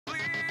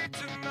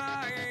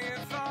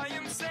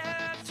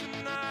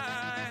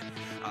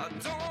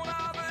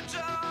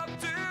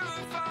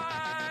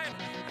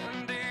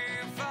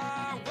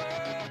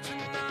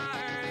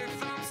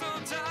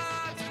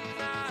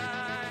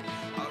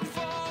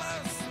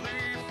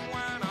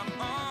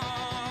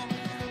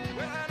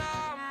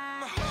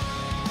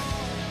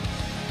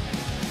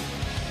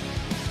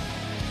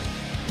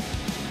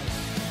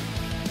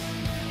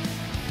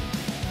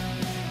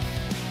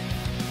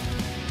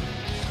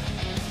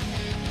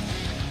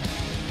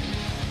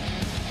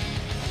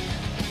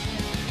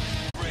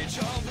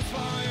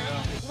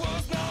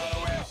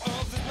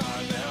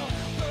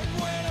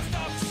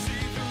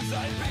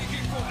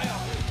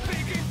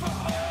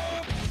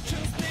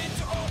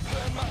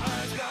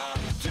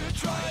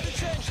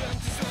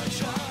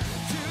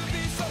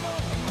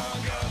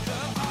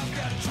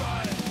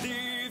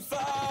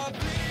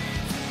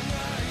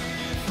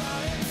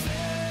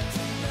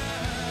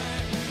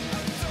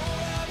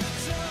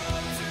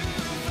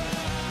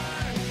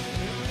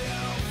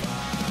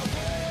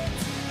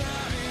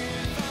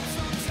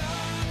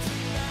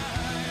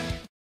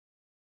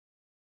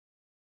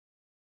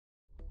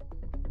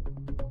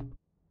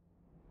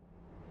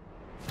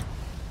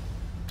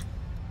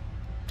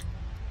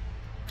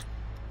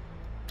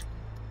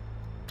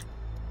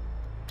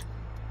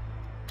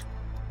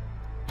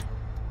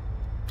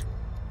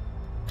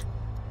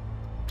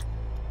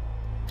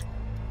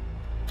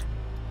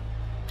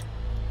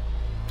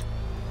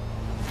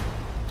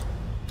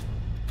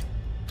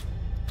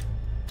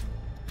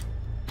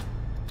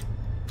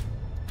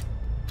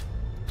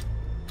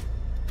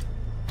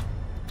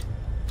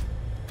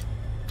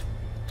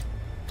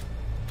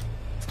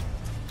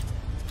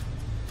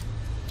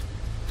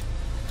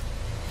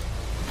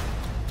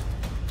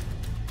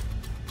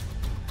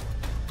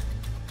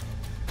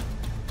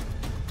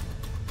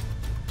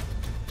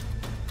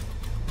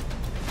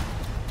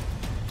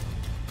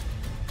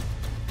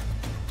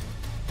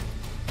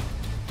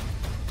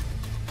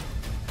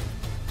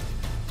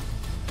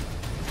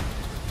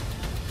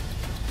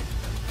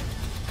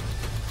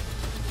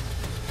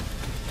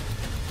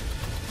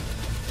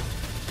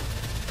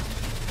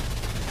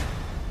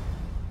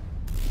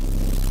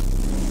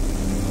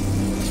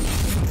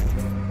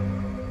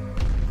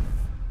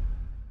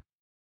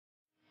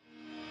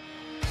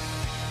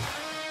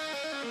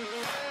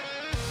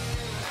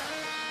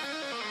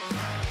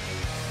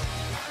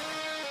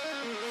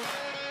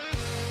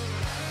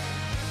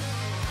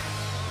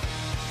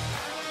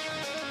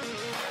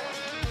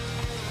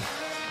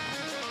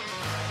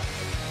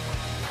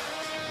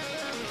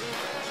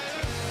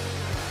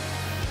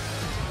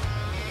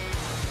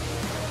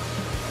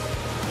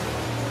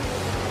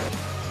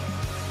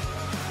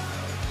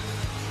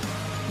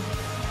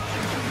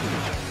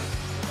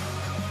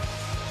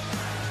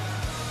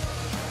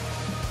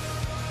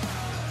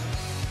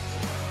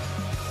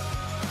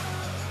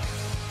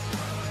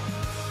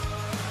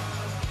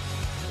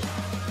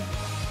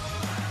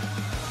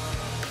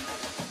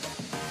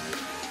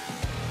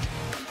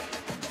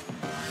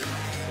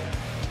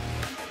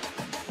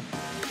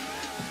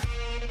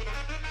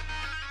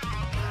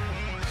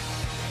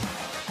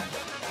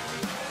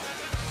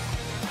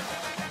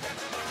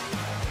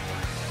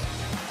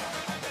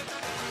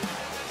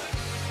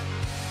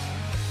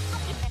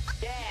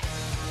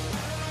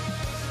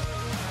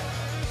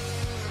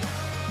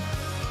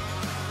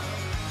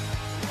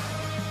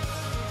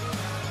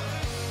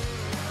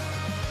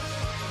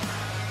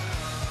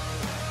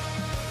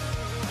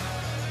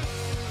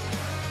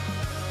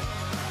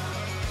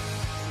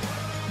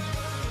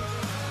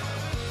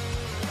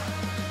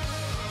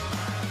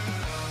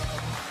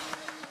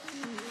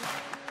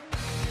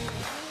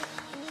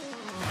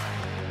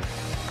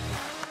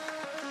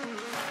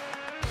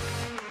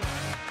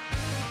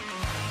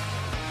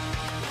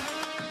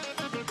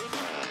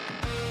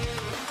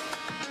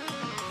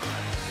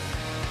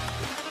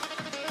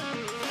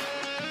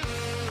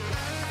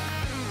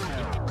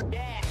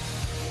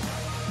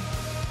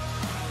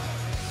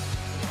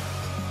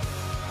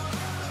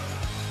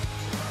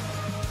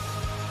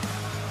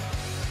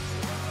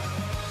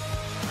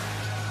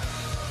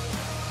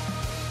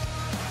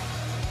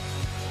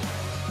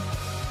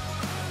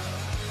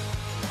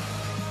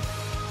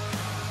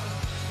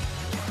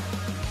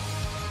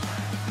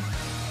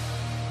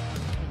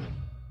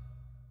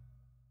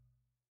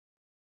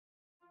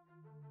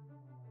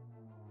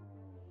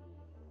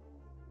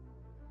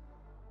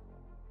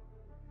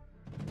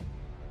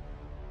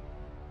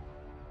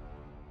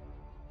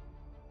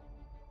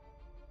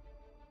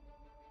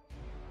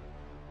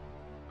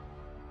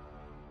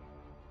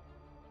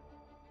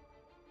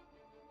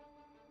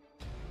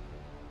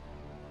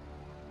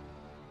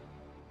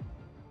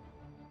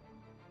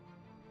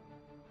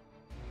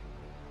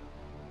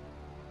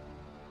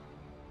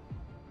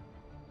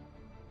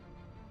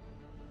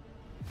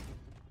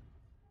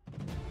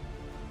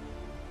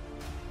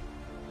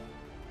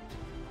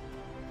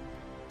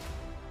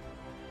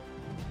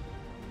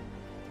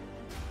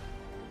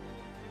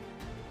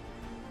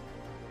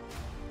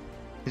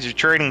Is your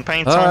trading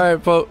paints on? on?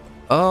 Alright, folks.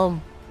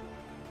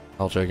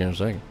 I'll check in a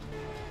second.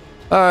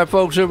 Alright,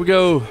 folks, here we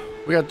go.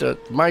 We got the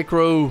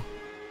micro.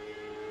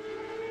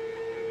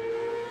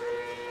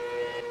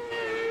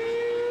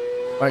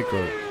 The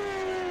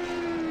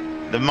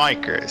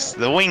micros.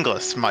 The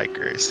wingless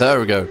micros.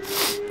 There we go.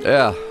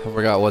 Yeah, I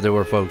forgot what they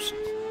were, folks.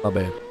 My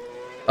bad.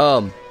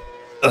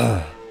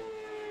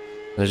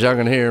 As y'all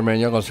can hear, man,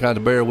 y'all gonna kind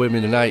of bear with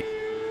me tonight.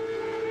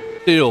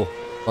 Still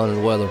under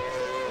the weather.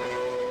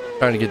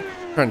 Trying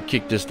to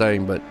kick this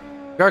thing, but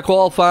got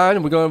qualifying,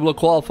 and we're gonna have a little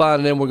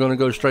qualifying, and then we're gonna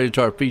go straight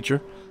into our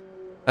feature.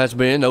 That's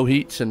been no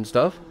heats and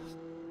stuff.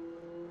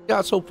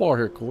 Got so far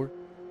here, Corey.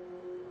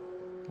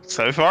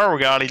 So far, we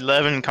got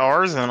 11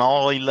 cars, and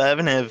all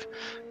 11 have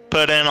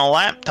put in a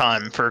lap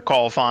time for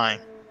qualifying.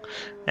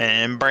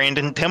 And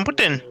Brandon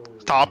Templeton,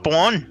 top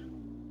one.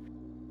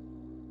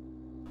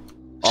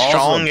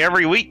 strong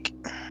every week.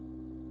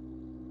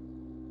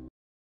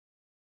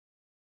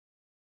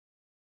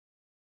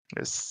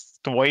 Just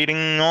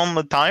waiting on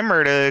the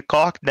timer to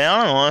clock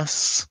down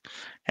unless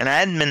an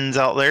admin's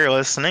out there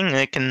listening.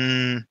 They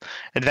can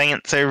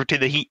advance over to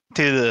the heat,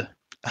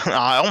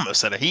 I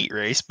almost said a heat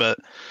race, but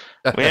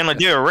we only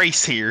do a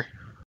race here.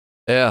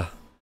 Yeah.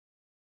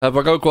 If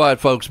I go quiet,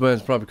 folks, man,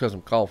 it's probably because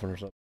I'm coughing or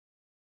something.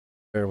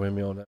 Bear with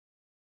me on that.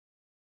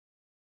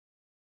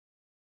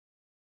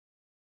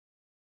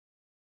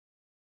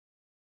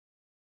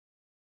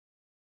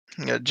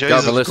 Got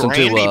Joseph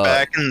Grandy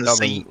back in the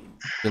seat.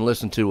 You can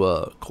listen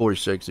to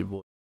Corey's sexy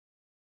voice.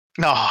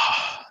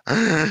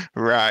 Oh,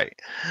 right.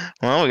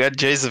 Well, we got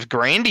Joseph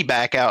Grandy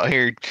back out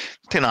here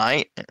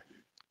tonight,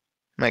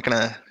 making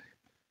a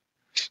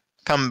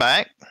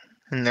comeback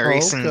in the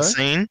racing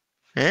scene.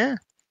 Yeah.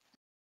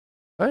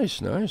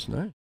 Nice.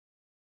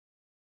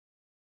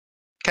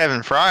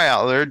 Kevin Fry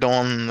out there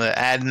doing the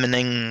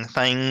adminning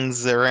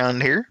things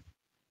around here.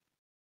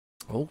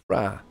 Oh,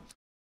 Fry.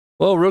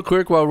 Well, real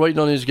quick, while we're waiting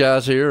on these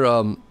guys here,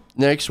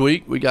 next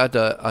week we got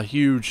a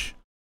huge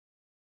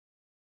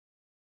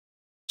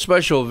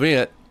special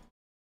event.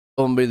 It's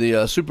going to be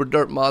the Super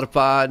Dirt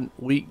Modified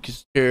Week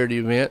charity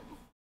event.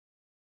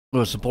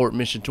 We'll support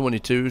Mission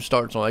 22.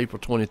 Starts on April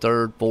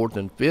 23rd, 4th,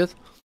 and 5th.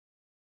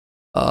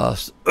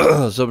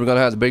 So we're going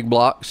to have the big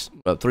blocks,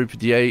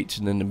 358s,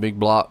 and then the big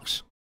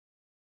blocks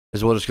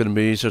is what it's going to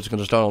be. So it's going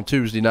to start on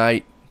Tuesday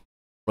night,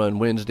 run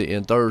Wednesday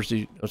and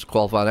Thursday. It's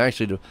qualified.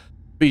 Actually, the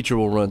feature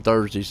will run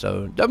Thursday,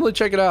 so definitely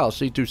check it out.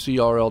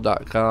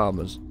 C2CRL.com.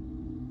 As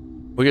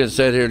we're getting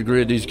set here to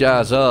grid these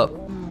guys up.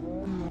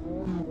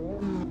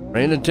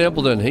 Brandon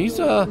Templeton, he's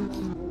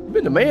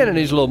been the man in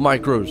these little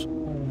micros.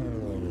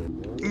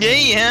 Yeah,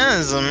 he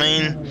has. I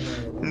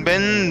mean,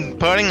 been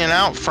putting it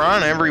out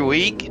front every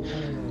week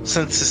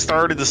since the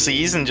start of the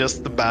season,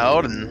 just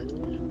about,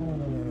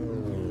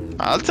 and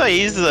I'd say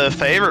he's the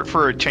favorite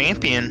for a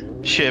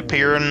championship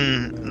here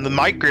in the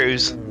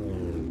micros.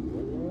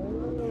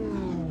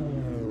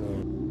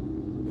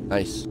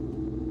 Nice.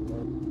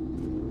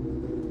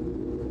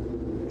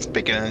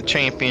 Speaking of the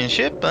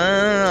championship,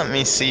 let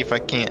me see if I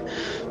can't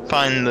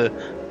find the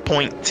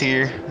points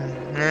here.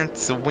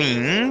 That's the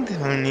winged.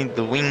 We need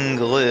the winged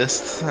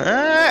list.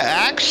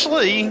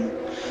 Actually,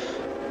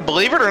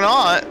 believe it or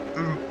not,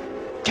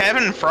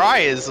 Kevin Fry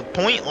is the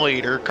point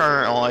leader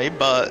currently,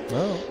 but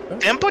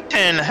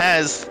Templeton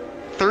has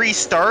 3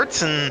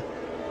 starts and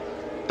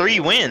 3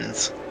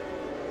 wins.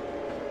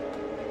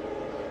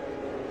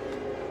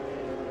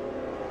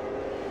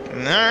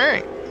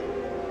 Alright.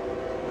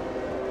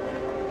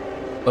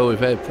 Oh, we've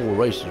had 4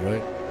 races,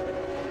 right?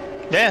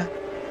 Yeah.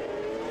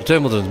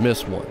 Templeton's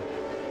missed one.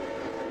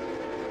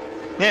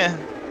 Yeah.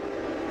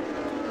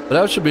 But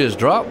that should be his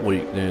drop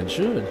week then,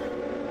 should.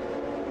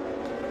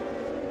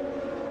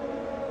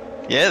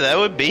 Yeah, that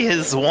would be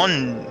his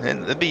one.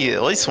 That'd be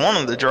at least one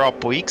of the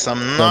drop weeks.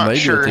 I'm not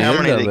sure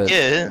how many they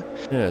get.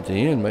 Yeah, at the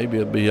end, maybe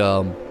it'd be,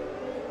 I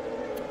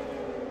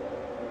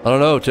don't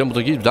know.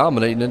 Templeton keeps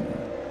dominating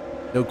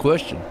it. No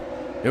question.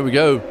 Here we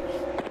go.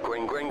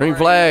 Green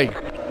flag.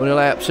 20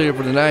 laps here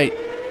for tonight.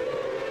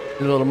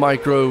 A little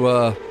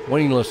micro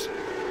wingless.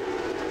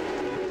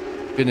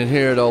 Getting in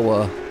here at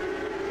old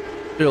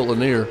Phil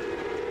Lanier.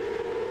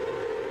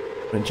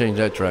 And change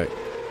that track.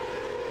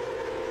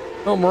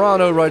 Oh,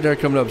 Morano right there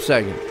coming up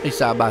second. He's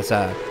side by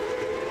side.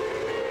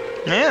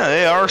 Yeah,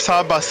 they are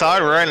side by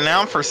side right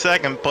now for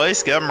second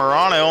place. Got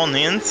Morano on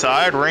the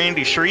inside.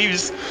 Randy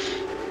Shreves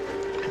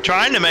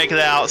trying to make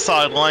the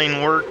outside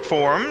lane work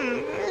for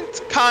him. It's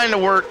kind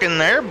of working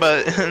there,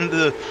 but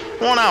the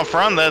one out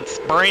front, that's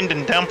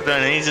Brandon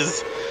Templeton. He's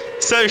just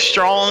so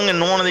strong in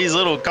one of these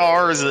little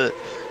cars that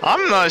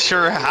I'm not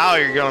sure how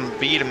you're going to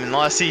beat him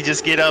unless you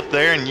just get up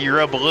there and you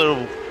rub a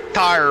little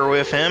tire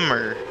with him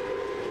or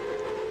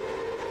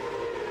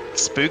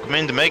spook him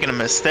into making a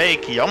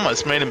mistake. He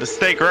almost made a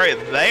mistake right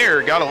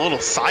there. Got a little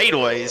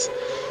sideways.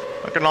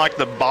 Looking like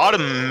the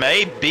bottom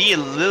may be a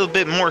little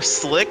bit more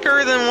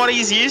slicker than what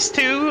he's used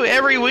to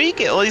every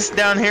week, at least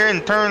down here in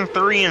turn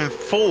 3 and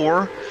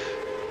 4.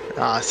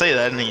 I say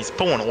that and he's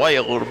pulling away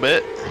a little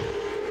bit.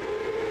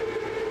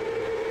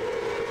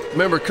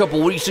 Remember a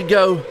couple weeks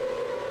ago,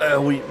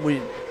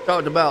 we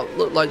talked about,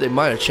 looked like they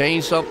might have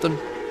changed something.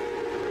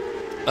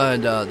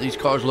 And these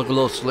cars look a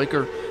little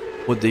slicker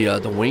with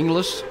the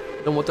wingless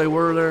than what they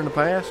were there in the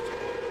past.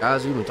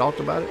 Guys even talked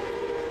about it.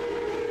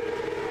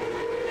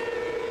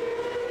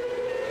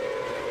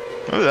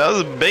 Ooh, that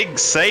was a big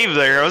save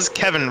there. That was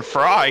Kevin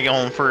Fry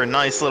going for a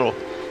nice little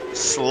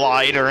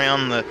slide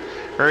around the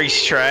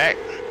racetrack.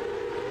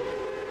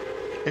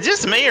 It's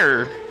just me,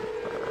 or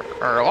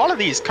are a lot of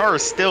these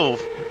cars still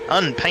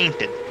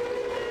unpainted?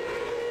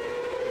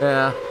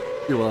 Yeah,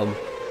 a few of them.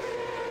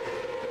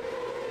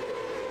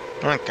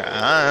 Okay,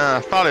 I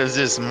thought it was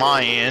just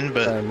my end,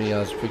 but I mean, I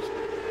was fixing.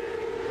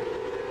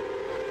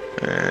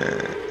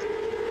 Yeah,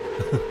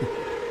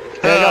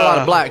 I got a lot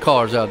of black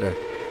cars out there.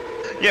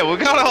 Yeah, we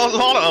got a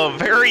lot of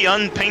very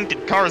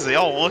unpainted cars. They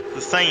all look the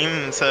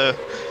same, so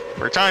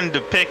We're trying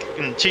to pick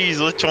and choose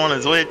which one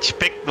is which.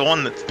 Pick the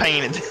one that's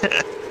painted.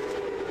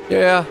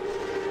 Yeah.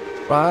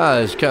 Fry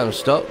is kind of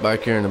stuck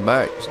back here in the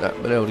back. He's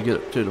not been able to get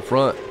up to the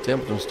front.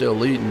 Templeton's still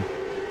leading.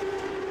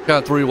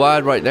 Got 3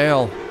 wide right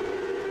now.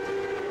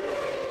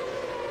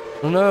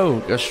 I don't know.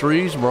 Got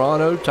Shreves,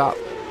 Morano, top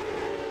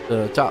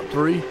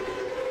 3.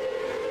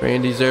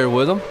 Randy's there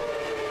with him.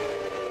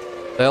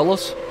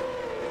 Ellis.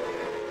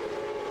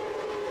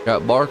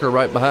 Got Barker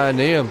right behind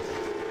them.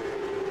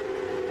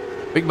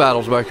 Big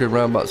battles back here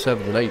around about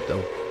 7th and 8th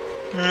though.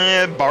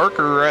 Yeah,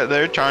 Barker right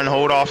there trying to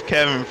hold off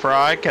Kevin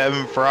Fry.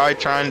 Kevin Fry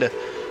trying to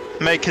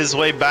make his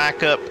way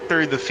back up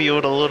through the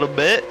field a little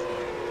bit.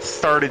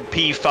 Started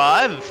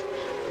P5,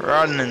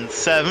 riding in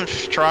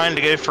 7th, trying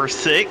to go for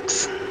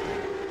 6.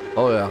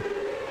 Oh yeah,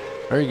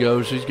 there he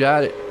goes. He's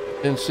got it.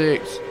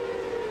 10-6.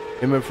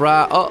 Him and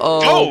Fry.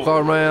 Oh!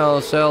 Carmel,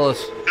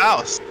 Ellis.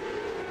 House.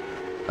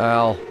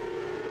 Ow.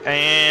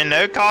 And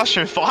no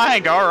caution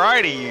flag.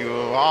 Alrighty.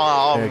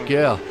 Heck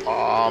yeah.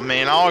 Oh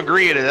man, I'll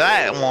agree to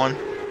that one.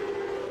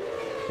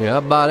 Yeah,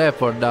 I'd buy that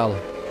for $1.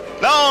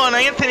 No, and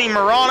Anthony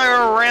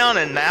Morano around,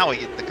 and now we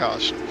get the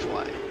caution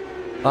flag.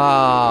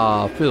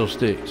 Ah,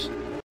 fiddlesticks.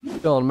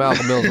 Go on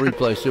Malcolm Mills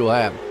replay, see what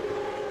happened.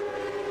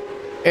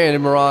 Andy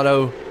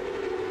Morano.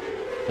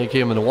 I think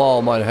him and the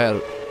wall might have had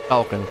a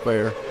talking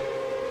affair.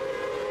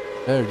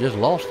 They just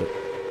lost it.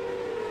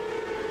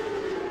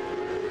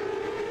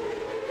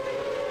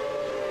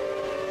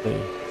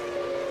 See.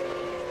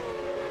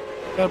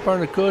 Got to burn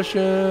the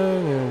cushion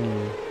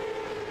and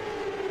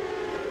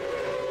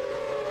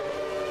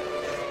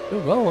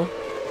still going.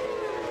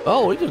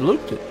 Oh, he just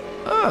looped it.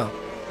 Ah.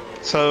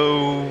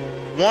 So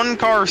one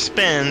car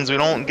spins, we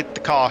don't get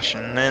the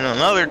caution. Then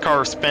another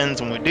car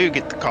spins, and we do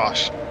get the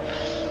caution.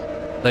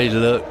 Lazy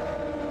luck.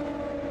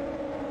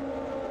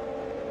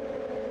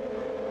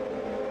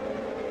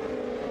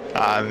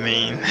 I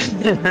mean,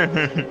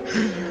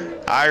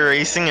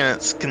 iRacing and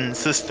its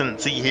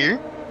consistency here.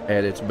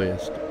 At its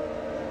best.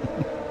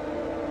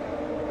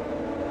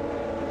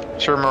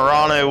 Sure,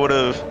 Morano would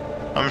have.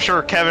 I'm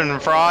sure Kevin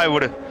Fry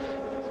would have,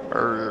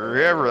 or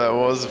whoever that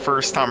was the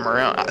first time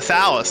around.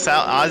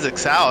 Isaac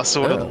Salas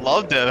would have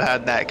loved to have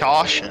had that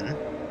caution.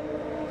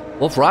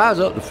 Well, Fry's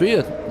up to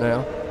 5th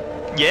now.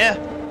 Yeah.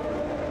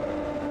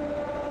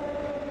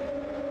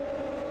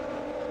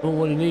 Well,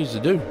 what he needs to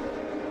do.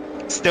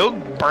 Still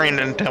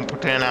Brandon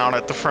Templeton out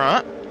at the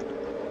front.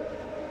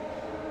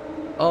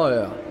 Oh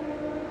yeah.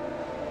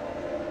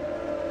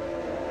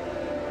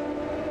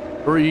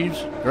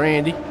 Reeves,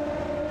 Grandy.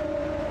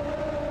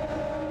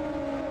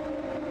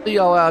 See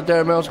y'all out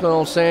there, man. What's going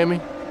on, Sammy?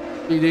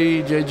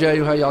 CD,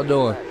 JJ, how y'all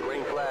doing?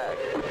 Green flag.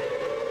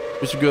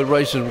 It's a good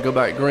racing. We go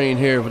back green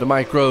here with the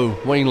micro,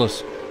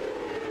 wingless.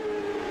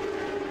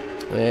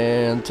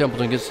 And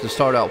Templeton gets to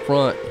start out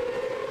front.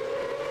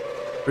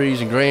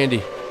 Reeves and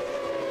Grandy.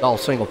 All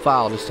single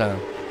file this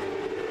time.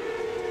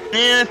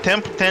 Yeah,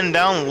 Templeton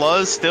down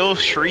low, still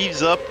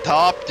Shreves up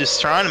top, just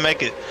trying to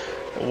make it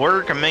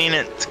work. I mean,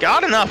 it's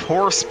got enough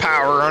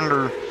horsepower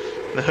under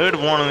the hood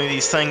of one of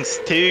these things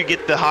to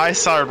get the high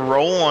side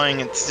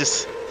rolling. It's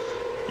just,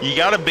 you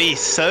gotta be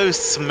so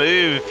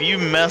smooth. If you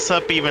mess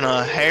up even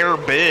a hair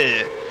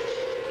bit,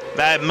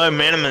 that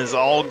momentum is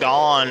all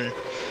gone.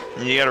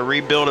 You gotta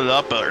rebuild it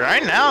up. But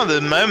right now, the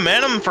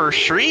momentum for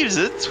Shreves,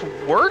 it's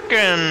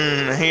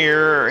working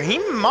here. He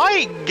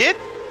might get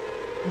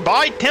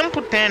by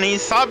Templeton.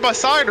 He's side by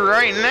side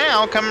right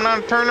now, coming out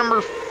of turn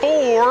number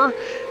 4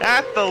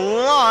 at the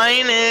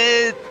line.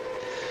 It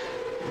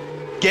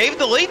gave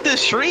the lead to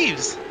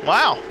Shreves.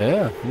 Wow.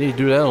 Yeah, you need to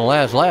do that on the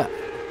last lap.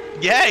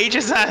 Yeah, he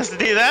just has to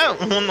do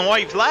that on the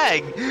white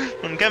flag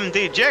when coming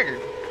to a checker.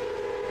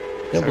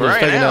 Templeton's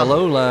taking that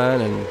low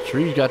line, and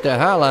Shreves got that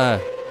high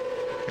line.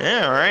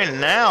 Yeah, right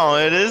now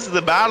it is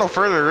the battle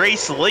for the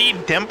race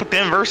lead.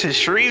 Templeton versus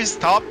Shreves,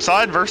 top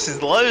side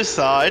versus low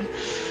side.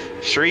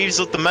 Shreves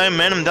with the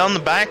momentum down the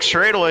back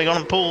straightaway,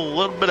 gonna pull a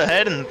little bit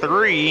ahead in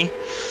 3.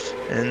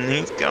 And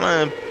he's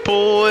gonna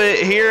pull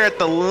it here at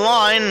the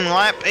line,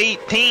 lap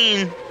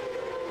 18.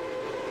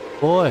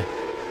 Boy.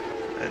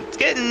 It's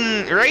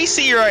getting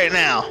racy right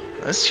now.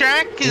 This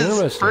track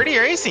is pretty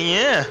racy,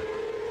 yeah.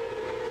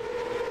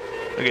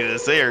 Look at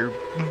this, they're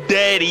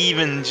dead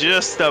even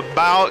just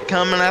about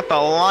coming at the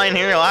line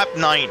here, lap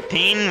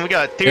 19. We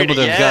got 2 to go.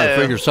 Templeton's got to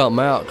figure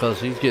something out because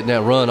he's getting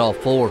that run off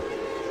 4.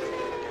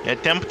 Yeah,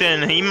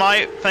 Templeton, he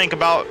might think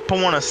about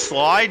pulling a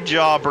slide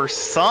job or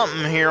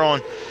something here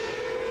on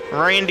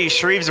Randy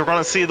Shreves. We're going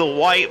to see the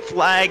white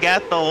flag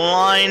at the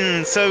line.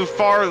 And so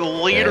far, the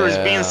leader is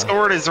being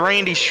scored as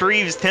Randy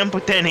Shreves.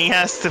 Templeton, he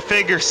has to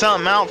figure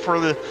something out for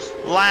the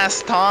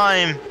last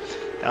time.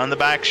 Down the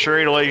back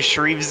straightaway,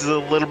 Shreves is a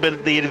little bit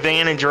of the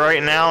advantage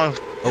right now.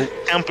 Oh.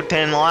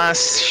 Templeton,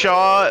 last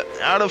shot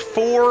out of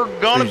 4,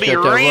 gonna be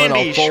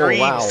Randy Shreves.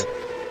 Wow.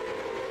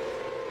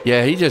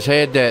 Yeah, he just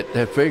had that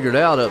figured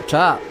out up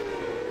top.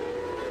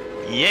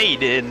 Yeah, he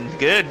did.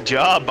 Good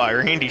job by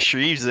Randy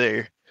Shreves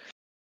there.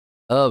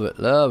 Love it,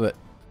 love it.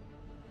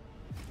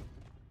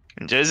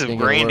 And Joseph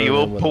Grandy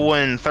will pull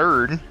in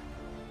 3rd.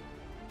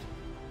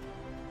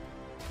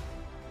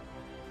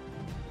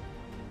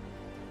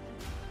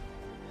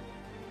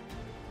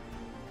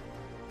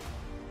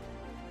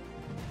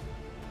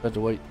 Have to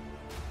wait.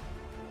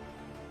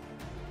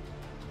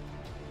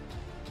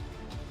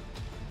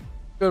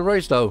 Good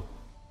race though.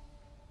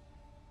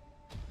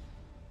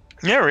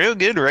 Yeah, real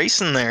good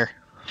racing there.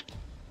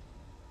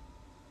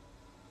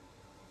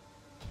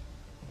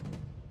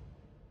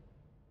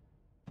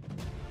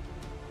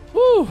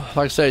 Woo! Like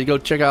I said, go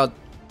check out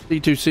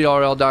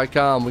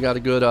D2CRL.com. We got a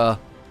good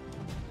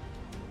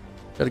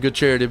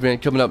charity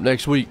event coming up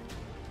next week.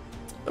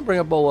 I'll bring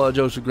up old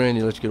Joseph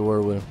Grandy. Let's get a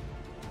word with him.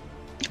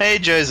 Hey,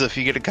 Joseph,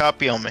 you get a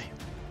copy on me.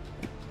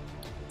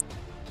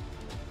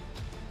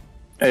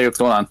 Hey, what's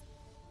going on?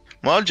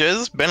 Well, Joseph,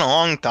 it's been a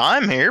long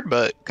time here,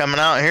 but coming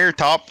out here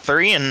top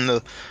 3 in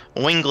the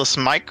wingless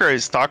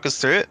micros. Talk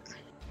us through it.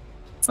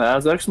 That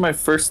was actually my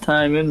first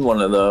time in one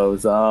of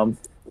those.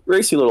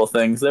 Racy little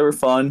things. They were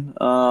fun.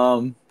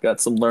 Got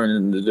some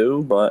learning to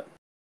do, but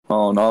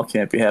all in all,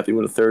 can't be happy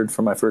with a third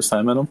for my first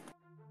time in them.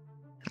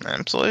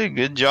 Absolutely.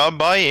 Good job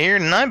by you here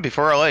tonight.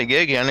 Before I let you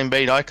go, get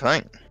anybody I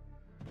think.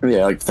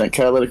 Yeah, I'd like to thank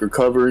Catalytic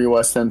Recovery,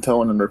 West End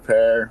Towing and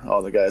Repair,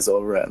 all the guys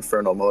over at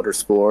Inferno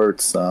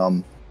Motorsports,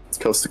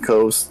 Coast to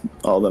Coast,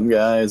 all them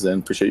guys,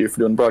 and appreciate you for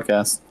doing the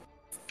broadcast.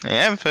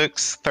 Yeah,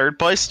 folks. 3rd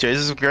place,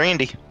 Joseph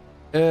Grandy.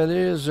 Yeah, it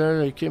is.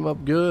 They came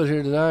up good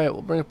here tonight.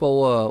 We'll bring up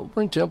we'll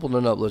bring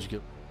Templeton up. Let's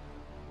get.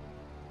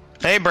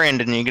 Hey,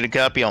 Brandon, you get a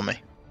copy on me.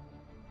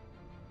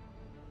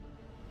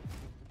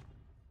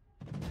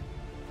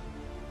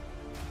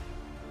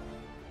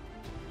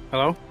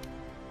 Hello?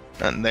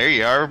 And there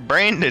you are,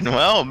 Brandon.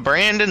 Well,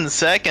 Brandon,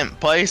 2nd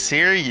place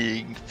here.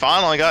 You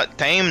finally got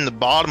tamed. The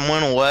bottom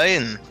went away,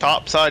 and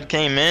top side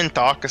came in.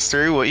 Talk us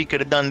through what you could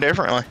have done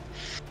differently.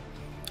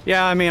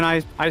 Yeah, I mean,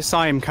 I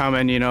saw him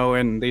coming, you know,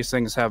 and these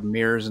things have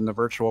mirrors in the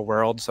virtual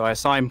world. So I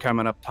saw him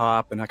coming up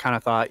top, and I kind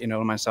of thought, you know,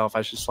 to myself,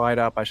 I should slide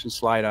up,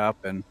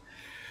 and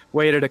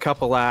waited a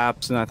couple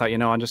laps, and I thought, you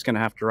know, I'm just going to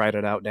have to ride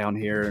it out down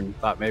here, and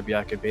thought maybe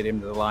I could beat him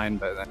to the line,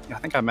 but I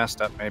think I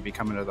messed up maybe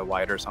coming to the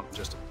wide or something,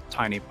 just a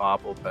tiny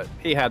bobble, but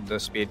he had the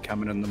speed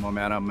coming and the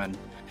momentum, and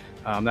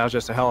that was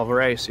just a hell of a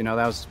race. You know,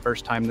 that was the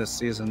first time this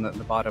season that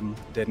the bottom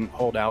didn't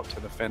hold out to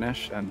the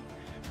finish, and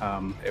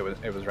it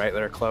was right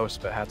there close,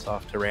 but hats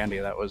off to Randy.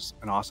 That was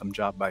an awesome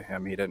job by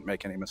him. He didn't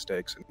make any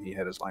mistakes, and he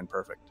hit his line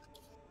perfect.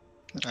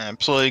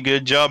 Absolutely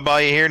good job by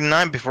you here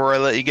tonight. Before I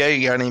let you go,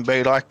 you got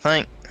anybody like to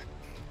thank?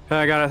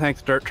 I got to thank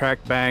the Dirt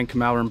Track Bank,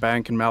 Malvern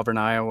Bank in Malvern,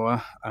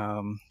 Iowa.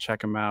 Check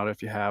them out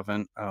if you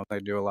haven't. They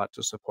do a lot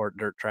to support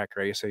dirt track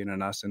racing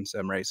and us in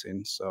sim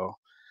racing, so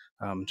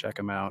check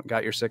them out.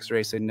 Got Your Six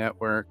Racing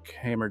Network,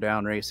 Hammer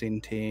Down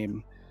Racing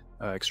Team,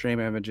 Extreme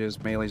Images,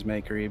 Maley's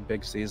Makery,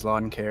 Big C's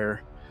Lawn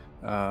Care.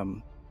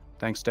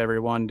 Thanks to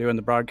everyone doing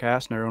the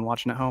broadcast and everyone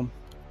watching at home.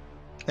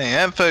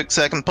 Yeah, folks,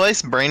 2nd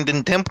place,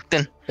 Brandon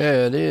Templeton.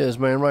 Yeah, it is,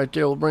 man. Right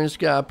there. We'll bring this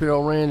guy up here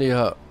on Randy.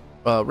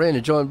 Randy,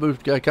 join the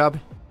booth. Got a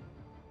copy?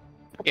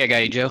 Yeah, I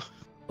got you, Joe.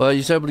 Well, you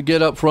was able to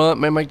get up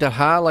front, man, make that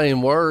high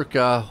lane work.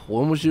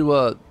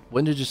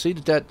 When did you see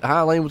that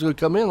high lane was going to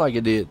come in like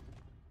it did?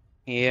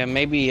 Yeah,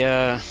 maybe,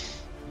 I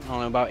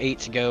don't know, about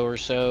 8 ago or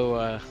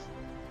so.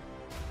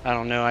 I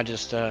don't know,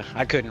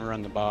 I couldn't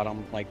run the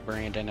bottom like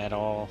Brandon at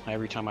all.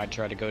 Every time I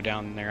try to go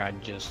down there,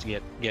 I'd just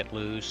get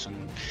loose,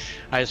 and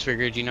I just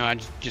figured, you know,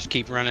 I'd just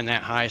keep running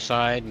that high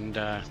side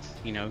and,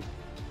 you know,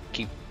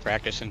 keep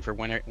practicing for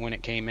when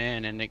it came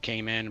in, and it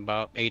came in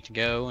about 8 to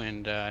go,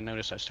 and I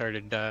noticed I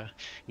started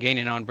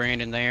gaining on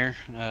Brandon there.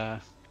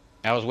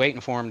 I was waiting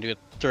for him to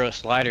throw a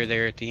slider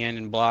there at the end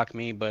and block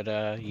me, but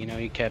you know,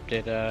 he kept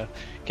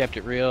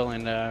it real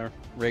and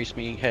raced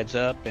me heads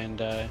up, and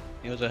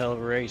it was a hell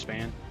of a race,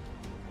 man.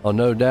 Oh,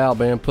 no doubt,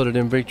 man. Put it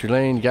in victory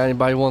lane. You got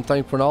anybody want to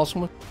thank for an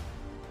awesome one?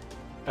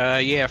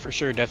 Yeah, for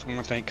sure. Definitely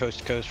want to thank Coast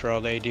to Coast for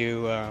all they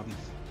do. Want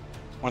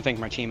to thank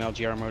my team,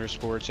 LGR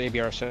Motorsports,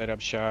 ABR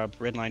Setup Shop,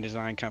 Redline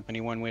Design Company,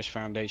 One Wish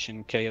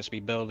Foundation,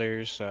 KSB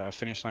Builders,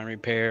 Finish Line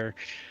Repair.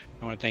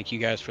 I want to thank you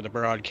guys for the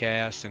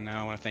broadcast, and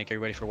I want to thank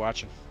everybody for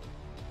watching.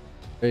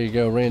 There you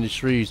go, Randy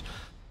Shreves.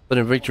 Put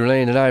in victory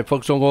lane tonight.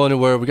 Folks, don't go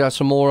anywhere. We got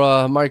some more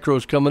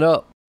micros coming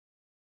up.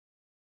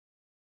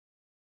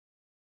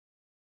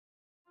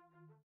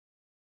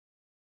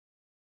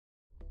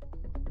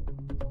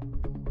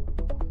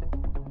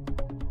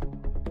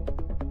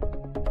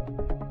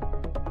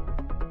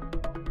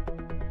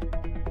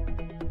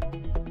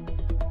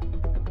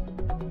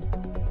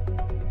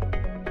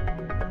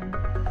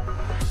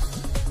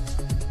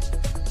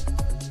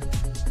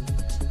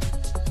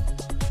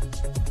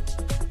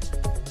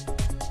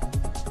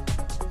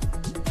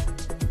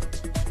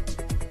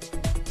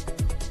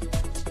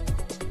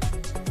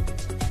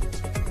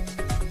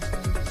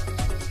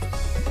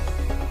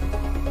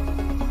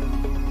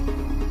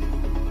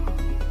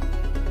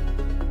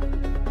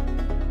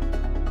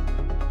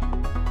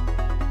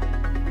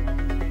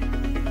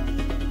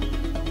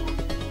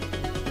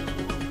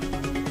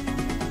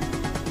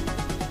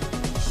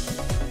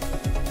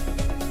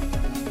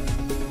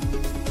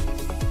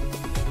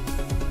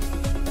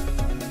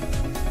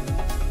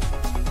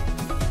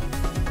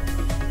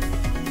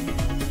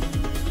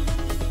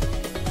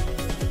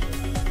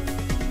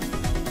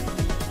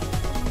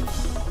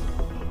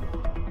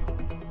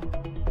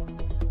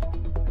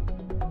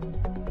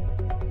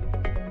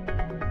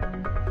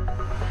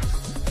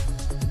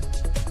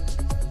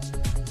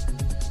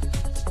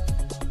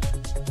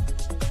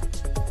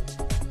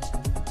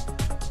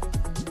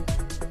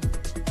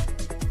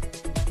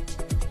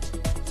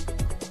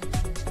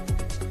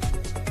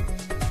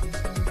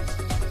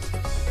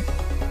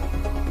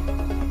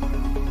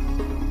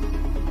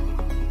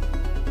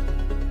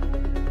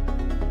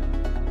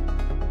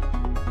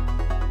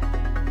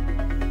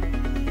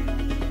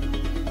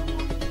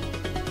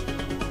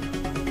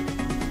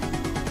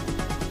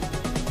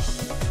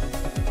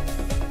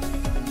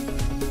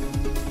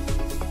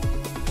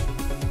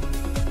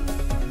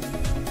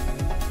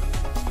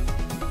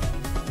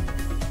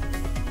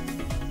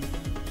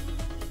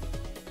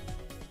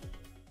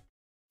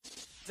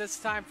 it's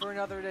time for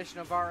another edition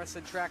of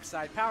RSN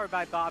Trackside, powered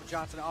by Bob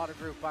Johnson Auto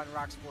Group on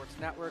Rock Sports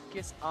Network.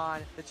 Kiss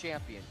on the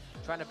champion.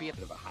 Trying to be a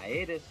bit of a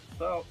hiatus,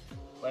 so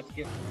let's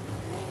get...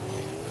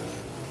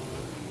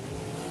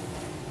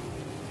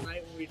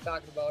 Tonight we'll be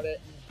talking about it.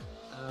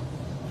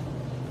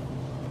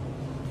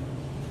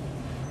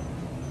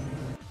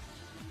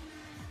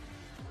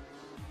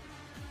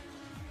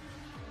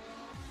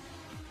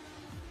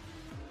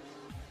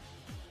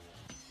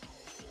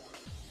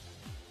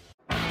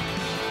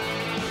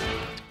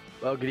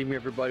 Well, good evening,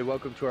 everybody.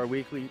 Welcome to our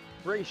weekly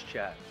race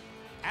chat.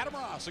 Adam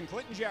Ross and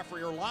Clinton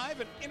Jeffrey are live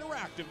and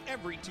interactive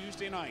every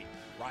Tuesday night.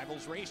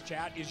 Rivals Race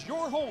Chat is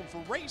your home for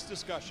race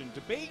discussion,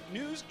 debate,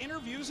 news,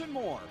 interviews, and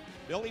more.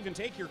 They'll even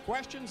take your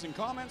questions and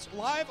comments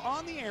live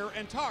on the air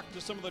and talk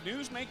to some of the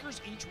newsmakers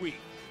each week.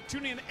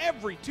 Tune in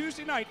every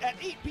Tuesday night at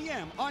 8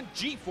 p.m. on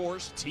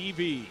GeForce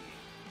TV.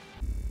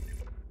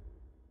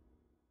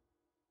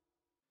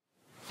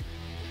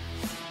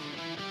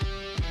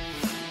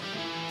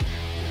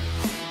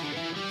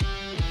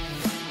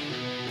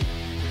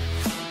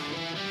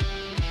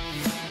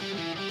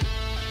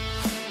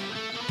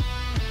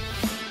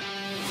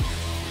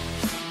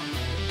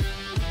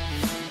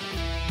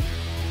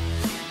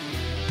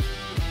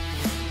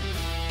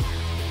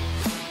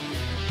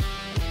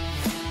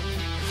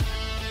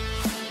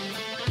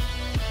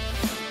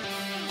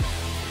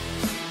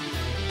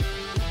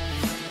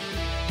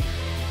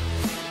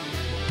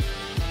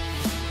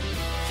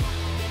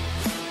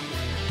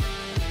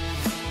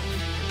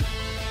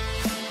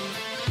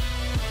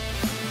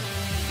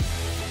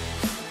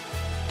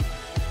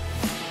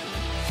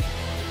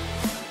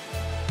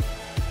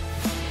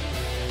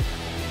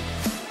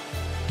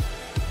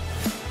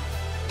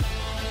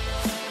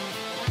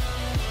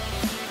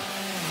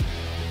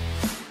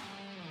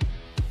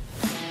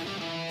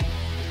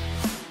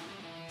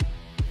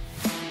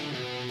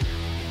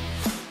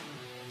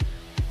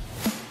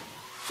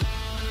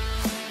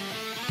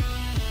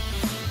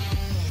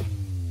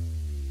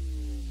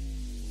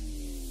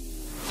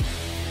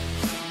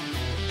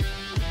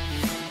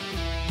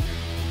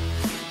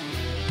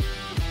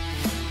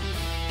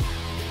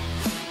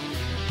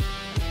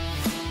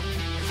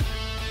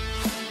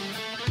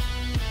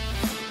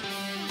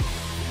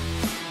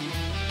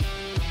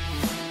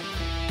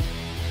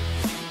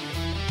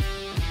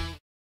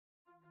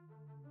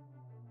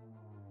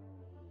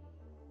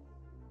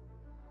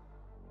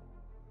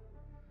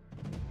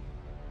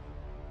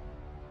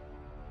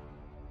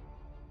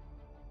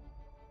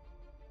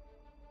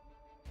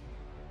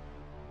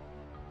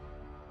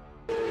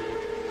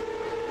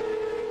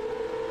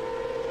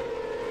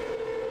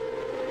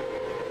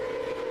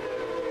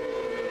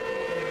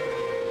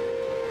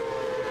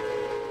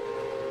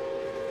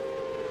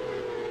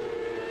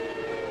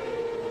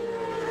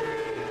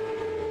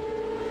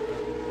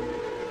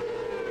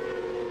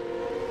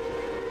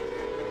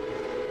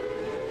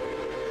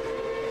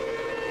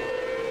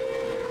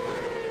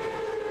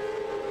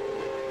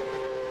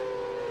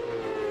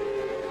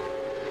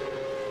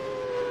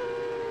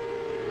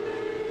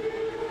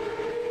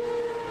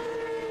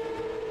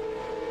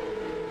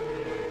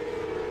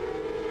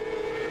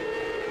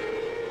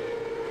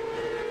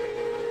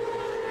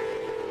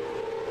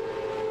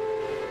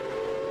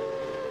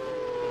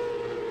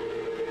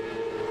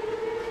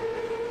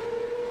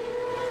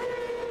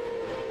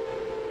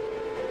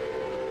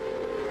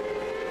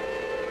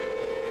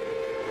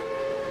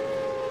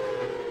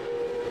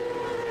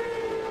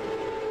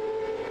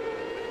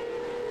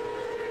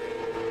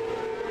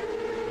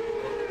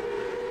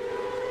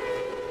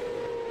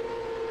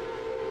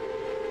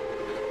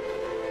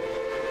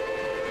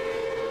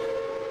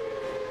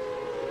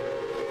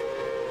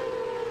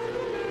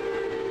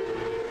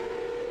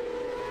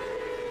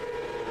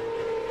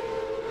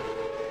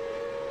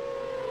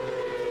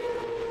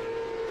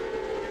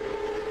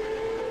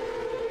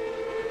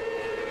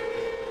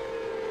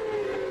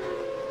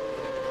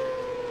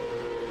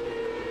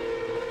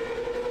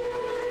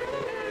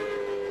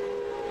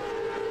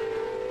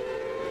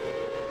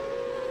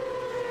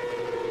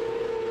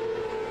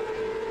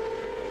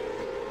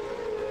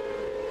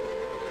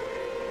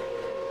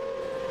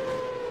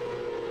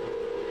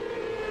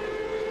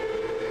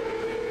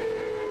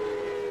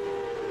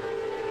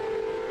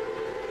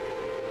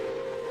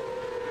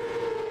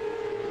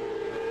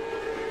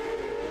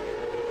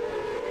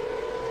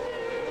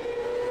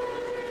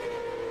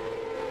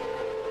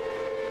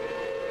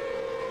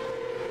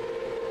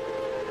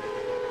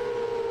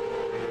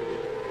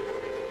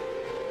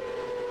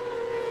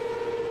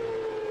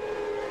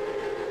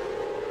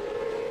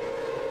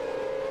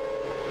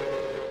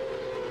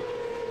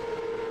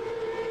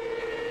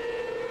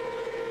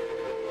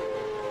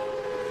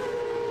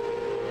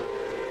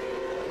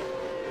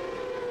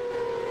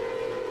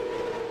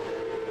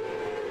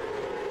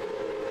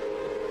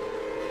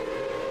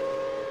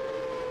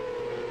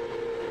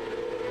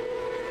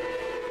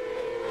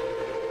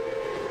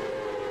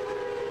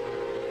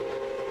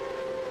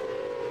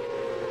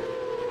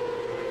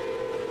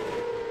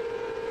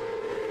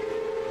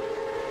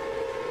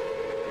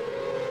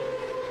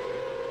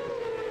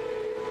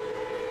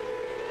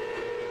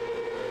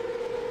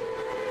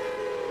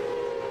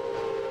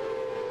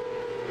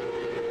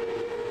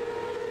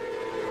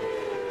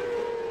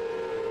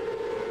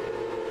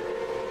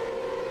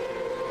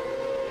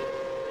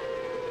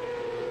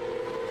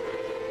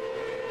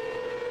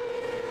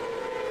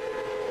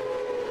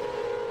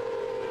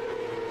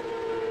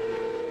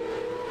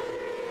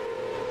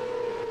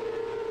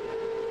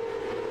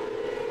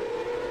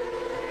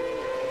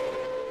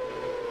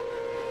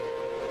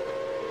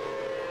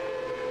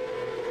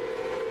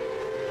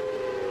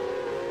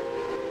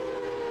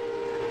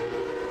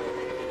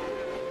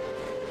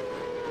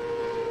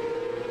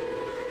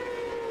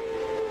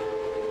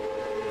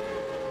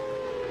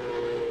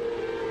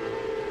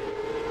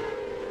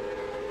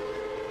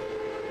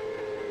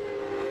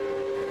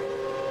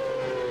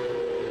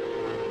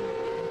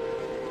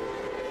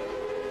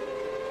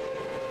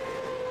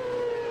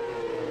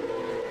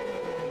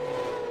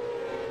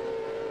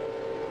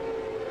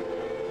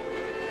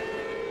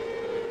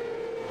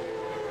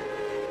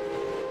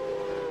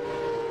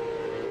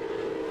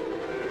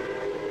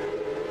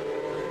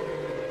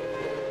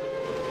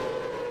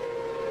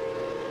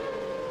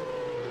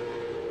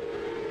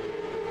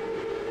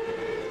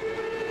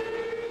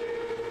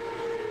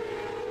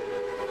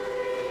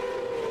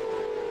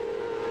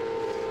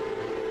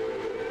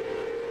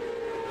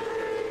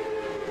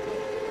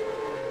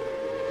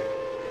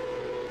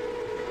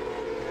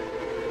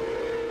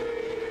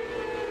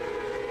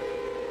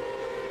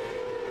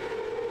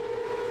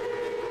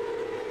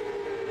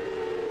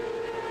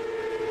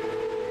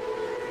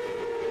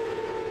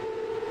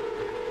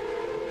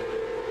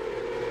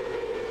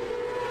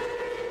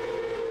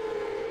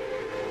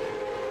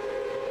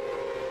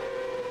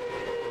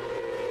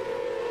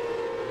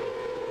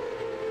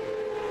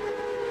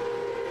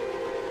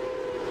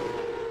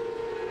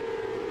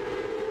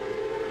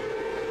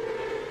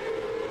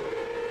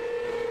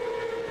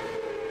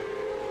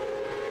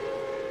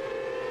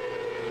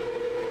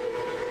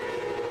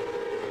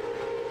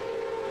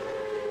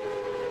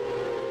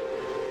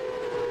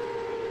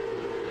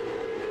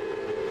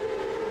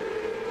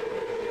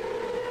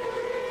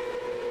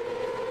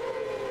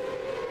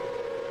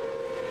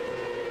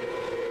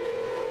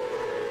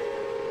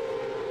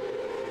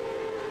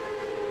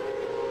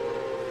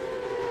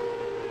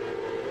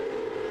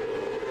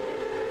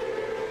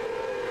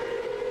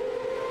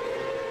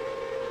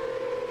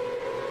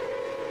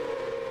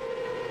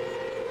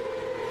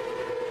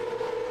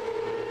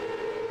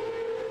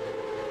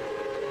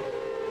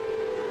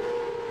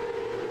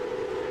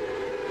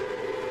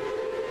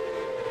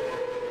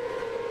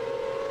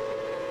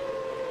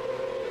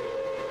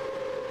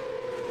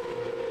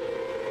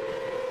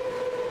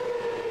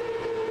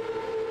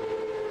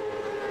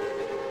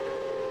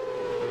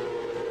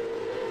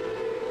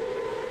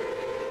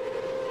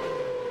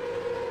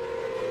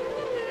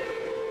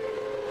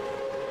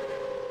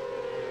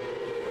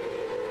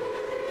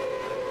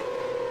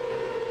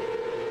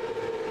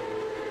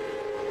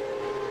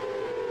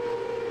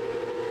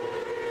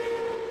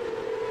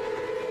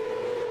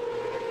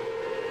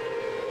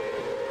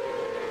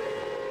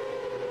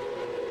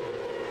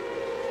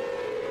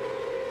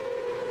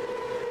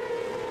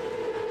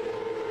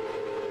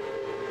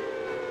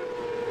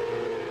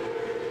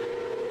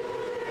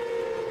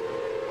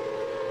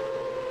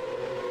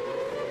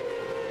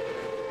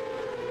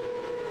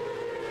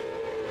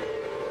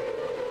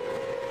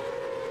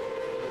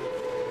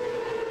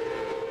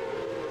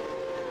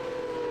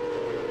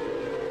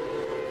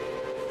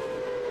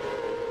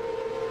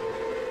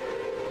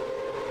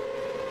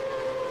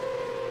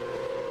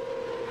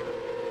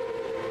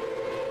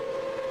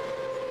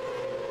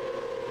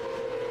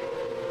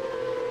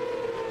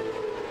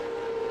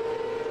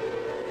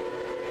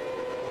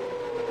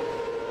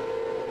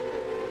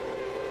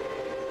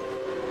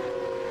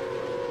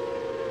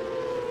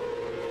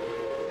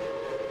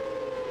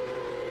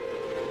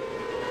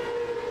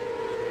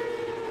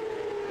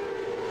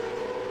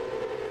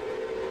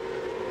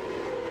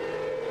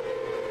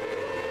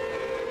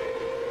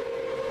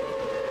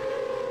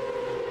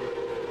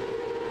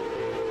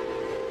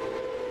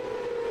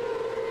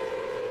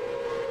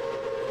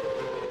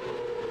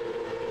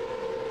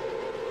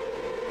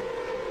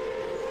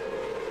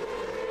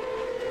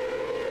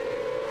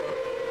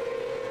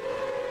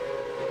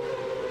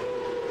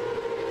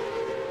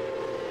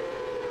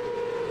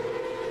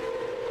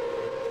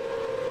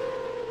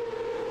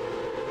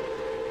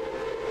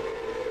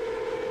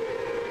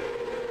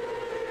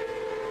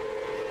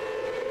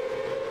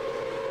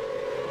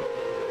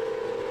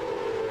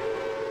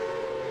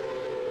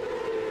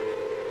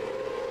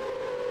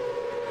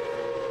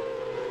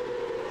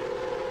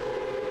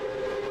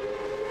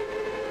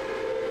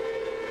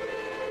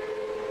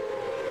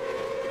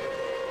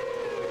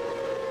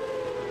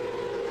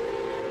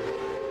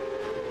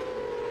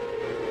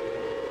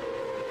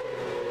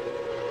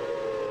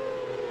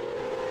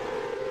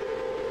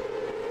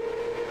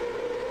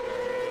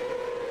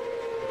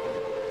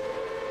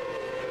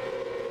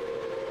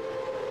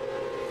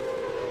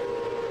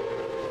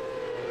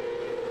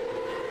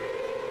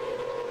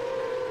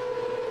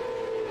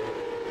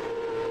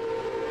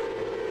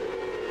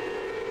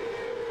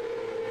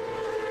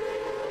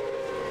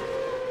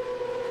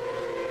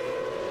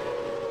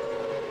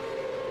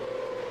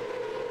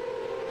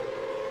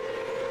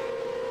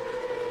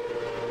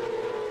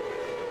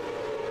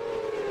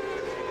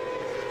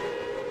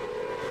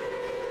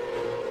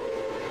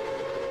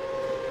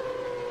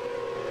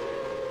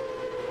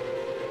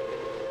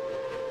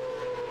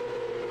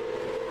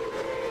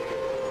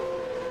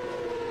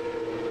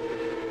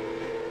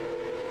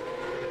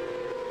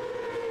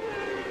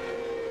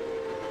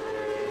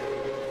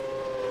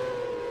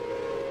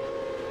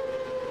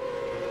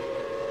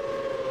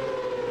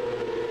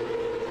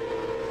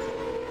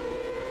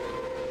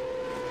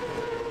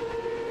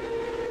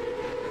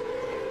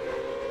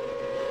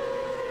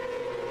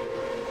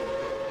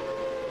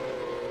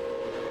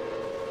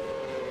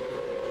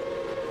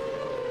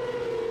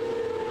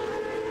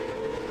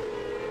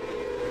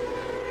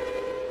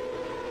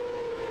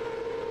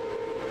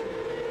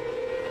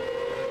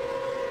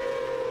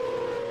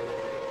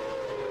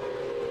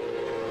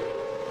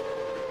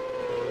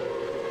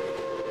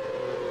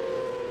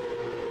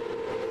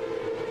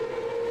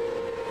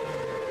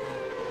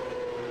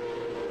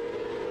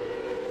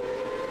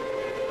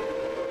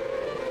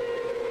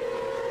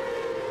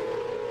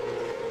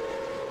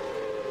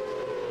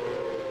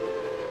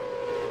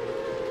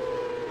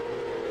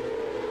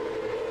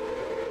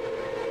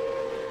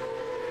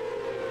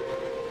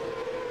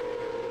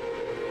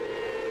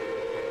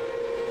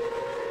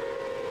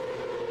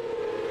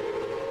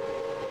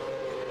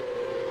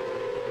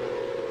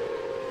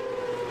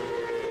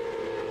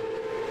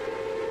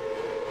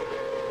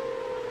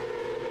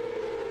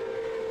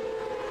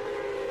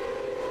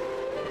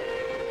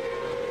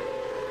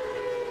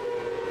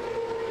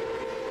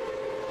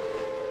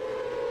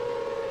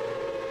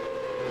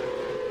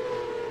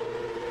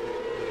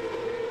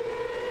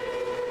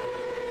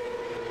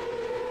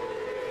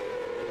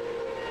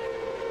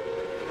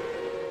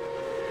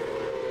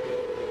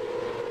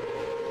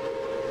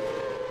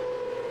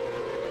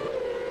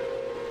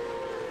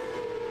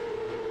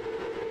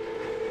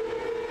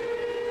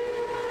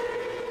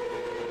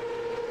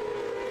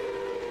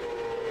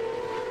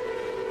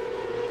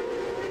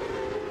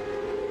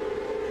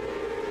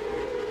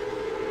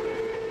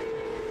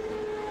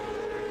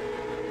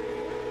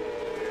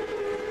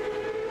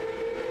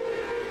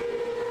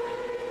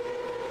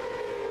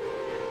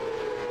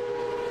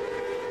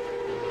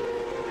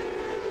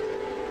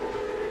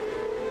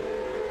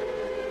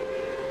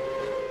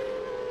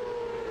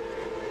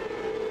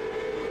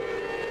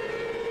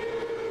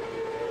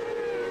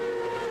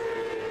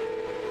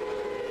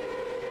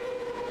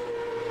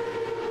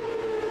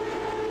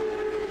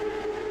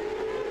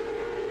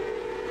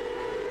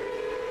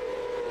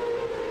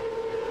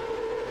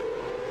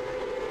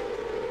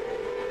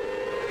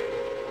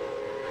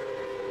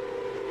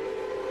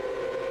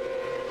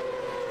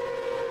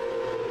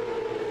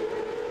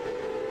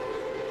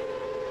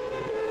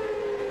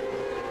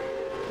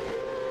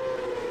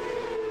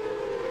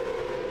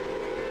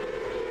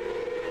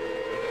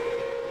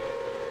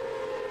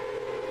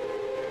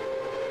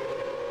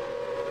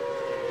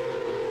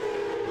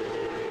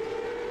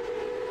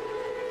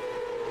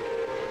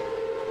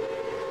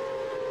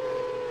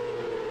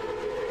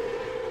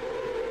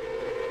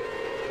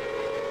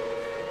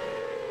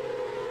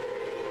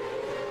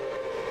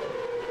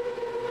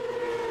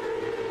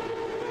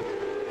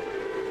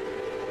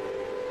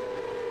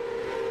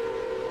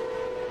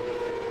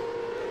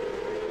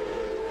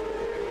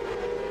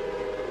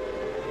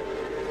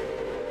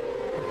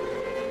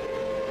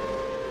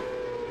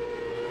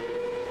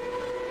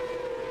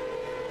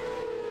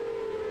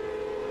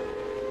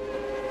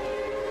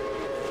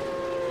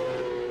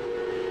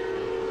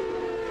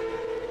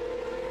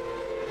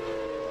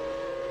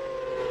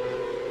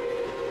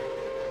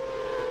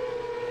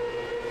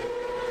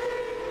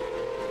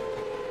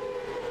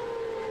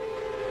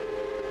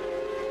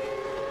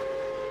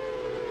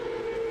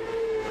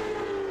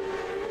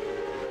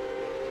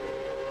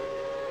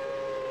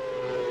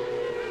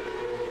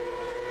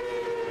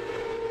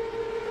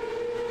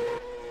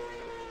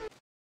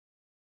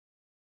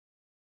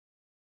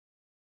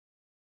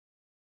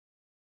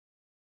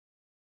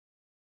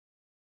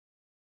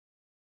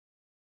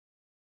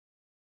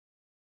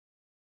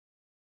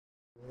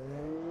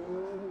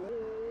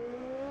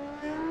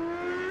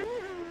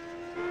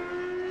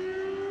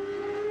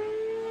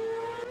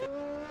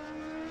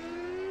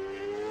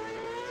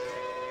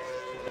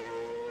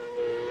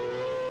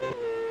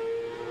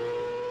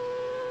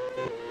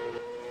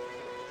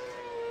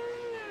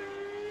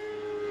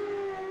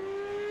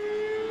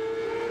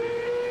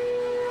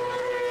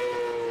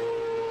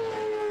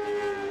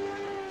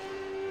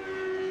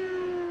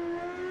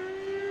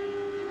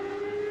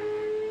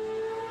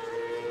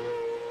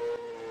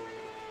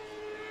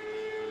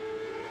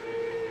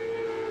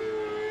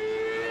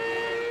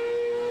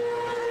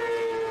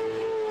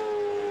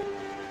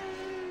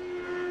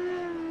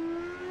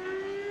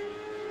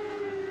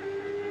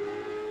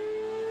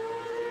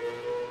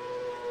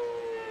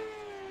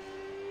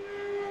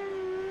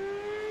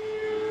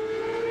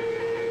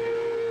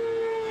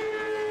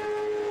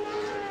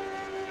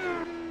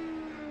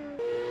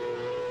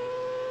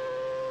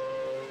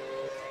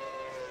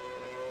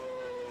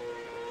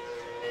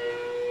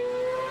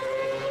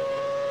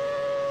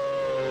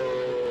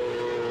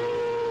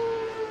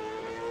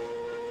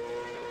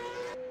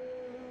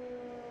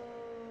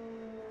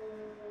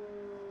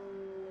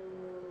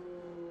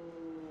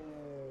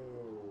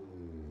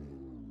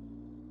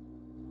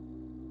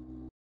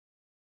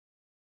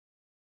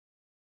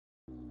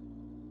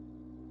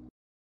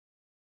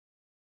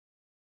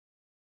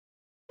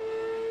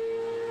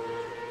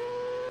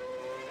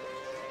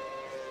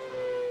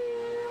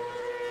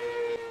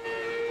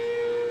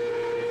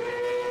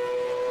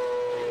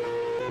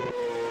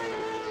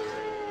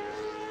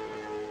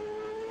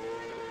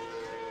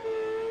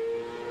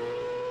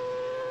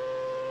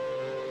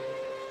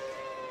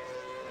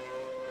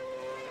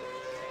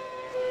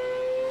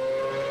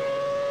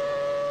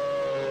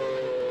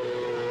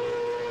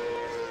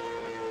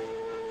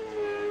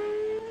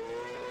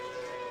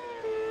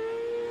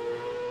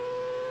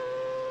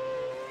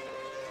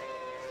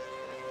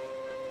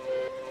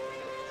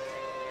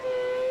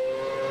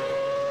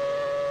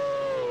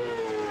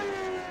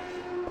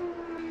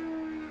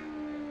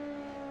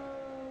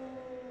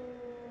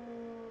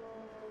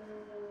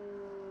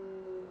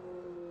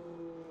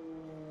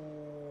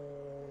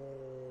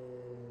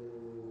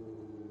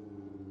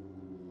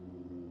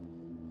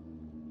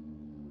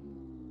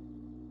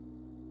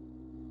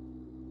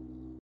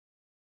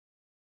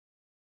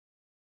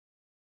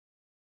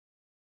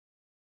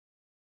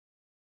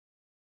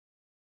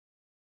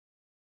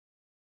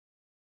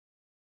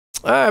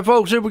 All right,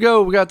 folks, here we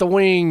go. We got the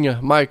wing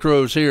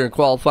micros here in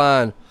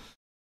qualifying.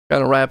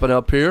 Kind of wrapping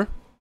up here.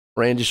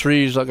 Randy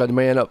Shreves, I got the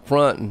man up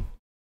front, and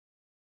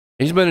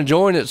he's been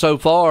enjoying it so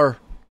far.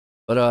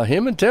 But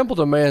him and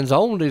Templeton, man's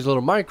owned these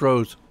little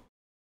micros.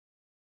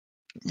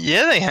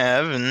 Yeah, they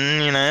have,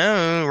 and you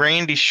know,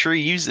 Randy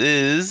Shreves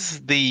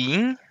is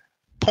the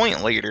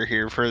point leader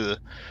here for the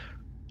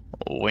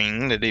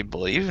wing. Did he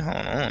believe? Hold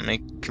on, let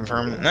me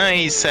confirm. No,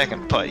 he's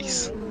second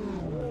place.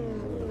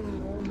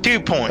 2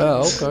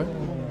 points. Oh, okay.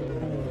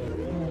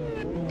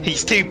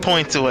 He's 2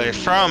 points away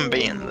from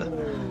being the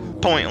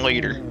point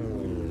leader.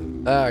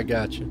 I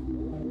got you.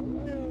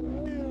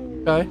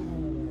 Okay.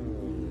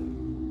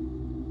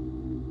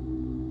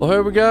 Well,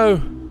 here we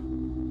go.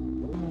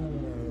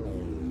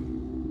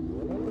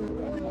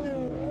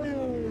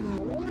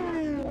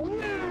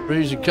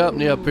 Breezy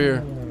Company up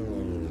here.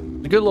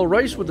 A good little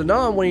race with the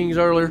non-wings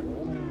earlier.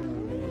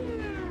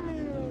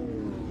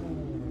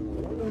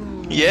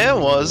 Yeah, it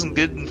was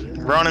good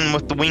running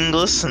with the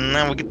wingless, and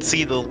now we get to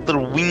see the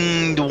little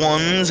winged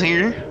ones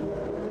here.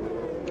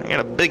 I got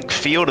a big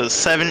field of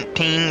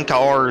 17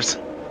 cars.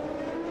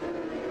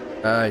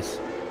 Nice.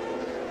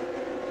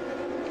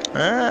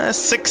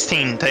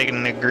 16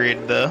 taking the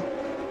grid though.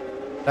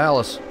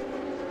 Dallas.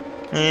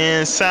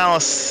 Yeah,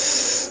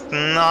 Salas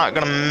not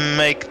gonna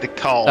make the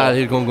call.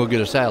 He's gonna go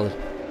get a salad.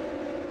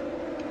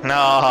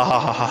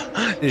 No,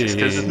 just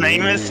because his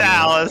name is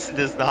Salas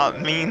does not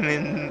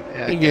mean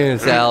He getting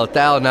salad,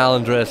 Thousand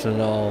Island dressing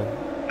and all.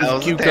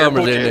 There's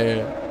cucumbers in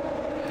there.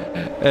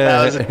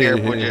 That was a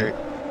terrible joke.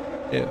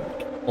 Yeah.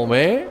 Oh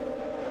man.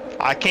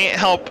 I can't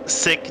help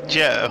sick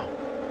Joe.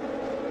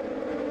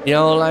 You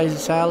don't like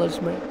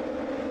salads, man?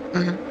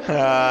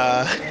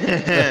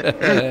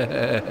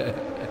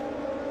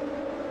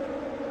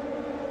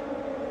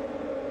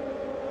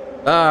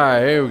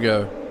 Alright, here we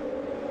go.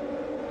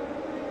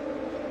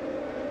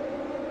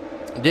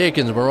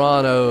 Dickens,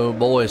 Morano,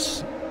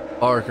 Boyce,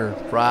 Parker,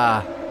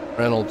 Fry,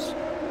 Reynolds,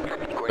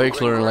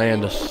 Bixler, and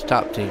Landis.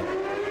 Top team.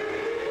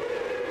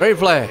 Green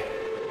flag.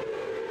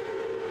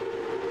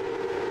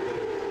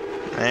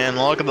 And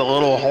look at the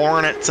little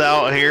hornets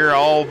out here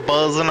all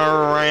buzzing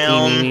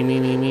around.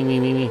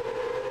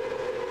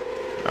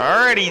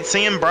 Alrighty,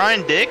 seeing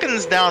Brian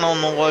Dickens down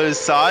on the low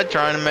side,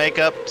 trying to make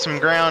up some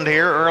ground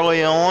here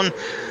early on.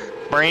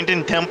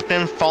 Brandon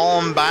Templeton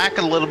falling back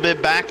a little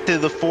bit, back to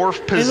the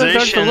fourth position. Hey,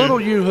 look, that's a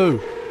little yoo-hoo.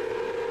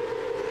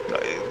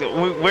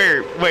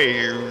 Where?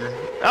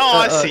 Oh,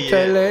 I see it.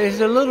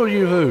 It's a little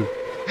yoo-hoo.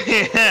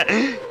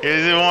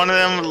 Is it one of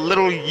them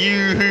little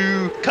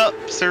yoo-hoo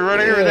cups or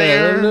whatever they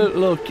are?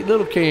 Little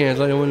cans,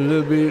 like one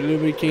little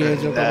bit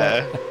cans.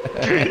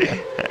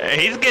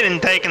 He's getting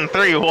taken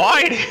 3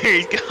 wide here.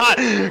 He's got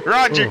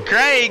Roger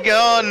Craig.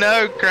 Oh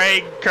no,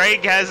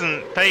 Craig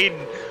hasn't paid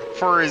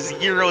for his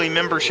yearly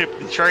membership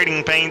to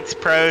Trading Paints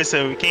Pro,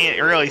 so we can't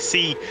really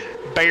see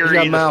Barry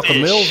the He's got Malcolm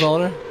fish. Mills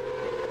on it.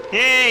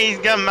 Yeah, he's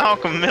got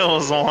Malcolm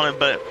Mills on it,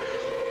 but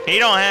he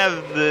don't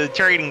have the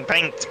Trading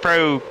Paints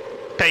Pro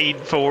paid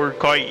for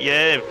quite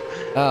yet.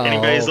 If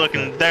anybody's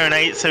looking to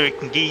donate so we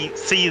can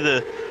see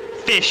the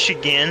fish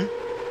again.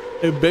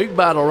 A big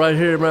battle right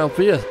here around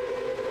 5th.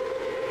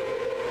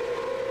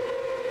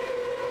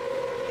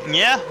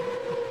 Yeah,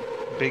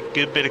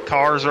 good bit of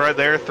cars right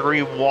there,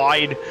 3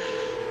 wide.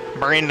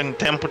 Brandon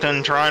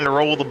Templeton trying to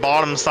roll the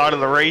bottom side of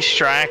the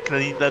racetrack.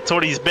 That's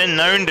what he's been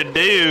known to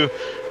do.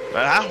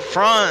 But out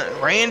front,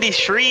 Randy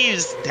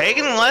Shreves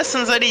taking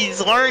lessons that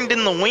he's learned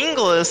in the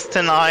wingless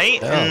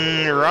tonight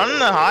and running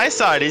the high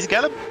side. He's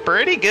got a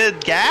pretty good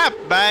gap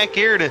back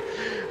here to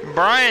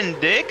Brian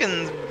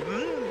Dickens.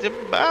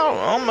 About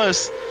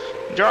almost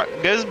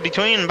goes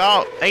between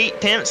about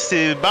 8/10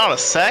 to about a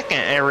second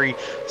every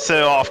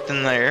so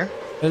often there.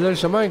 Hey, look,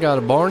 somebody got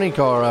a Barney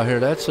car out here.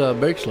 That's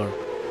Bixler.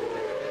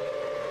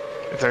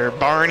 Is there a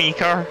Barney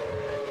car?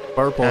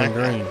 Purple and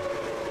green.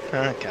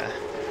 Okay.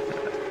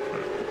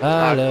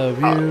 I love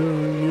you,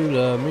 you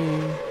love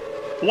me.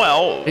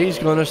 Well, he's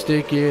gonna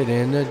stick it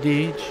in the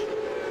ditch.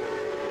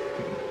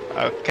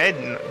 Okay,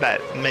 that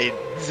made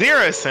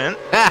 0 sense.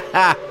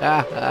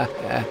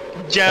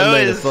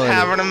 Joe's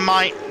having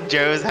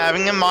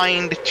a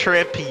mind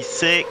trip. He's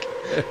sick,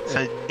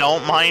 so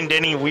don't mind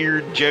any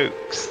weird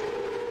jokes.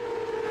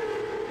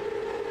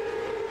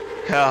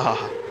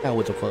 That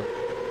was a fun.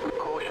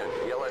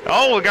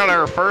 Oh, we got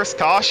our first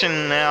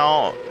caution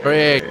now.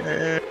 Craig.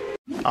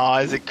 Oh,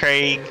 is it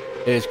Craig?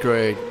 It's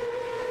Craig.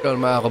 Go to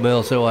Malcolm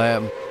Mills, see what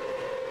happened.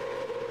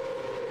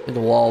 The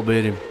wall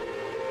bit him.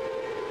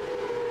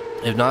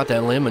 If not,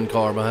 that lemon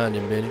car behind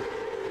him bit him.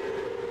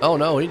 Oh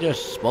no, he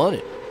just spun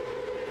it.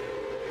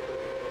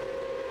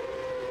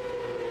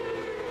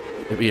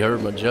 Maybe he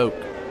heard my joke.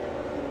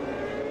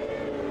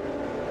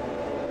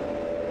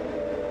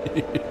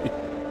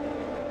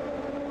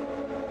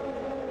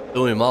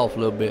 Threw him off a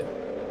little bit.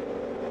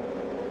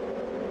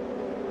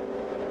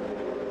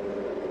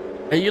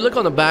 Hey, you look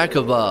on the back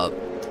of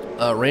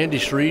Randy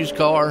Shreves'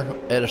 car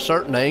at a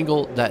certain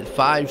angle, that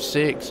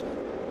 5.6,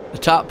 the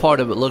top part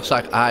of it looks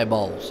like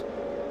eyeballs.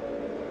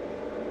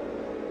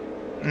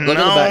 Look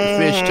at the back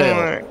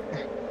fishtail.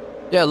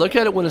 Yeah, look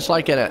at it when it's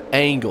like at an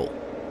angle.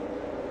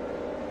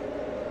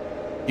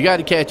 You got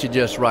to catch it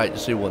just right to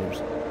see what I'm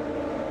saying.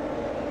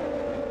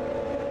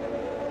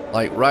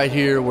 Like right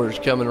here where it's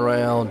coming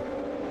around.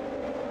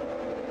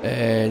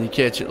 And you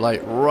catch it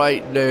like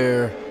right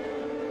there.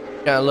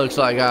 Kind of looks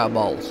like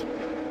eyeballs.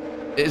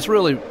 It's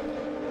really,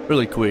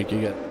 really quick.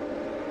 You got.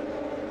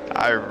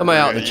 Somebody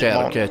out in the chat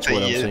will catch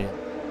what I'm seeing.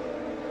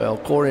 Well,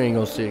 Corey ain't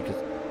gonna see it.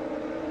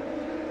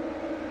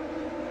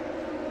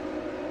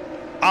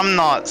 I'm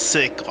not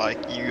sick like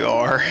you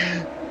are.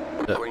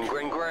 Green,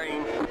 green,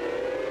 green.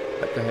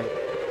 What the heck?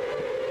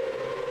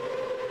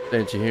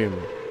 Didn't you hear me?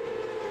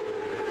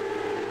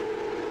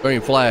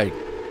 Green flag.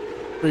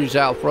 Trees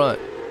out front.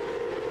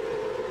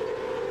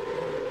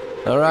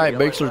 All right,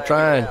 Bixler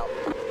trying.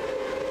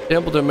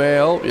 Templeton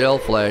Mail, yellow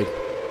flag.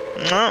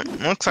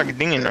 Looks like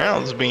Dean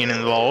Reynolds being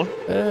involved.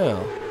 Yeah.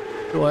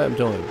 What happened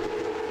to him?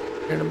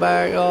 In the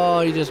back, oh,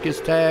 he just gets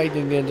tagged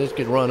and then just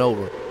gets run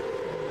over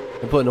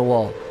and put in the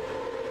wall.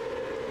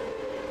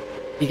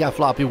 He got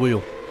floppy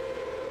wheel.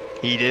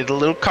 He did a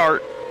little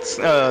cart,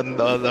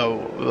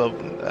 the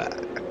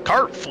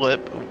cart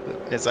flip.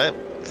 Is that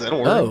a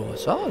word? Oh, I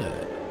saw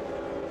that.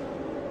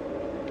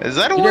 Is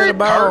that a He word? did a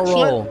barrel Cart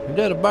roll. flip? He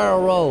did a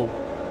barrel roll.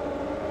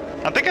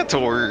 I think that's a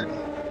word.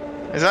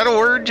 Is that a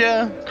word,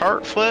 yeah?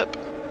 Cart flip?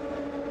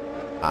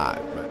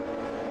 Alright,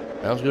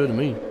 sounds good to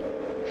me.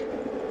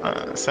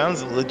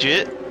 Sounds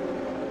legit.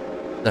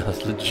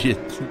 That's legit.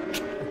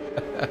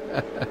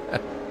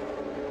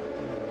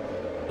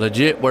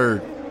 Legit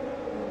word.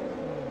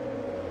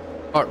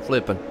 Cart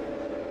flipping.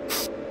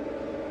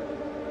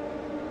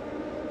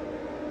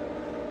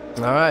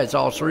 Alright, it's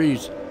all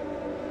threes.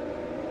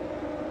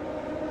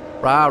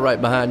 Fry right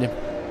behind him.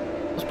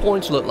 What's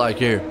points look like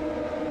here?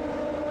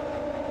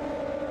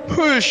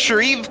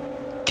 Shreve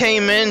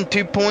came in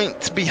 2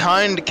 points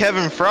behind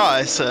Kevin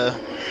Fry, so.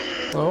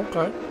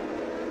 Okay.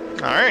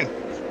 Alright.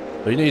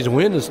 But he needs to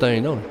win this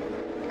thing, don't he?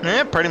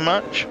 Yeah, pretty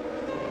much.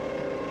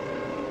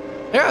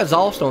 They got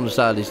exhaust on the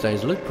side of these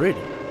things. They look pretty.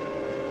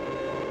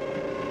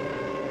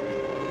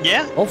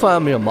 Yeah. I'll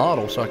find me a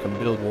model so I can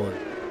build one.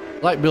 I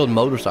like building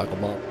motorcycle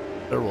models.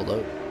 Several of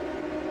those.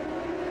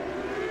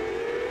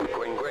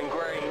 Green, green,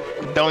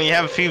 green. Don't you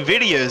have a few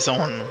videos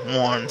on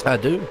one? I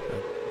do.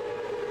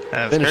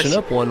 Finishing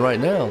up one right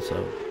now,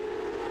 so.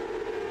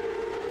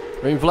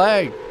 Green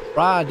flag.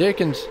 Fry,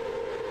 Dickens.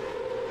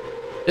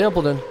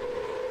 Templeton.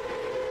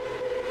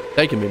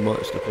 Taking me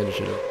months to finish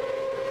it up.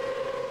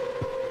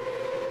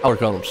 I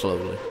work on them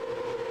slowly.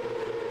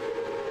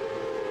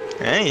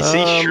 Yeah, you see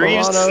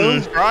Shreves Milano.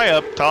 and Fry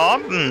up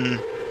top, and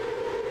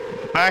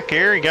back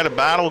here you got a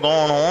battle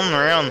going on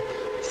around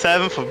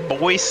 7th of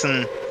Boyce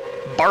and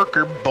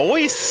Barker.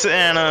 Boyce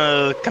and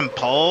a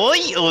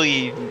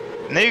completely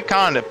new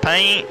kind of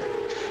paint.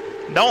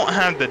 Don't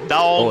have the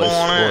dog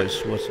on it.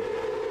 What's it?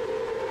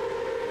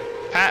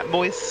 Pat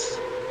Boyce.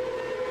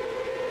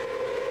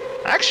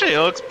 Actually, it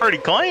looks pretty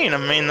clean. I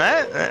mean,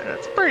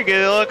 that's pretty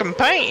good looking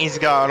paint he's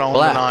got on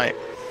Black. tonight.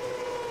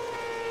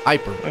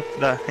 Hyper. With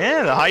the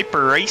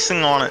Hyper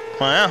Racing on it.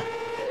 Wow.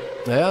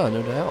 Yeah,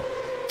 no doubt.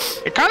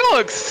 It kind of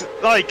looks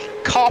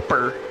like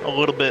copper a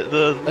little bit.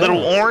 The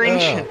little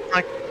orange, yeah.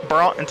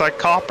 it's like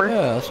copper.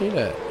 Yeah, I see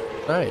that.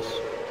 Nice.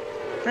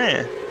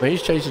 Yeah. Man,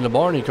 he's chasing the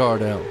Barney car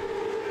down.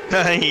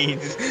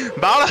 He's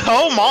about to,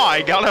 oh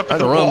my, got up I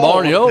in had the to run wall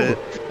Barney with over. it.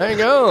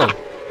 Hang on.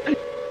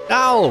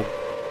 No.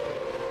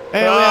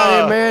 Hey, we out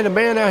here, man. The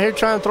man out here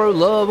trying to throw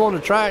love on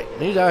the track.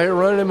 He's out here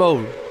running him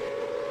over.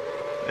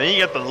 Then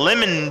you got the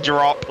lemon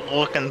drop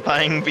looking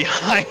thing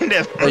behind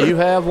him. Hey, you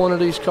have one of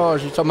these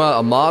cars. You talking about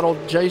a model,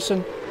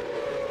 Jason?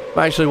 I'm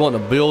actually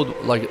wanting to build,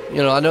 like,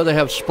 you know, I know they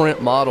have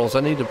sprint models.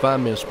 I need to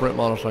find me a sprint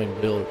model so I can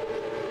build it.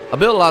 I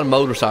build a lot of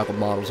motorcycle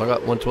models. I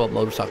got 112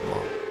 motorcycle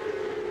model.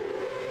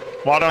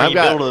 Why don't you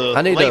build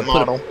a late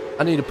model?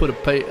 I need to put a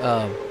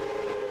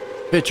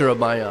picture of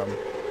my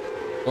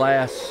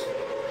glass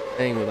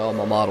thing with all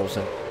my models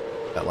in.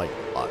 Got like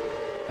a lot.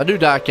 I do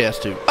die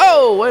cast too.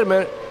 Oh, wait a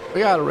minute.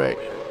 We got a wreck.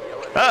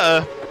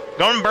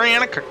 Gonna bring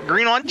in a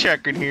green on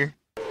checkered here.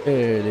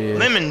 There it is.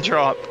 Lemon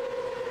drop.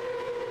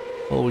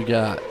 What we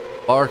got?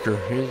 Barker,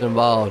 he's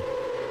involved.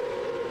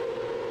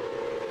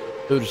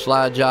 Do the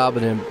slide job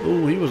and then,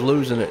 ooh, he was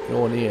losing it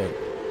going in.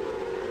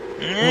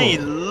 Yeah, he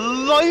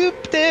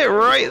looped it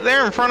right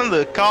there in front of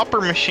the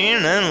copper machine,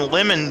 and then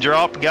lemon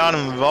drop got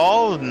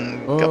involved,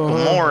 and a couple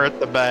more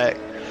at the back.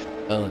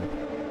 Done.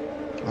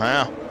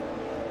 Wow.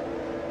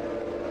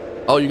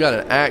 Oh, you got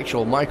an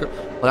actual micro.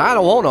 But I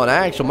don't want an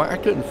actual. I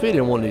couldn't fit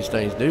in one of these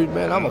things, dude.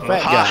 Man, I'm a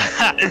fat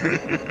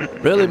guy.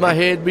 Really, my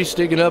head be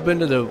sticking up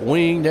into the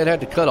wing. They'd have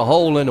to cut a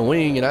hole in the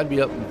wing, and I'd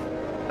be up on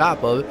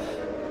top of it.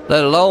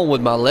 Let alone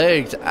with my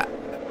legs. I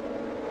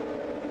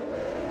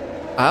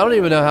don't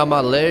even know how my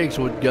legs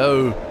would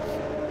go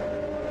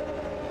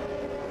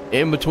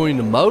in between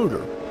the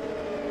motor.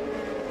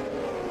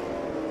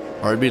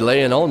 Or it'd be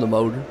laying on the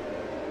motor.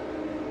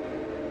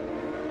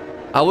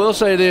 I will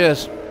say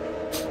this.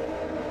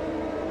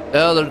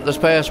 This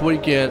past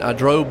weekend, I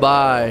drove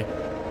by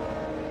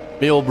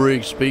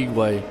Millbridge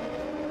Speedway,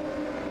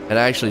 and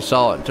I actually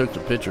saw it and took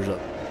the pictures of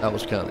it. That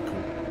was kind of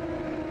cool.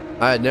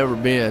 I had never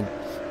been,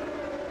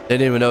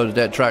 didn't even know that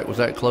that track was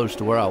that close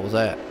to where I was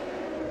at.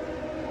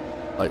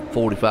 Like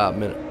 45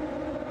 minutes.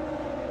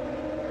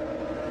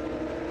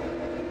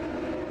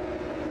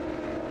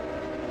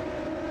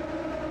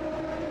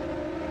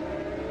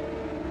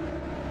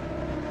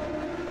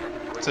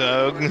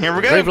 So here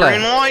we go. Green flag.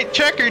 Green, white,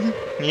 checkered.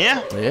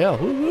 Yeah. Yeah,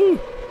 woo-hoo.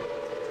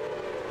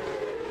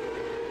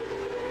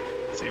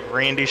 See if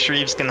Randy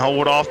Shreves can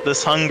hold off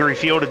this hungry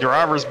field of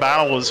drivers.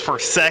 Battle is for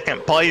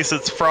second place.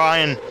 It's Fry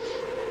and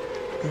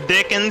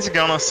Dickens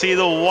gonna see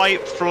the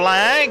white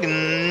flag,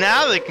 and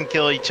now they can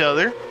kill each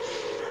other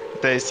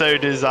if they so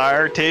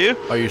desire to.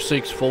 Are you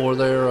 6'4"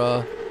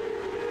 there,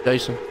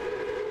 Jason?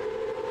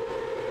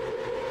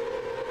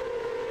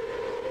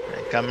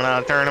 Coming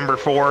out of turn number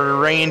 4,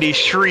 Randy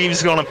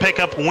Shreves gonna pick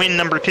up win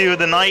number 2 of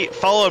the night,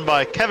 followed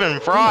by Kevin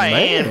Fry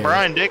and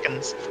Brian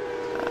Dickens.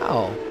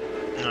 Wow.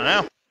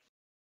 Yeah.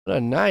 What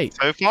a night.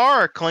 So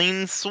far, a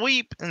clean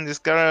sweep, and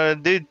just gotta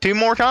do 2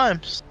 more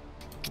times.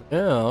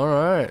 Yeah, all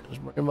right. Let's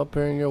bring him up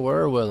here and get a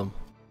word with him.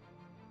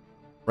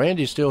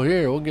 Randy's still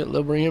here.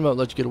 We'll bring him up.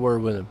 Let's get a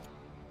word with him.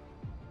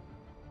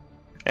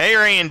 Hey,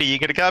 Randy, you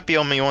get a copy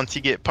on me once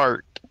you get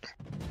parked.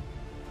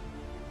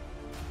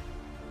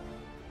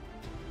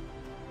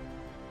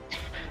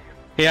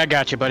 Yeah, I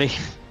got you, buddy.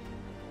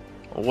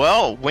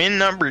 Well, win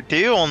number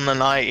 2 on the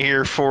night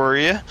here for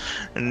you,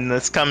 and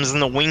this comes in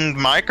the winged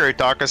micro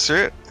talk us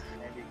through it.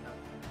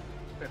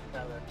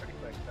 Pretty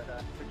quick, but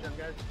good job,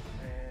 guys,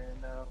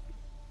 and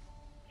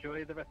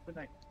enjoy the rest of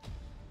the night.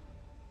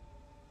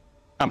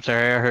 I'm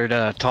sorry, I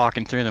heard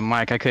talking through the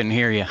mic. I couldn't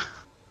hear you.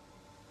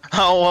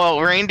 Oh,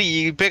 well, Randy,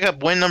 you pick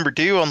up win number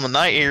 2 on the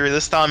night here,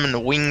 this time in the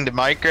winged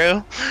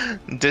micro.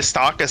 Just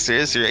talk us through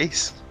this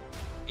race.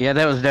 Yeah,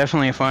 that was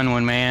definitely a fun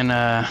one,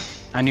 man.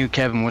 I knew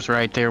Kevin was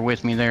right there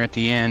with me there at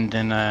the end,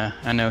 and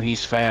I know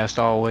he's fast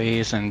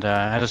always, and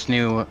I just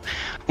knew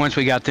once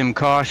we got them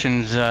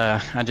cautions,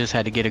 I just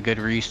had to get a good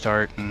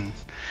restart, and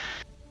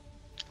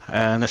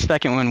the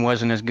second one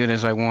wasn't as good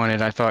as I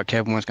wanted. I thought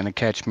Kevin was going to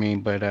catch me,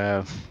 but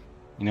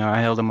you know,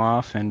 I held him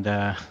off, and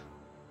yeah,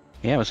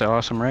 it was an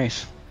awesome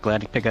race.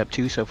 Glad to pick up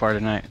 2 so far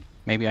tonight.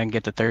 Maybe I can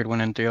get the 3rd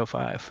one in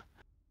 3:05.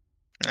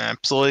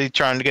 Absolutely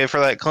trying to go for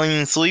that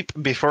clean sweep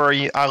before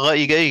I let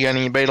you go. You got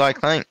anybody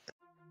like thank?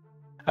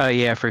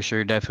 Yeah, for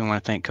sure. Definitely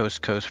want to thank Coast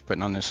to Coast for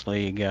putting on this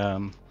league.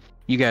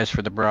 You guys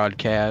for the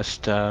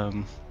broadcast.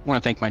 Want to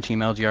thank my team,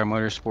 LGR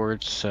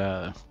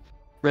Motorsports,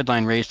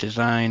 Redline Race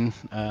Design,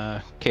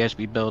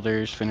 KSB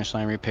Builders, Finish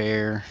Line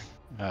Repair,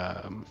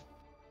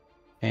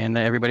 and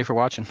everybody for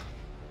watching.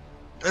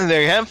 And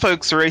there you have it,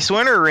 folks. The race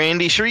winner,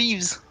 Randy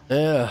Shreves.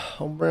 Yeah,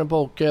 I'll bring up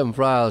old Kevin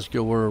Fry. Let's get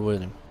a word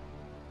with him.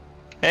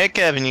 Hey,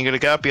 Kevin, you got a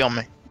copy on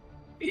me?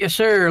 Yes,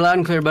 sir. Loud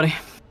and clear, buddy.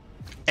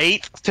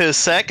 8th to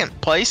 2nd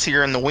place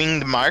here in the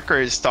winged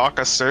micros. Talk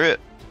us through it.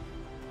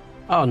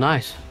 Oh,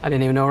 nice. I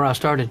didn't even know where I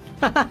started.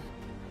 Yeah,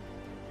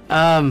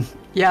 that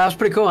was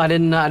pretty cool. I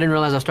didn't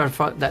realize I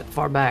started that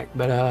far back,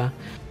 but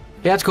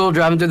yeah, it's cool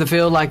driving through the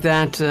field like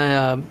that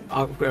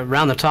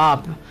around the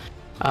top.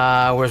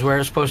 Was where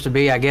it's supposed to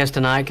be, I guess,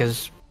 tonight.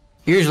 Because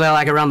usually I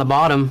like around the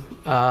bottom,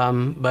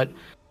 but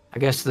I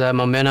guess the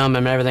momentum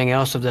and everything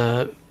else of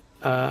the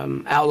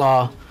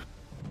outlaw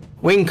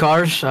wing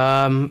cars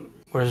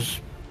was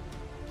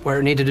where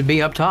it needed to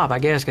be up top, I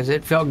guess, because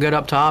it felt good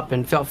up top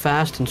and felt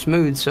fast and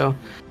smooth. So,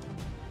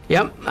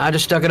 yep, I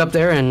just stuck it up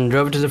there and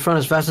drove it to the front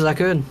as fast as I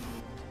could.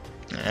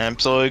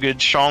 Absolutely good,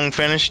 strong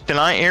finish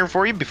tonight here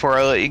for you. Before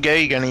I let you go,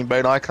 you got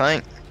anybody like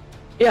thank?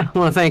 Yeah, I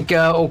want to thank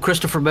old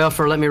Christopher Bell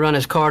for letting me run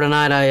his car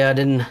tonight. I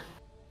didn't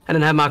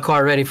have my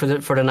car ready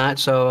for tonight,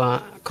 so I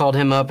called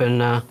him up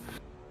and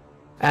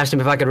asked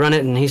him if I could run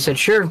it, and he said,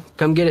 "Sure,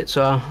 come get it."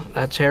 So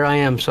that's here I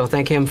am. So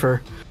thank him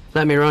for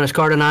letting me run his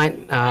car tonight.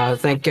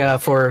 Thank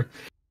for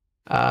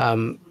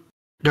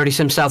Dirty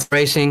Sim South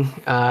Racing,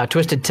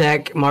 Twisted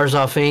Tech,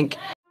 Marzoff Inc.,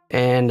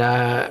 and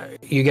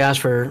you guys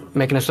for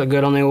making us look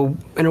good on the old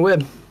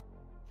interweb.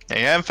 There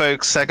you have,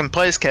 folks. 2nd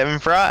place, Kevin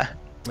Fry.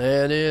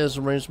 There it is,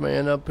 the race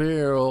man up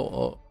here.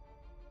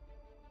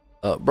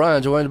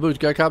 Brian, Joanne the Booth,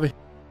 got a copy?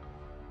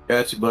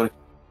 Got you, buddy.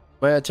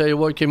 Man, I tell you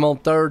what, came on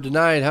 3rd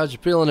tonight. How's you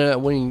feeling in that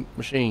wing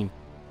machine?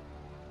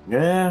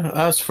 Yeah,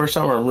 that's the first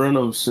time I've run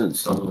them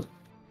since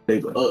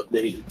they've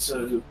updated.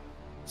 So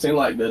seemed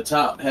like the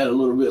top had a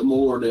little bit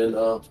more than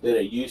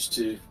it used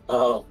to.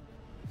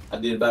 I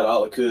did about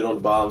all I could on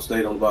the bottom,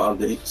 stayed on the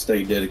bottom,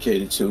 stayed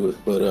dedicated to it,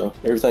 but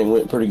everything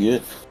went pretty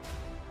good.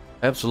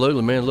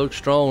 Absolutely, man. Looked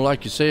strong,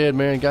 like you said,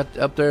 man. Got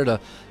up there to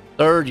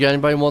 3rd. You got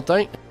anybody want to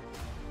thank?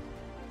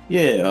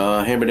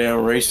 Yeah, Hammer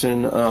Down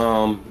Racing,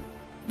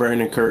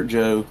 Brandon, Kurt,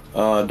 Joe,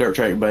 Dirt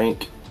Track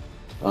Bank,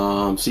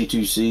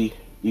 C2C,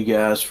 you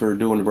guys for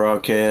doing the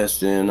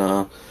broadcast, and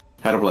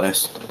had a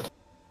blast.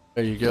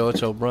 There you go.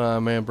 It's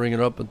O'Brien, man. Bring it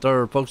up in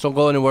 3rd. Folks, don't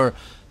go anywhere.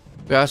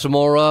 We got some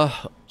more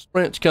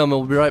sprints coming.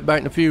 We'll be right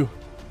back in a few.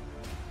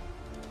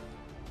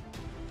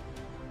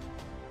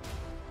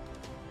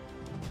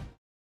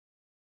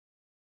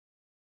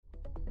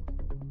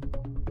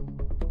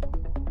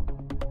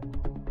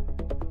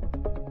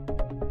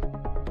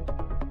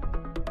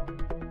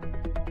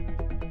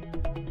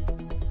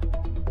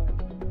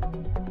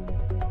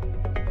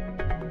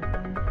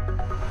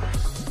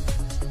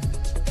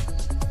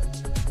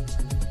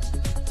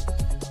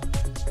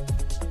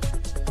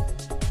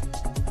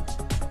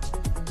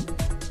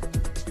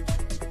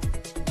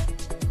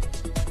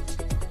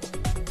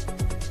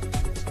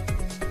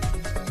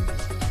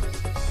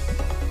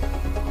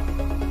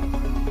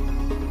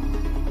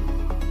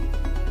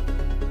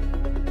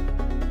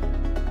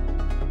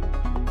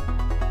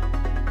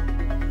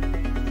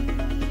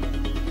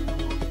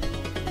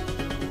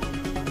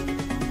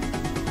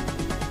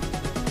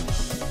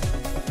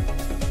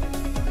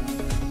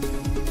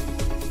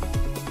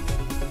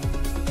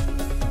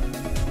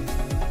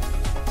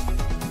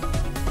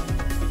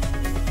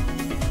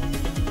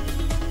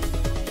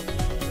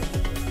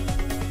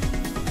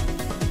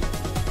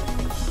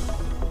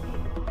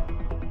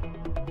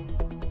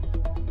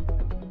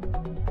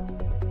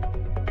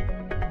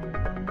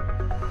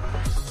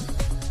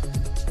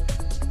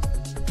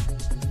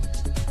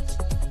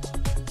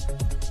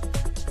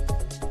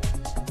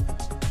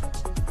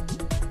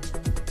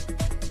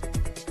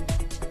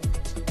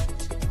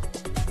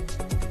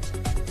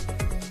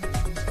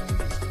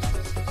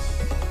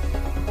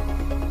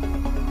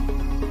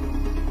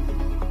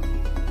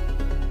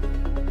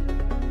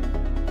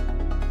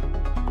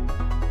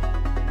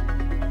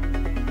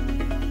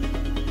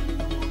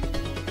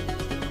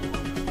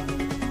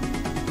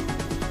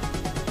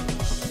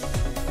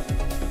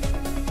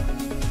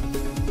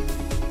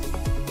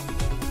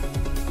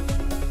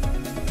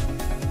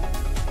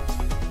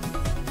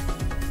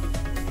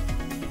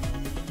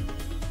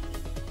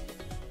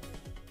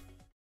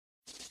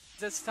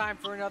 It's time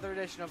for another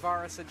edition of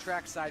RSN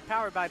Trackside,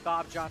 powered by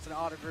Bob Johnson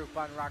Auto Group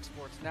on Rock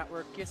Sports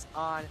Network. Kiss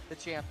on the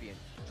champion.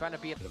 Trying to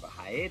be a bit of a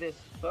hiatus,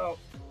 so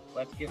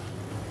let's get.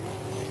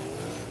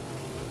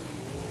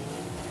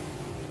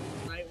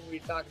 Tonight when we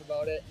were talking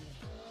about it.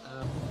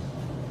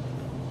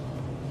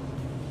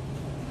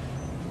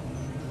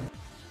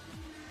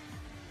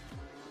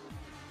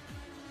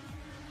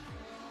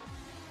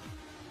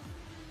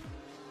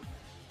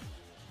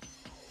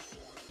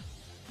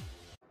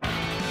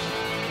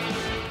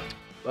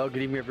 Well,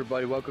 good evening,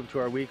 everybody. Welcome to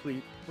our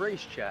weekly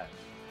race chat.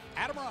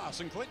 Adam Ross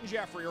and Clinton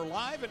Jeffrey are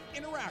live and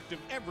interactive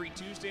every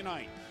Tuesday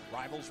night.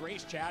 Rivals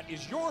Race Chat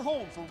is your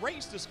home for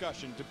race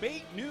discussion,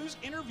 debate, news,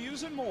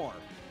 interviews, and more.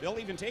 They'll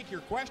even take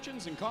your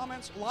questions and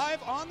comments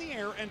live on the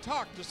air and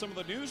talk to some of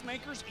the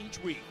newsmakers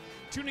each week.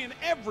 Tune in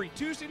every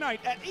Tuesday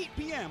night at 8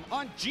 p.m.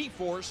 on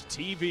GeForce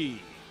TV.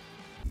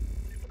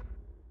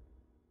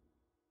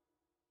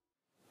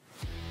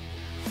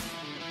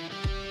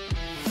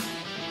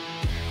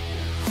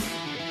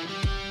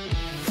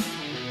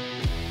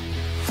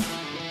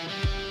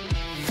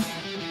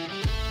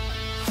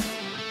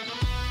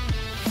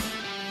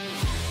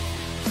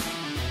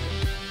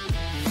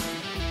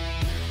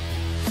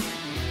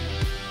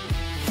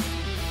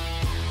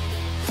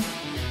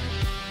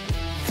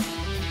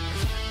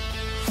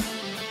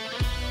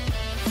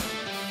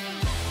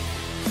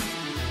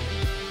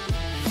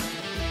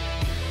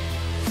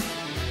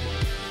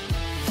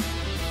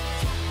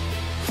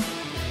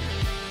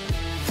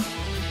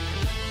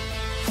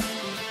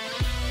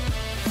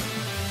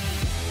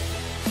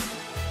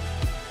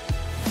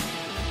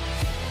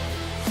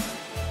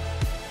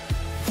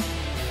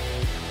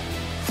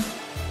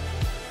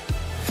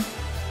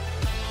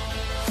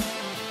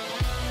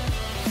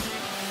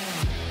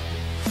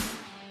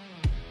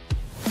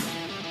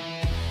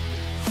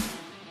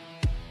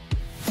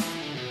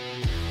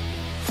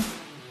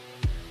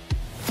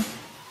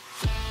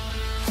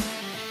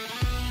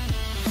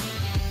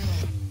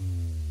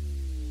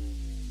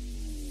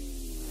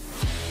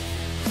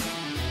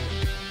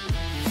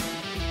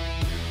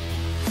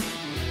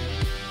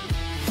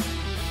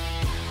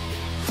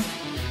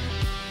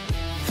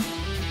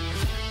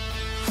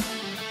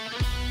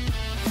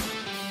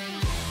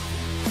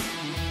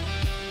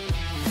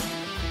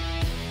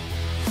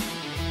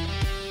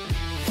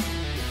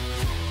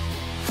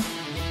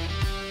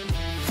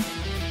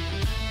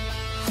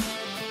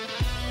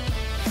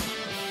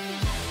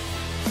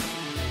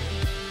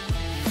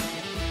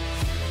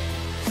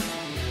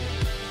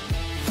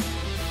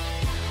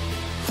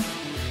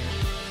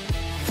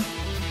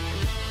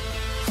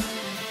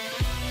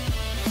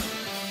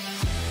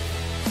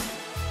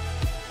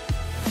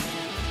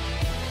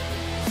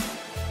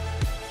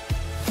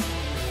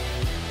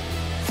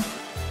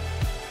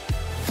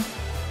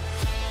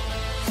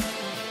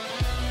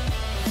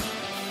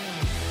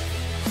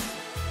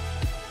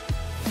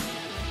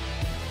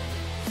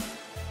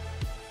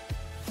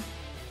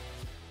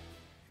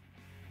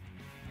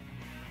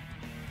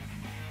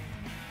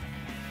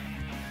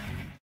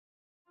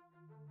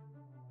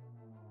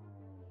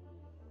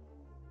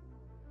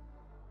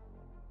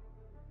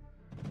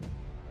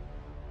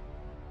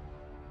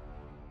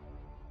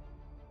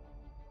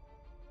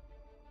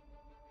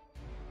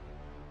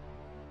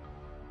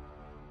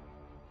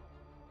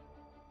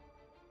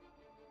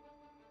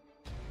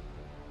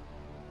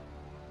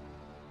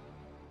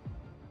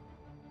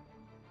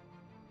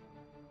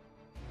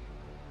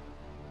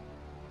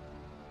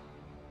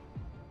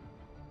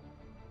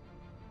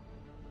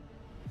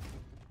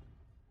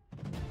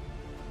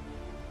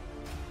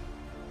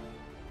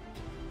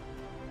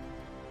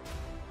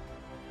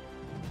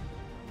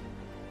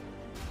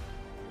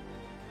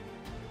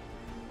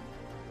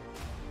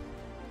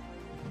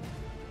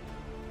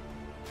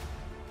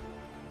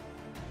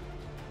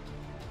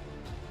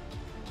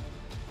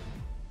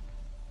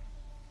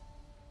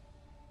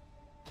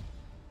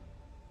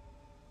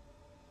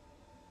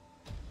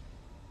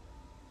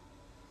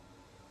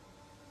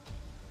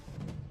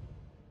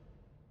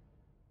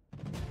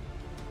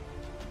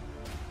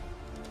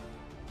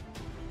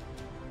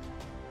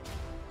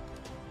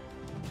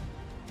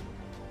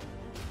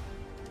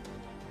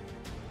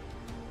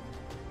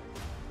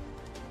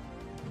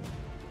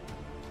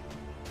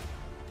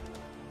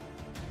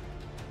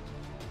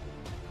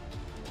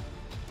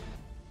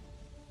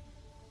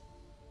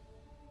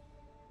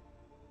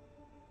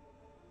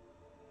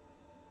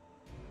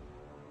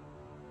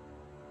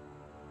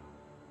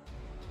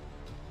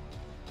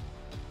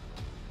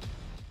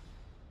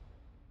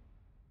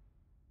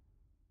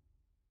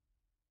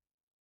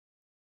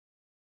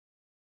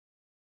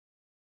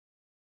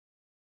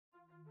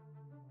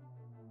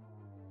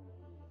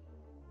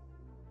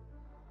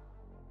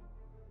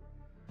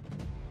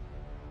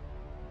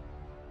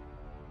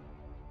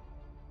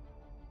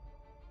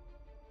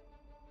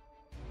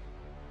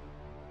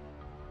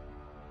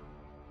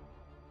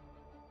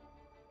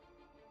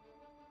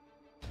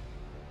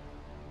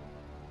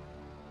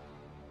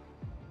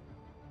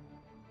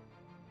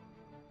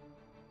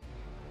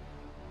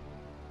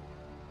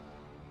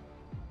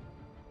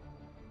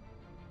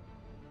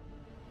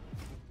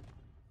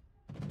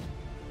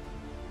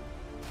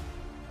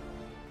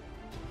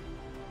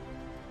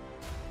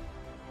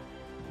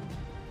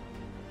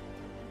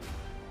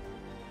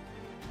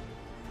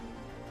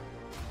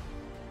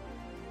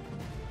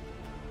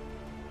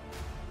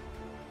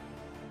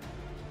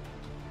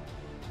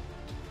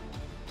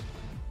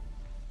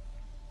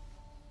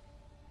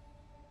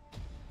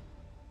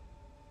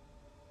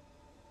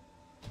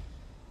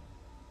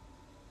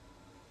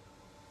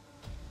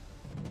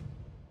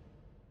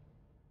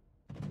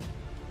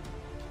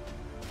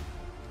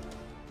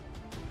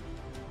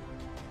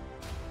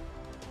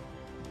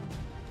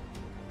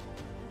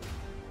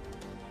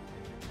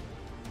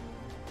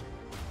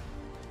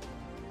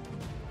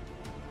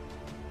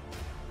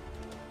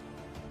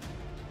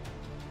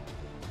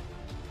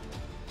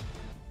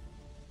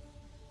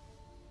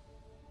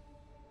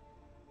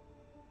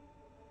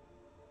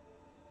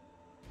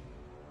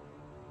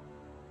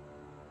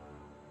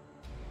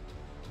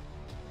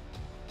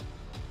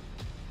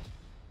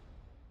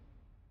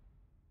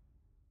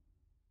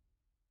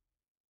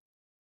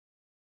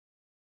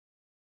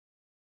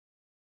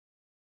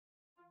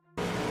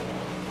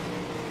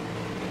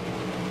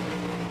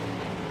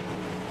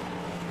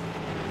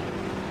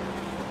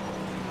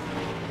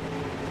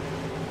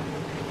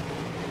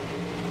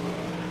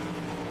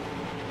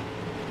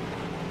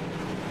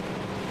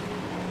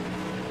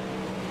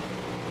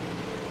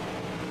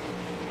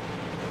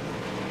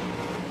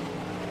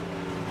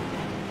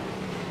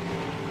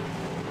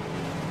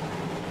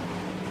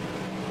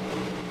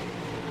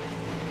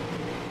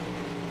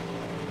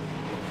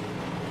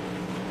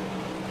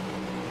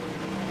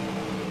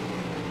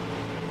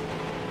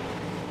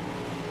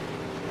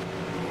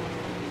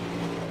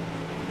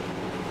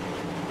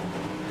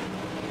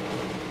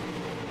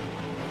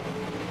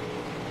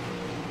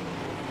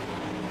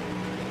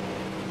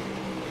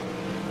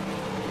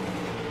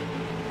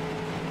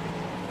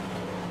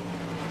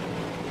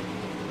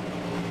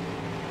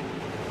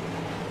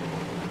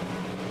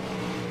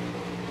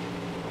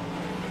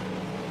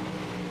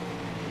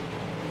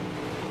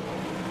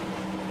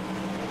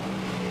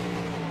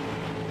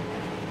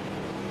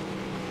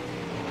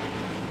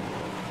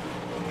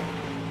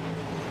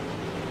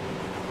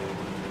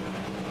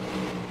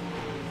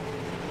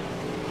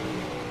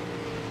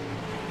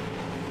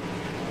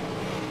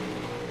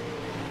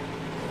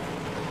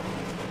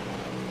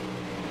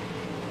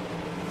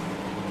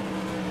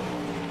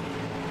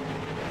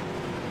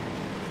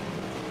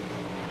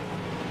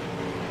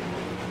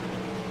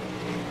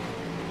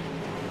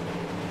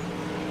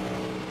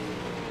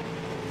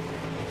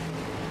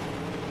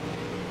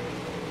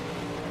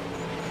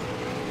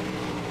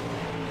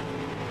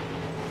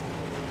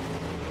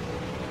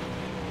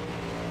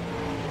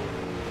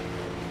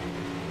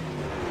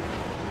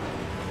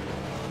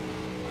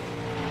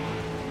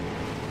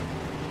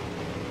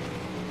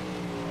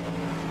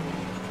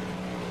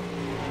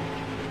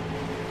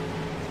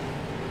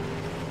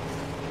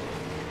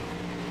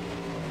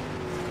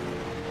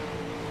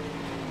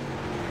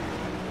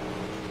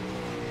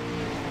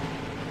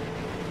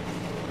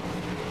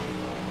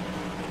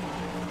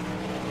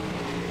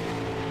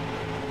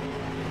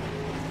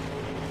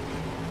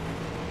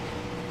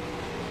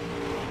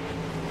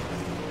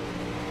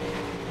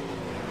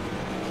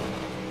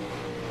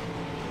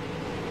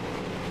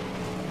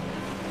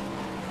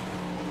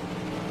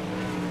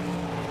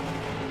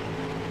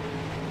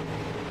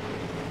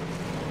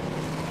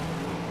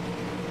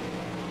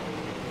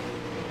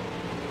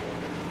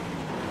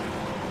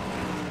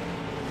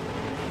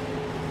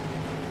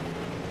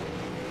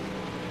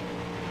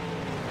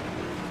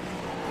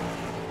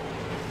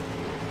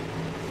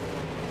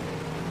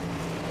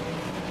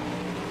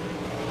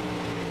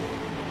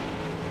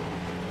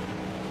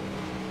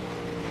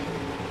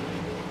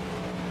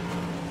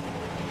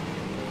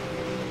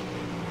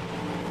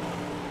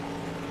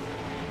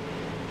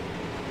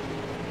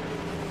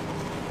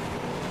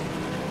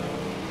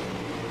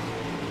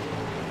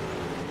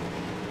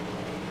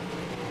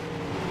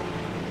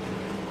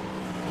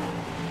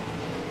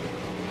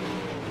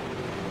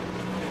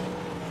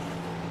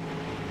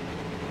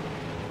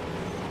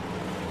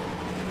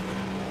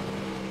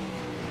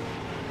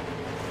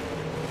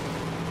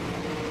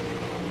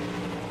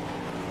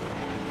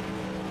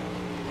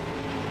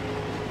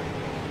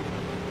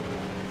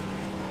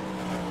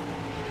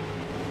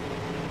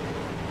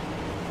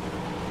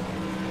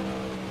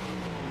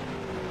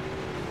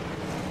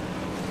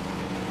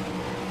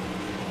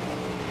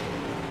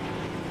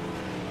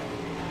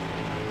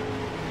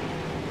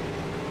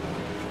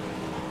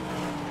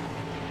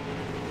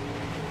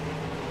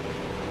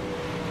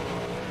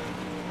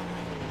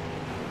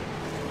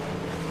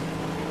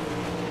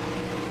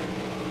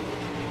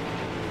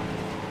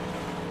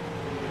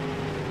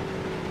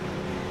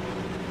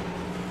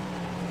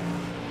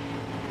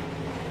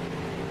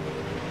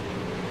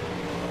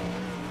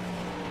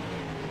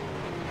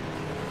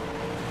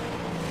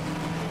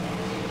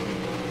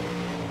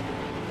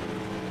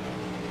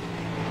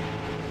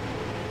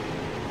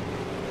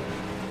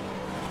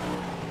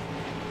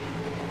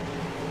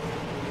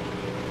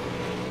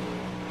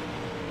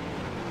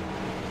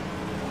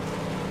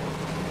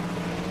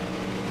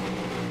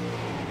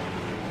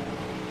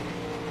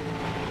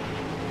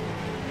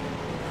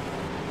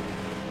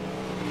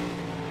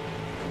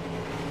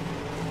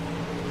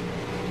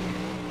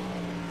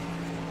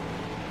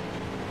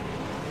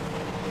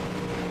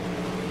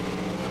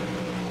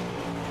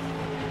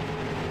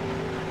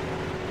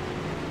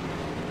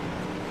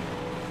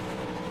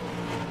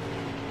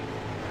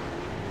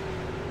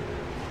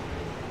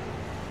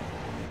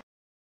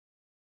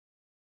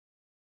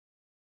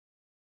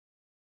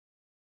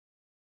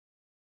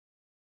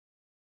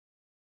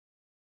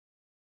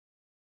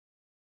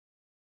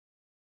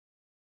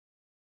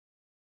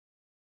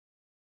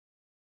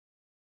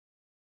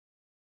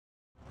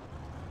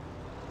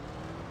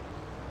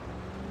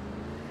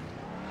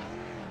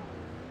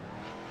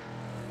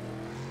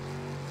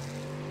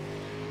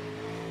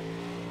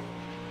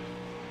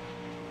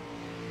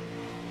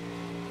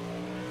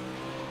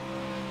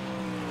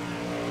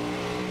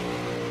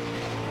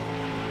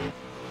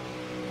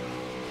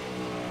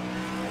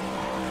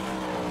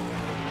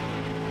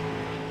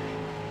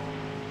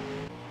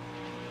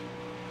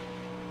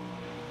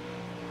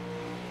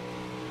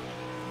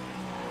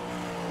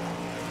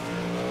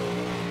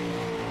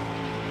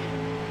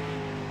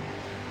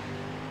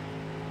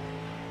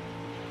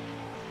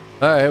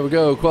 All right, here we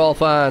go.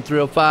 Qualifying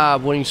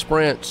 305 wing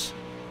sprints.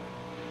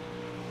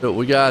 That's what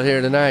we got here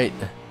tonight.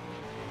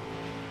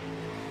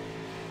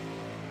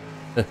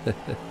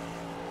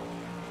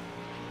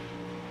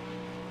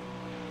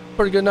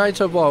 Pretty good night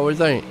so far. What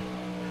do you think?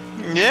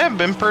 Yeah,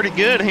 been pretty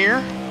good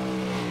here.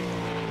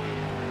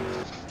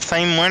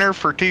 Same winner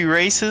for 2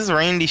 races,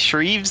 Randy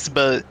Shreves,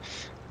 but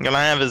gonna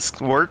have his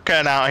work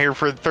cut out here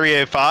for the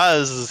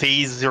 305s.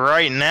 He's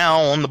right now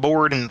on the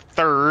board in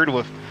 3rd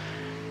with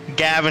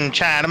Gavin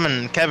Chatham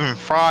and Kevin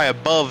Fry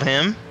above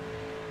him.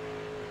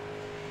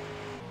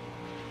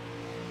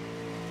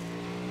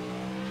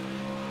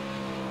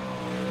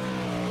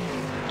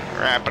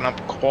 Wrapping up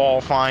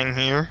qualifying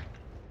here.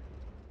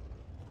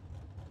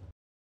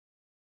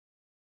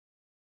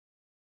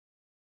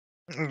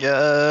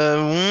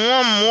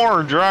 One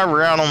more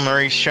driver out on the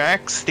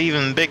racetrack,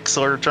 Steven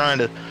Bixler, trying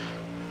to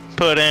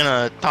put in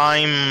a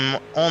time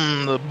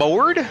on the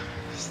board.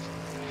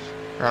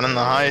 Running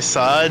the high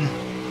side.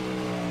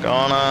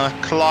 Gonna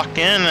clock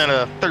in at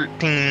a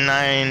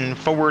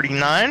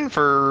 13.949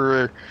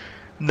 for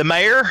the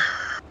mayor.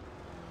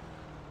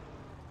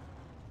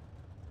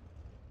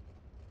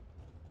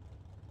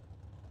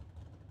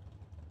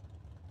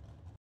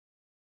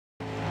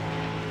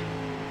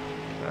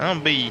 That'll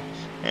be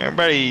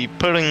everybody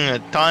putting a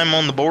time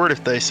on the board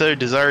if they so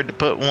desired to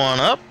put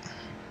one up.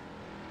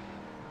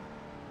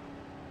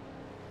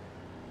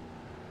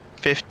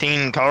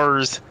 15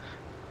 cars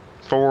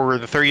for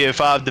the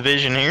 305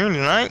 division here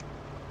tonight.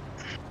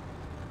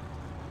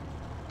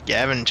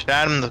 Gavin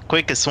Chatham, the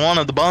quickest one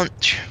of the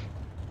bunch.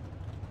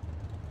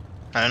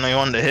 Only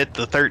one to hit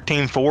the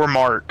 13.4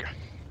 mark.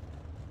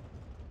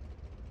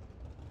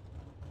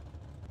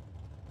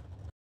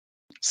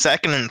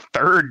 Second and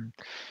third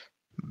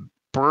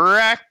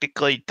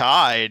practically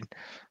tied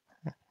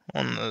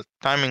on the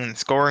timing and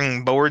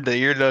scoring board that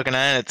you're looking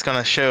at. It's going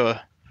to show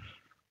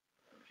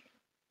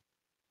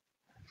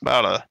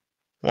about a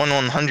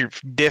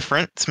 1/100th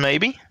difference,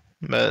 maybe,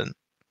 but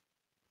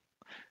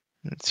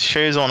it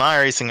shows on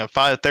iRacing a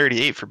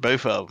 5:38 for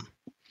both of them.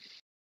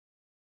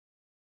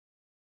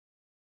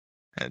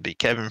 That'd be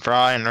Kevin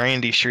Fry and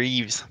Randy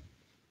Shreves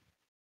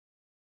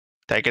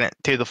taking it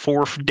to the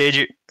 4th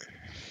digit.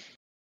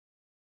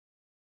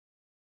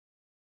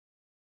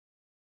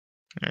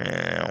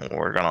 And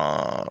we're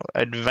gonna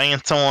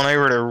advance on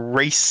over to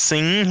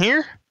racing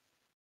here.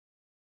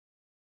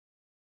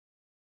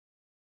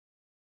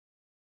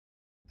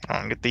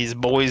 I'll get these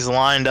boys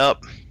lined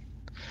up.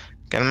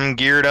 Get them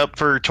geared up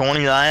for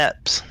 20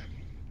 laps.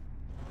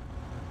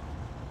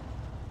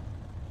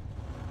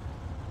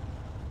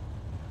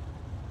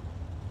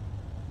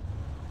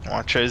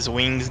 Watch those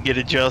wings get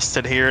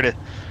adjusted here to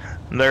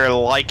their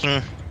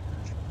liking.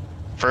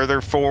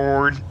 Further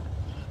forward,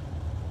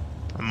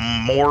 the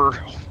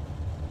more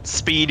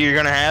speed you're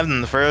going to have,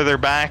 and the further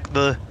back,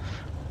 the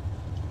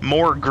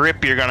more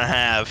grip you're going to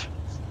have.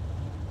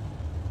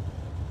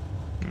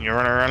 You're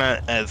going to run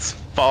it as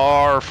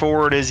far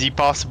forward as you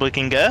possibly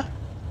can go.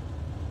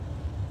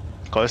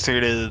 Closer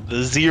to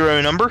the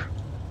 0 number.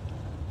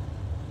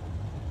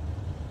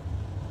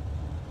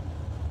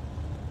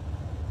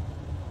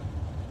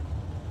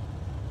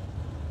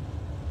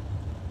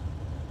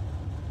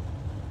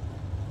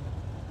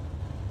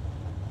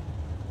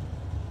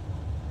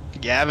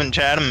 Gavin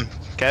Chatham,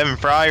 Kevin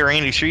Fry,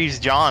 Randy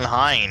Shreves, John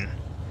Hine.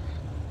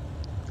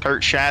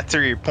 Kurt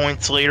Schatzer, your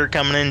points leader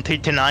coming into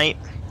tonight.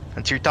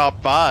 That's your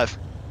top 5.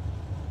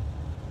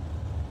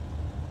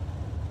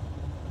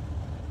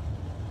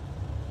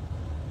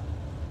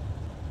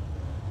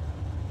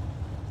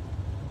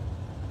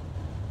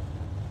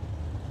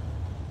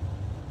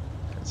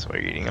 So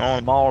we're getting on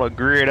them all to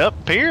grid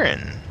up here,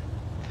 and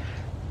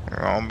we're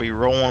going to be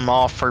rolling them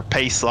off for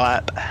pace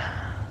lap.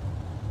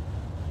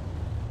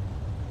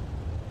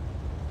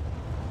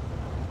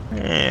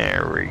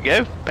 There we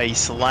go.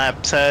 Pace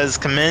laps has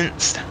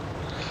commenced.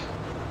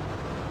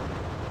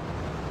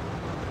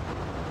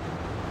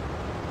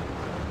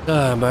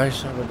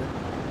 Nice.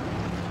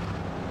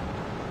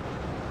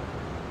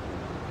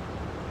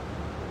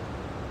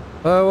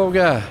 What we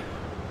got?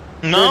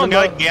 No,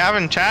 got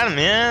Gavin Chatham.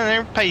 Yeah,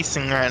 they're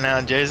pacing right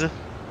now, Joseph.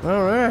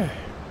 All right.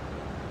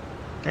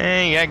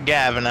 Yeah, you got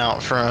Gavin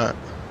out front.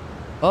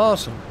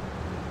 Awesome.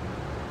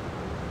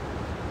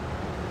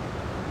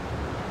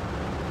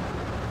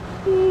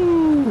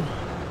 Woo.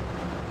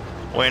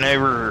 Went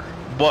over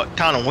what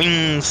kind of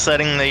wing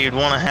setting they'd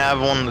want to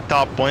have on the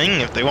top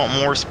wing, if they want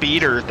more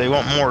speed or if they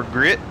want more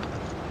grip.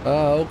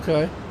 Oh,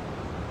 okay.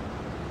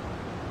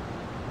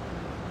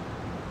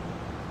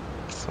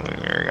 So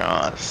you're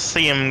gonna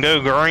see them go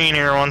green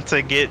here once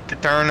they get to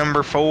turn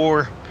number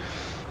 4,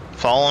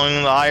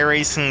 following the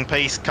iRacing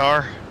pace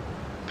car,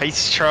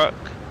 pace truck.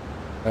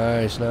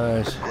 Nice,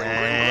 nice.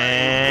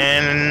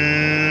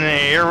 And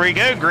here we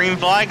go. Green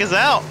flag is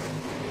out.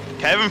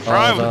 Kevin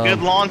Fry with a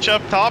good launch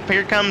up top.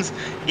 Here comes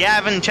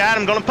Gavin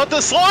Chatham. Going to put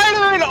the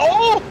slider in.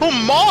 Oh,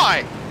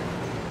 my.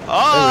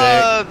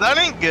 That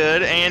ain't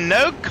good. And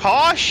no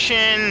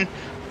caution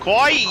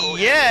quite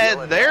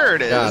yet. There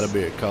it is. Gotta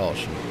be a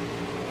caution.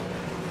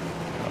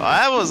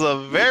 That was a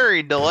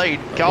very delayed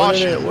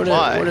caution Where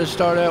flag. did it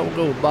start out? We'll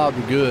go with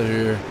Bobby Good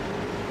here.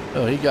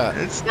 Oh, he got.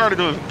 It started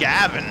with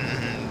Gavin.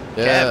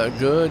 Yeah,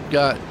 Good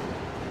got,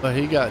 but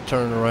he got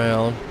turned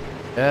around.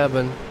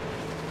 Gavin.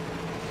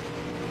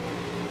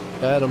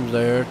 Adams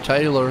there.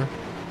 Taylor.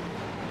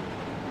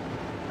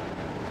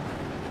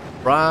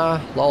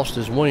 Fry lost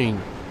his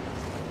wing.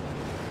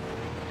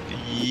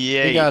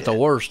 Yeah. He got the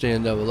worst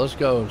end of it. Let's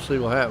go and see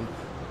what happened.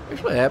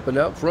 Here's what happened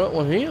up front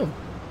with him.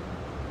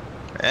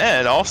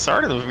 Yeah, it all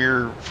started with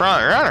your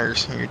front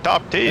runners, your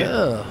top two.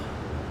 Yeah.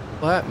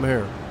 What happened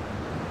here?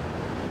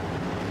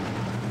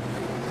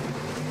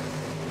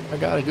 I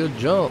got a good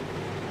jump.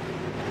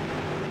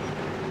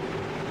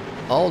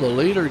 Oh, the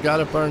leader got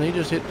up there and he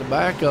just hit the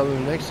back of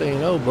him. Next thing you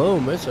know,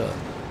 boom, it's a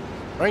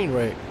train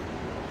wreck.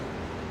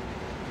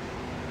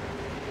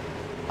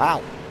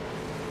 Wow.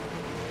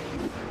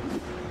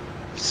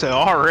 So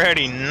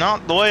already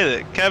not the way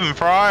that Kevin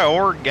Fry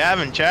or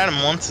Gavin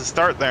Chatham wants to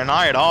start their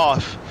night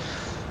off.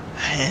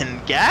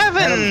 And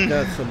Gavin,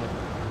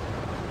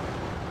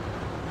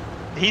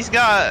 he's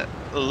got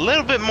a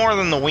little bit more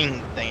than the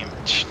wing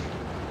damage.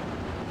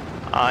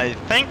 I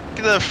think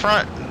the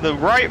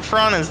right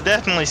front is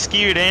definitely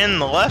skewed in.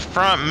 The left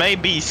front may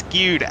be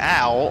skewed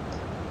out.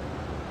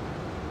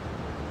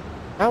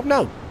 Oh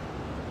no.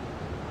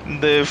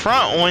 The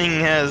front wing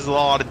has a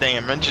lot of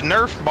damage.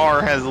 Nerf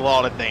bar has a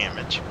lot of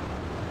damage.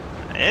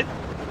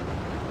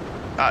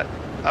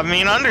 I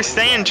mean,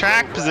 understand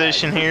track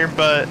position here,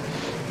 but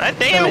that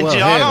damage,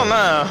 I don't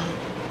know.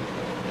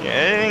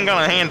 Yeah, it ain't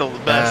gonna handle the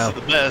best of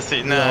the best.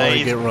 No,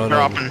 he's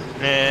dropping.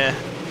 Yeah.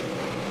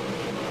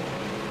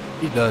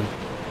 He done.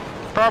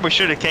 Probably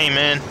should have came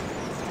in.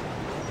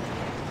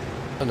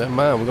 Oh, never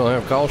mind, we're gonna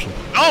have caution.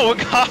 Oh,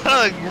 we got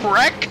a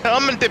wreck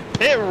coming to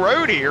pit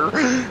road here.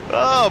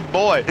 Oh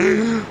boy. I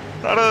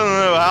don't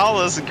know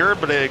how this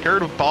occurred, but it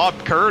occurred with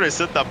Bob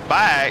Curtis at the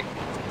back.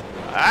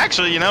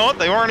 Actually, you know what?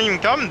 They weren't even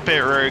coming to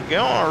pit road.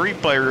 Go on a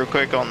replay real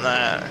quick on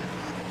that.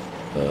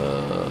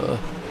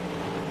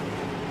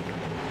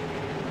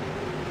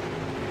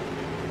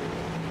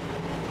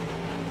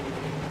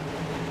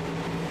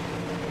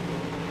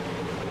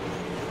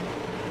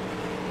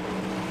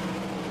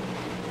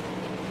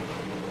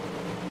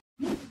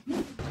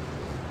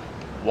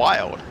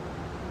 Wild.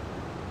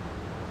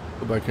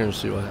 Go back here and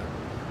see what happened.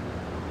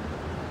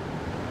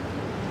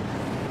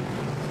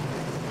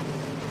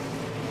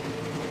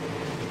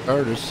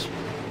 Curtis.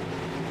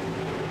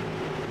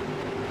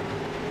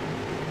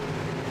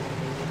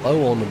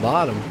 Low on the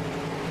bottom.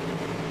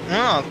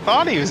 No, I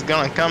thought he was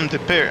gonna come to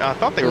pit. I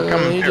thought they were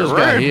coming to pit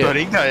road, but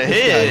he got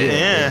hit.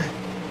 Yeah.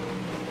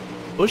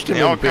 Pushed him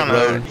in pit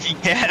road.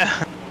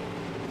 Yeah.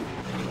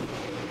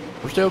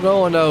 We're still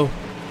going though.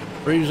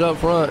 Reeves up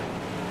front.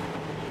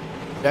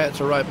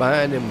 Cats are right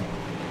behind him.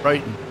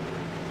 Brayton.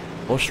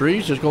 Well,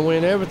 Shreve's just gonna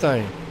win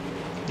everything.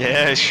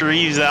 Yeah,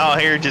 Shreve's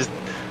out here just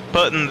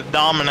putting the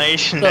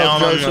domination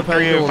down on the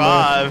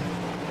 305.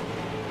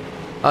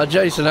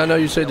 Jason, I know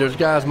you said there's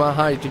guys my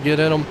height to get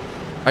in them.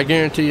 I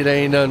guarantee you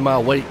they ain't none my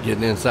weight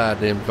getting inside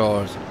them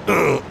cars.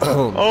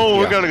 Oh,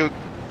 we got a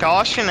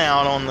caution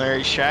out on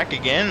their shack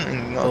again.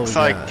 And looks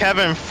like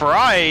Kevin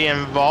Fry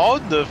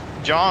involved with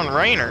John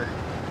Rayner.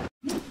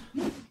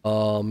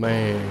 Oh,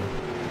 man.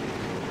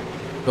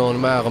 Going to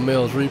Malcolm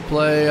Mills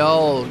replay.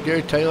 Oh,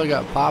 Gary Taylor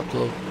got popped a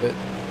little bit.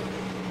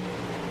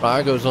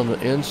 Fry goes on the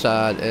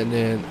inside and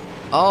then,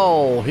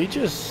 oh, he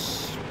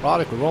just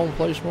product the wrong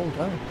place, wrong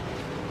time.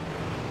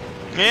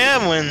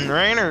 Yeah, when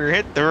Rayner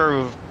hit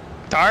the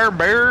tire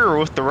barrier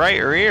with the right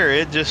rear,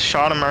 it just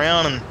shot him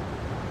around and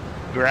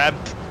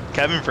grabbed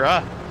Kevin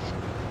Fry.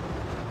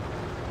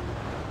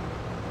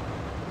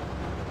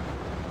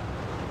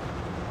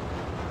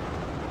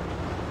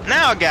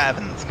 Now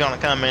Gavin's gonna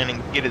come in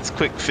and get his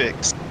quick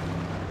fix.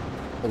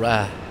 All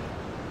right.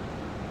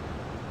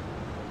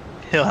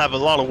 He'll have a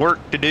lot of work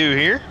to do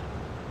here.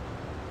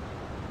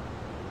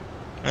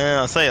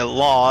 I'll say a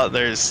lot.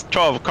 There's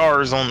 12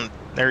 cars on.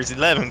 There's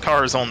 11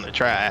 cars on the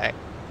track.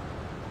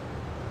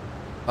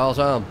 All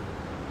time.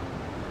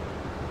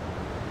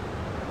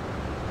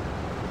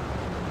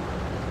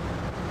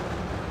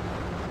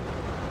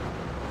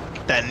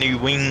 Get that new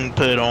wing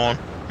put on.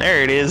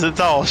 There it is. It's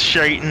all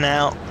straightened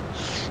out.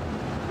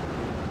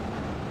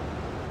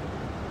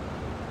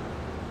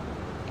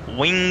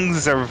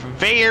 Wings are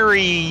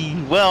very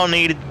well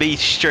needed to be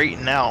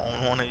straightened out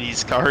on one of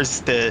these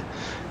cars to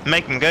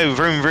make them go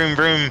vroom, vroom,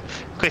 vroom,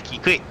 quicky,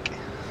 quick.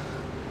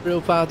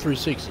 305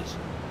 360s.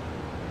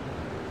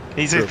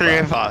 These are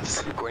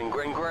 305s. Green,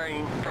 green,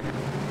 green.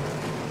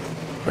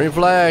 Green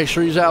flag.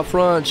 Shreve's out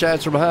front.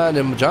 Chats are behind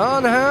him.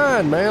 John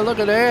Hine, man, look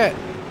at that.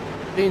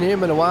 Seen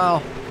him in a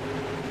while.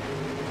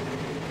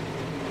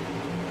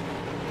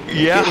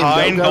 Yeah,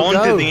 Hine going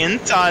to the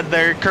inside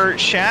there. Kurt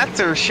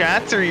Schatzer.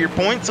 Schatzer, your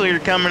points leader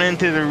coming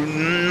into the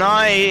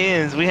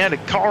night. We had a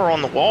car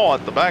on the wall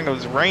at the back. It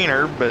was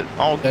Rayner, but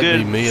all That'd good.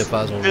 Be me if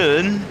I was on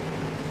good.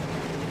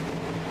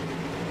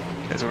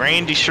 Because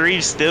Randy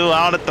Shreve's still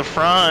out at the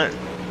front.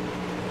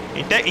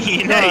 He's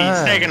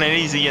taking it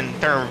easy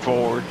and turn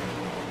forward.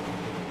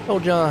 Oh,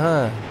 John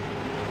Hine.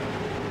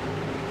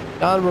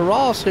 Donovan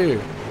Ross here.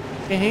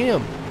 Look at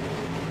him.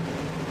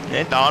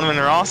 Yeah, Donovan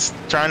Ross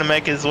trying to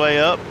make his way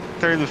up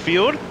through the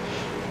field.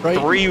 Right.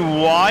 3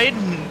 wide,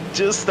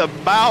 just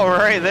about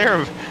right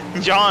there.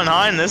 John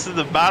Hine, this is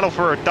the battle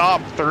for a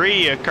top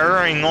 3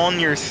 occurring on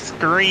your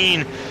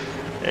screen.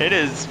 It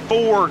is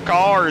 4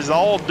 cars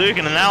all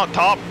duking it out.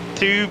 Top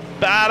 2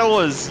 battle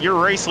as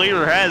your race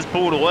leader has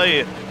pulled away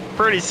a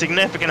pretty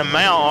significant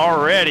amount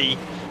already.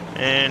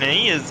 And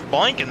he is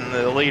blanking,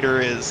 the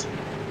leader is.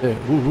 Yeah.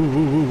 Woo, woo,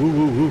 woo, woo,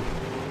 woo, woo.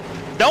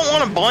 Don't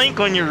want to blink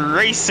when you're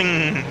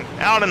racing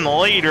out in the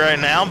lead right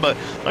now, but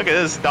look at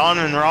this.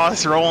 Donovan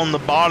Ross rolling the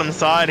bottom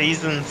side.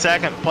 He's in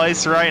 2nd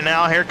place right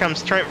now. Here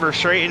comes Trent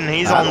Verstraeten.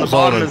 He's on the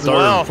bottom as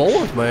well.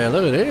 4th, man.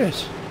 Look at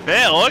this.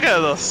 Yeah, look at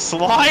the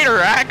slider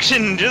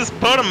action. Just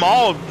put them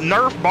all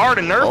Nerf bar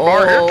to Nerf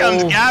bar. Here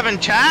comes Gavin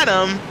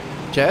Chatham.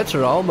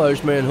 Chatser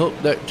almost, man,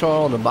 hooked that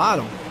car on the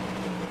bottom.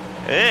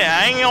 Yeah,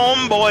 hang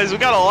on, boys. We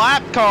got a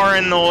lap car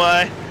in the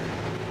way.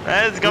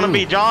 That's going to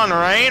be John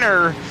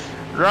Rayner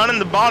running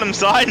the bottom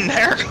side and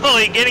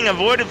narrowly getting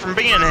avoided from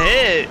being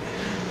hit.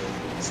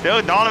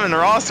 Still Donovan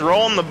Ross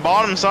rolling the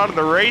bottom side of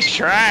the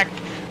racetrack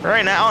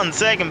right now in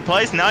 2nd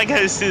place. Now he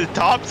goes to the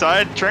top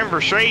side. Trent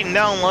Verstraeten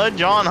down low.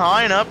 John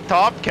Hine up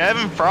top.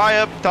 Kevin Fry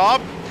up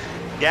top.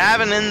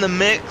 Gavin in the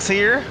mix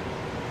here.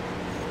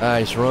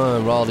 Nice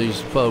run for all these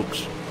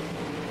folks.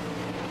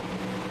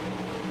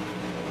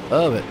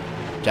 Love it.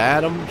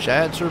 Chatham,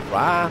 Shatzer,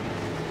 Fry.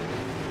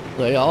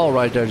 They all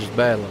right there just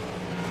battling.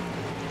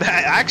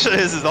 Actually,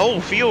 this is the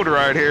whole field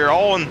right here,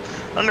 all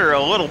under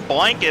a little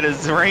blanket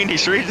as Randy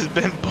Street has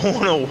been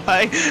pulling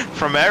away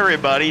from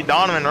everybody.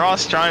 Donovan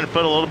Ross trying to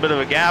put a little bit of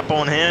a gap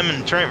on him,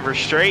 and Trent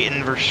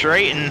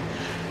Verstraeten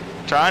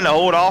trying to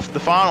hold off the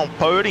final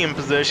podium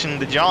position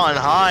to John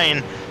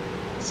Hine.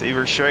 See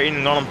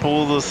Verstraeten going to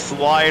pull the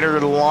slider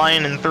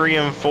line in 3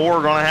 and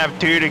 4. Going to have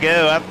 2 to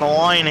go at the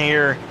line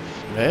here.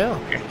 Yeah,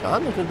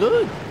 John looking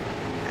good.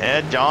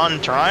 Yeah,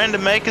 John trying to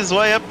make his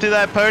way up to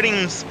that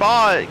podium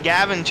spot.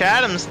 Gavin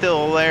Chatham's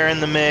still there in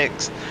the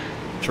mix.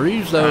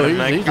 Shreves, though,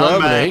 he's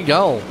loving it. He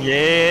gone.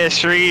 Yeah,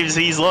 Shreves,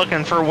 he's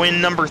looking for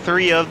win number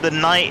 3 of the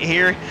night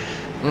here.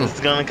 It's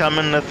going to come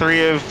in the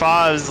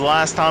 305s.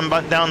 Last time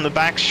down the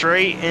back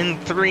straight in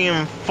 3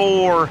 and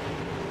 4.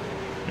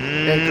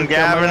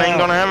 Gavin ain't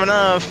going to have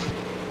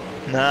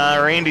enough.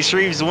 Nah, Randy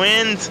Shreves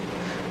wins.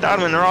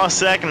 Donovan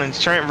Ross 2nd, and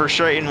Trent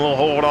Verstraeten will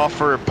hold off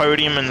for a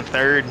podium in the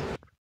 3rd.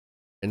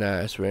 Very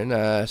nice, very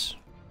nice.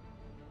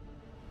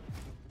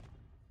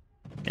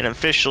 And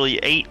officially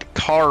 8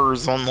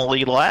 cars on the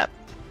lead lap.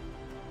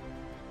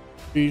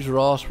 These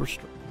Ross were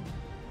straight.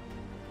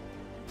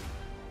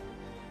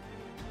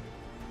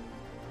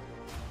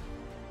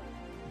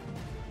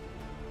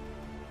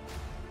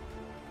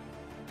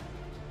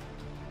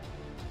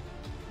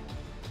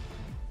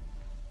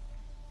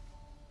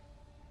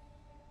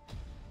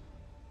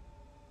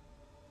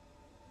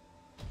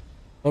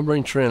 I'll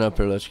bring Trent up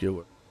here. Let's get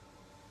work.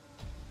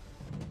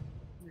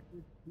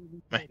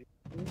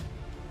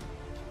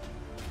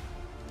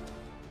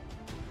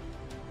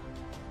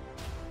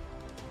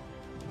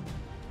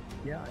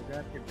 Yeah, I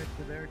got your picture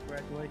there.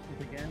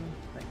 Congratulations again.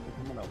 Thanks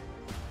for coming up.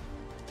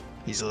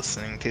 He's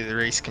listening to the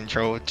race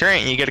control.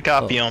 Trent, you get a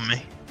copy on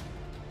me.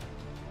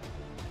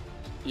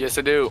 Yes,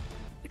 I do.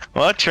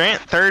 Well,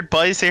 Trent, 3rd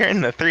place here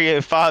in the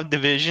 305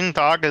 division.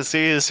 Talk us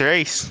through this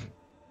race.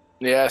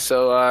 Yeah,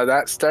 so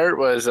that start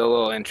was a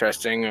little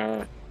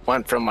interesting.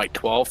 Went from like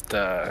 12th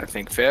to I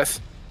think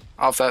 5th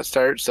off that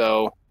start.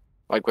 So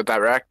like with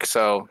that wreck,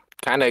 so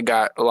kind of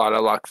got a lot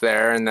of luck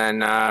there, and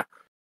then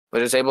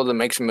was just able to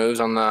make some moves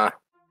on the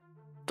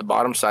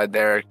bottom side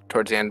there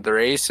towards the end of the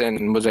race,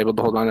 and was able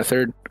to hold on to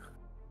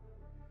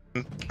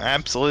 3rd.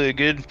 Absolutely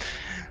good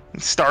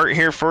start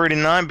here for you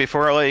tonight.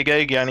 Before I let you go,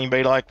 you got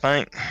anybody like to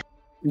thank?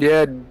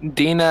 Yeah,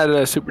 Dean at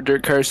a Super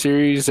Dirt Car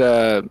Series,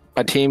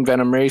 my team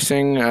Venom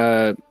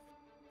Racing,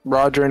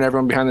 Roger and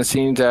everyone behind the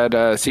scenes at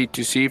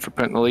C2C for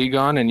putting the league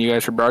on, and you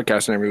guys for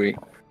broadcasting every week.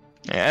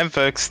 Yeah, and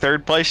folks,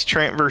 3rd place,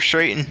 Trent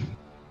Verstraeten.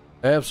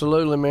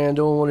 Absolutely, man,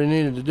 doing what he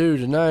needed to do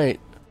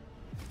tonight.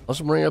 Let's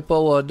bring up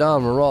old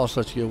Donovan Ross.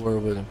 Let's get a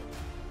word with him.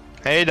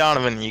 Hey,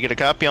 Donovan, you get a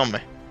copy on me?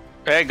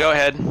 Hey, go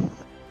ahead.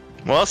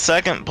 Well,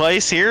 2nd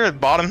place here. The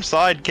bottom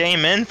side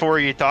came in for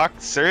you. Talk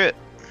us through it.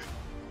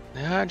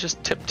 Yeah,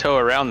 just tiptoe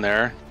around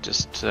there.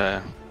 Just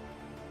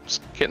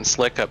getting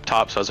slick up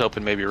top, so I was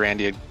hoping maybe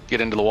Randy would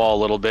get into the wall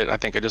a little bit. I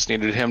think I just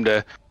needed him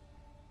to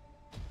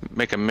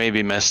make a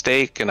maybe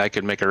mistake, and I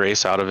could make a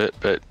race out of it.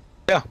 But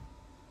yeah,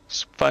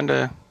 it's fun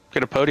to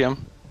get a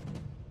podium.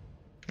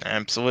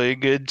 Absolutely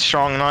good,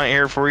 strong night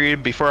here for you.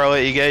 Before I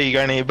let you go, you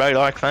got anybody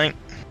like to thank?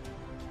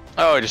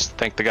 Oh, I just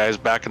thank the guys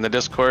back in the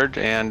Discord,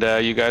 and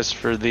you guys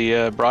for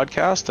the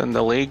broadcast, and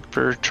the league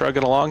for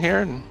trugging along here,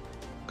 and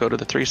go to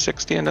the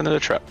 360 and into the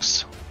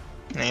trucks.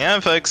 Yeah,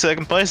 folks,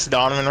 2nd place,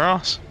 Donovan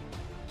Ross.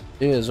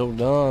 Yeah, it's old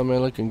Don,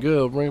 man, looking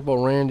good. Bring up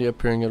old Randy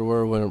up here and get a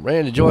word with him.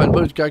 Randy, Joy and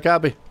Boots, got a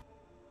copy?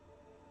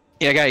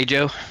 Yeah, I got you,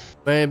 Joe.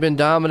 Man, been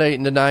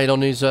dominating tonight on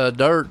these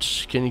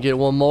dirts. Can you get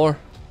one more?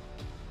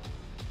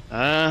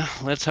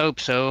 Let's hope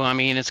so. I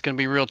mean, it's going to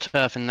be real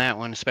tough in that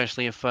one,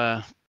 especially if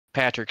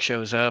Patrick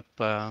shows up.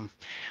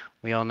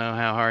 We all know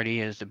how hard he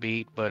is to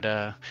beat, but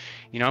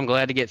I'm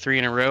glad to get 3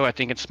 in a row. I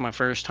think it's my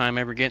first time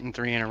ever getting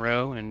 3 in a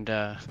row, and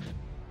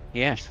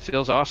yeah, it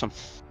feels awesome.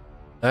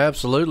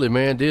 Absolutely,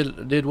 man.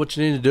 Did what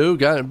you need to do.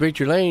 Got in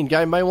victory lane.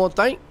 Guy you may want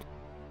to thank.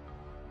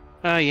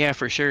 Yeah,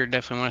 for sure.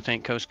 Definitely want to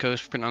thank Coast2Coast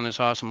for putting on this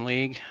awesome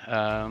league.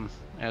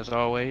 As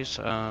always,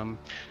 I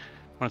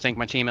want to thank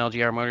my team,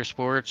 LGR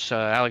Motorsports,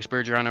 Alex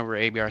Bergeron over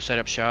at ABR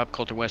Setup Shop,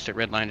 Coulter West at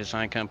Redline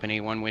Design Company,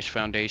 One Wish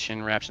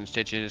Foundation, Wraps and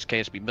Stitches,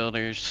 KSB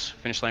Builders,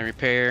 Finish Line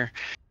Repair.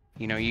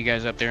 You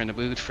guys up there in the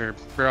booth for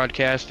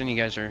broadcasting. You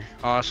guys are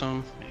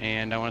awesome,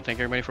 and I want to thank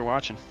everybody for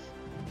watching.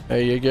 There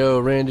you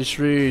go, Randy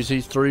Shreves.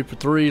 He's 3 for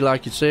 3,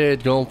 like you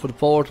said, going for the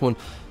 4th one.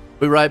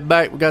 Be right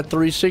back. We got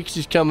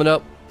 360s coming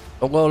up.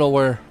 Don't go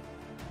nowhere.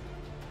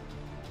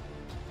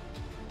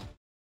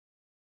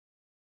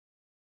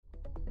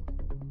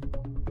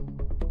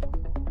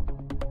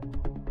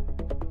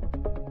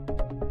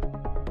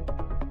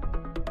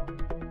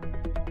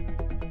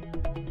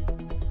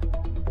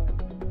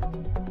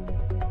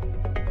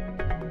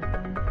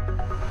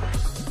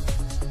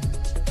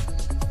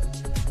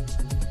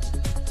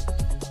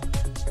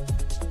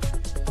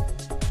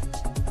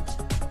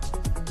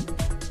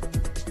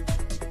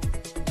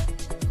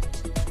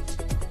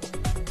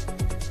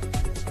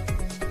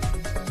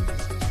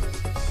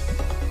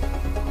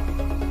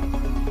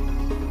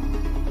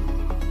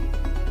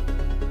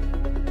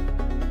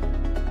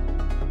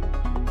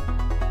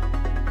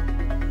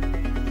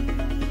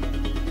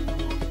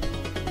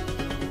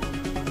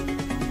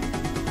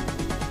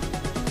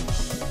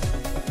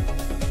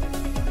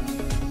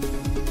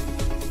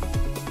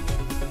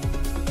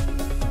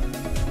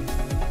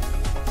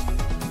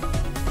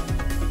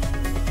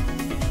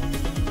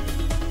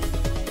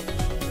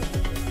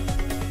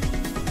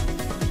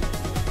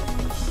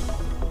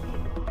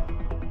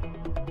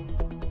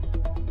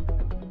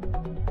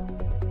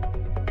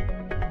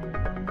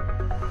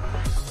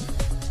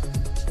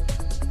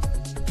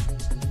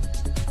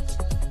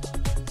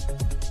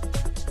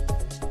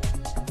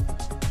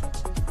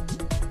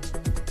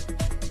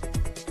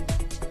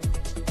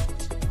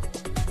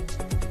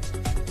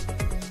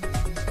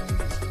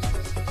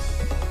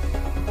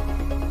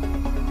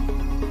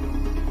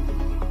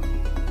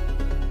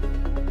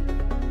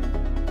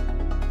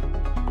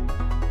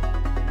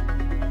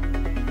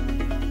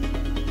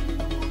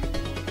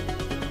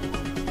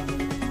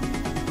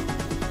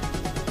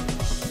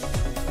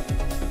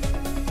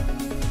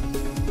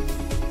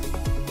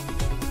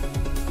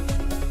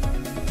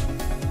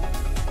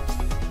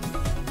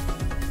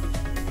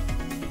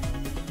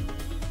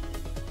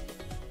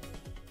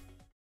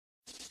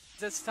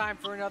 It's time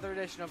for another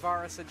edition of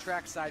RSN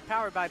Trackside,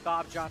 powered by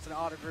Bob Johnson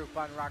Auto Group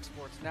on Rock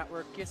Sports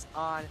Network. Kiss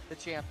on the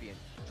champion.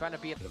 Trying to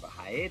be a bit of a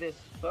hiatus,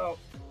 so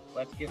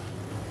let's get.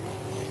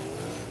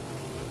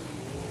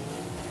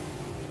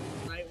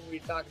 Tonight when we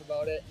were talking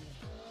about it.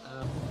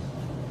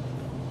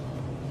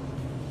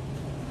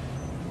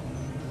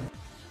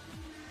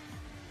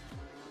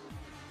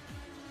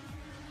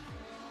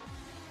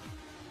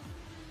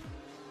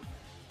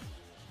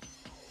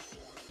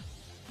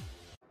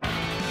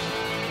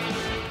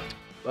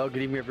 Well,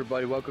 good evening,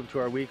 everybody. Welcome to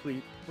our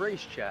weekly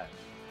race chat.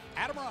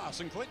 Adam Ross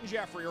and Clinton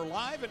Jeffrey are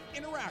live and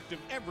interactive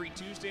every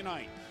Tuesday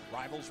night.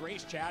 Rivals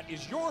Race Chat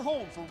is your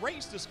home for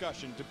race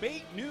discussion,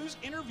 debate, news,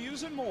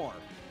 interviews, and more.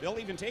 They'll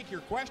even take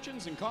your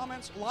questions and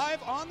comments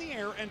live on the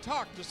air and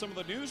talk to some of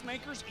the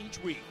newsmakers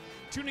each week.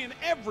 Tune in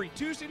every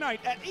Tuesday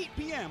night at 8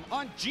 p.m.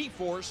 on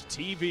GeForce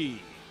TV.